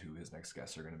choose who his next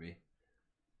guests are gonna be.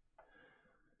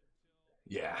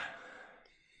 Yeah.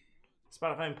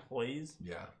 Spotify employees?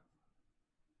 Yeah.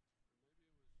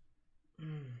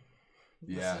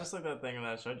 It's just like that thing that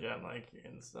I showed you on like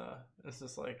Insta. It's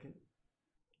just like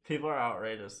people are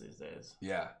outrageous these days.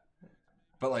 Yeah.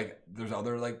 But like there's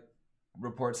other like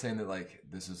reports saying that like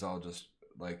this is all just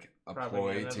like a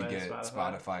ploy to get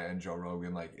Spotify and Joe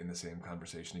Rogan like in the same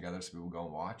conversation together so people go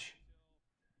and watch.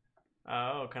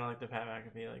 Oh, kind of like the Pat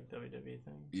McAfee like WWE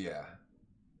thing. Yeah.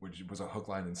 Which was a hook,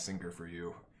 line, and sinker for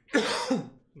you.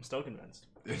 I'm still convinced.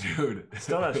 Dude.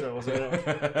 Still not sure it wasn't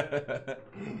real.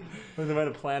 They might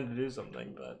have planned to do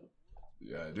something, but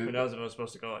yeah, dude. Who knows if it was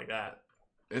supposed to go like that.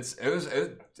 It's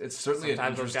certainly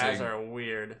sometimes those guys are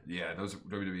weird. Yeah, those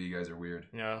WWE guys are weird.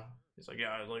 Yeah. He's like,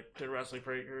 yeah, I like did wrestling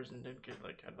for 8 years and did get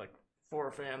like had like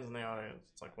 4 fans in the audience.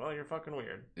 It's like, well, you're fucking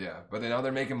weird. Yeah, but now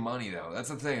they're making money though. That's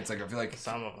the thing. It's like I feel like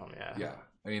some of them, yeah. Yeah,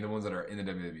 I mean the ones that are in the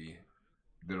WWE,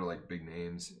 that are like big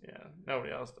names. Yeah,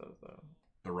 nobody else does though.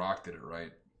 The Rock did it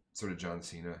right. So did John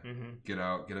Cena.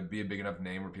 Mm-hmm. Be a big enough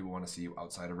name where people want to see you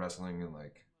outside of wrestling and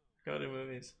like go to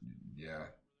movies. Yeah,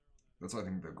 that's I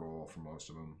think the goal for most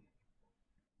of them.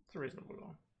 It's a reasonable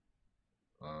goal.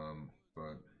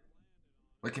 But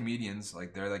like comedians,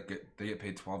 like they get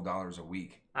paid $12 a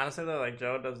week. Honestly though, like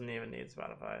Joe doesn't even need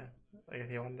Spotify. Like if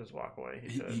he wanted to just walk away,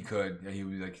 he could. Yeah, he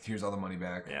would be like, here's all the money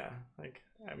back. Yeah, like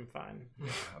I'm fine.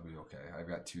 Yeah, I'll be okay. I've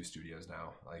got 2 studios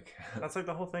now. Like that's like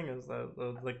the whole thing is that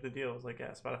like the deal is like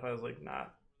Spotify is like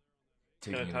not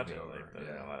taking gonna touch it. Over. Like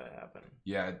they're gonna let it happen.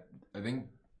 Yeah, I think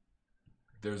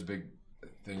there's a big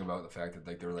thing about the fact that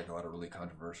like there were like a lot of really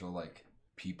controversial like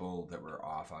people that were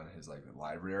off on his like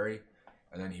library,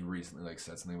 and then he recently like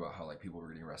said something about how like people were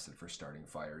getting arrested for starting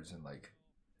fires and like.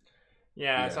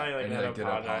 Yeah, I saw you like and had did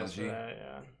an apology. For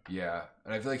that, yeah,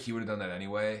 and I feel like he would have done that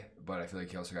anyway, but I feel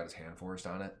like he also got his hand forced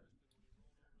on it.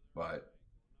 But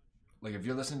like, if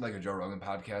you're listening to like a Joe Rogan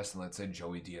podcast and let's say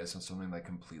Joey Diaz on something like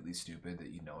completely stupid that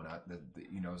you know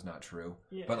is not true,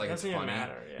 but like it's funny,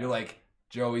 you're like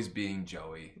Joey's being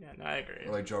Joey. Yeah, no, I agree.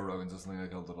 Or like Joe Rogan's listening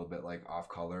like a little bit like off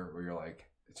color, where you're like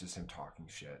it's just him talking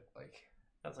shit. Like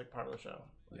that's like part of the show.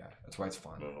 Yeah, that's why it's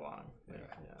fun. Move along. Yeah,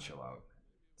 chill out.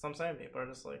 So I'm saying people are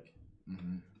just like.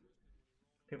 Mm-hmm.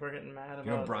 People are getting mad about.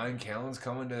 You know, Brian Callen's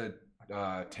coming to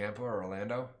Tampa or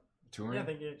Orlando touring. Yeah, I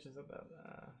think he actually said that.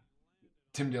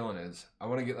 Tim Dillon is. I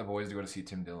want to get my boys to go to see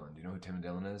Tim Dillon. Do you know who Tim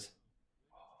Dillon is?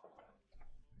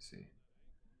 Let me see.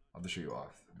 I'll just show you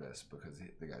off this because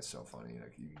the guy's so funny.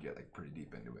 Like you can get like pretty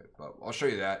deep into it. But I'll show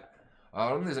you that. I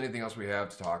don't think there's anything else we have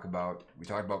to talk about. We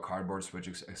talked about cardboard Switch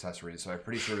accessories, so I'm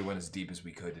pretty sure we went as deep as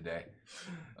we could today.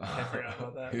 I forgot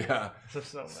about that. Yeah.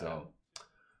 So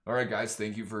all right, guys,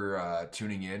 thank you for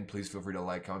tuning in. Please feel free to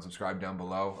like, comment, subscribe down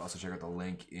below. Also, check out the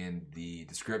link in the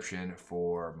description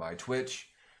for my Twitch,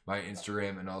 my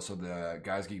Instagram, and also the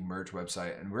Guys Geek merch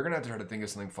website. And we're going to have to try to think of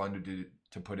something fun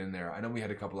to put in there. I know we had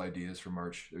a couple ideas for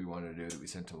merch that we wanted to do that we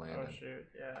sent to Landon. Oh, shoot,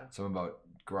 yeah. Something about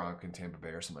Gronk in Tampa Bay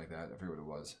or something like that. I forget what it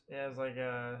was. Yeah, it was like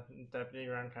Deputy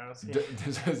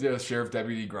Gronkowski. Yeah, Sheriff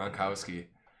Deputy Gronkowski.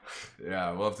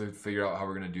 Yeah, we'll have to figure out how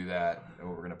we're going to do that and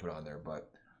what we're going to put on there. But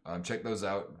check those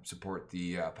out. Support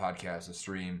the podcast, the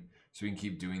stream, so we can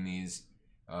keep doing these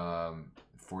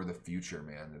for the future,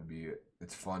 man.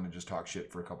 It's fun to just talk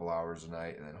shit for a couple hours a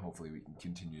night, and then hopefully we can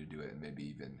continue to do it and maybe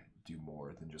even do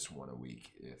more than just one a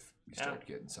week if we start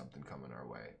getting something coming our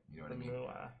way. You know what I mean?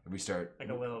 If we start like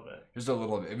a little bit, just a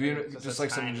little bit. If you just like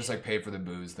something, just like pay for the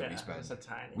booze that we spend. Just a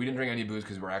tiny. We didn't drink any booze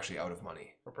because we're actually out of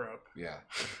money. We're broke. Yeah,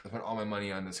 I spent all my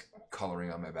money on this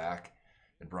coloring on my back.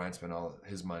 And Brian spent all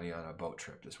his money on a boat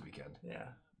trip this weekend. Yeah.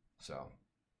 So,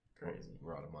 crazy.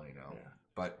 We're out of money now. Yeah.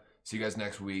 But see you guys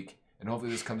next week. And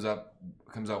hopefully this comes out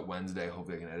Wednesday.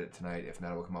 Hopefully I can edit tonight. If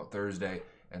not, it will come out Thursday.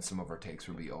 And some of our takes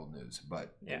will be old news.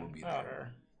 But it will be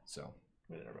there. So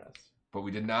we did our best. But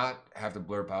we did not have to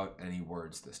blurb out any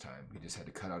words this time. We just had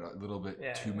to cut out a little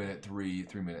bit, 2 minute, 3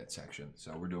 minute section.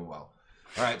 So we're doing well.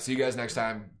 All right, see you guys next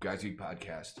time. Guys Week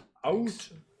Podcast. Out.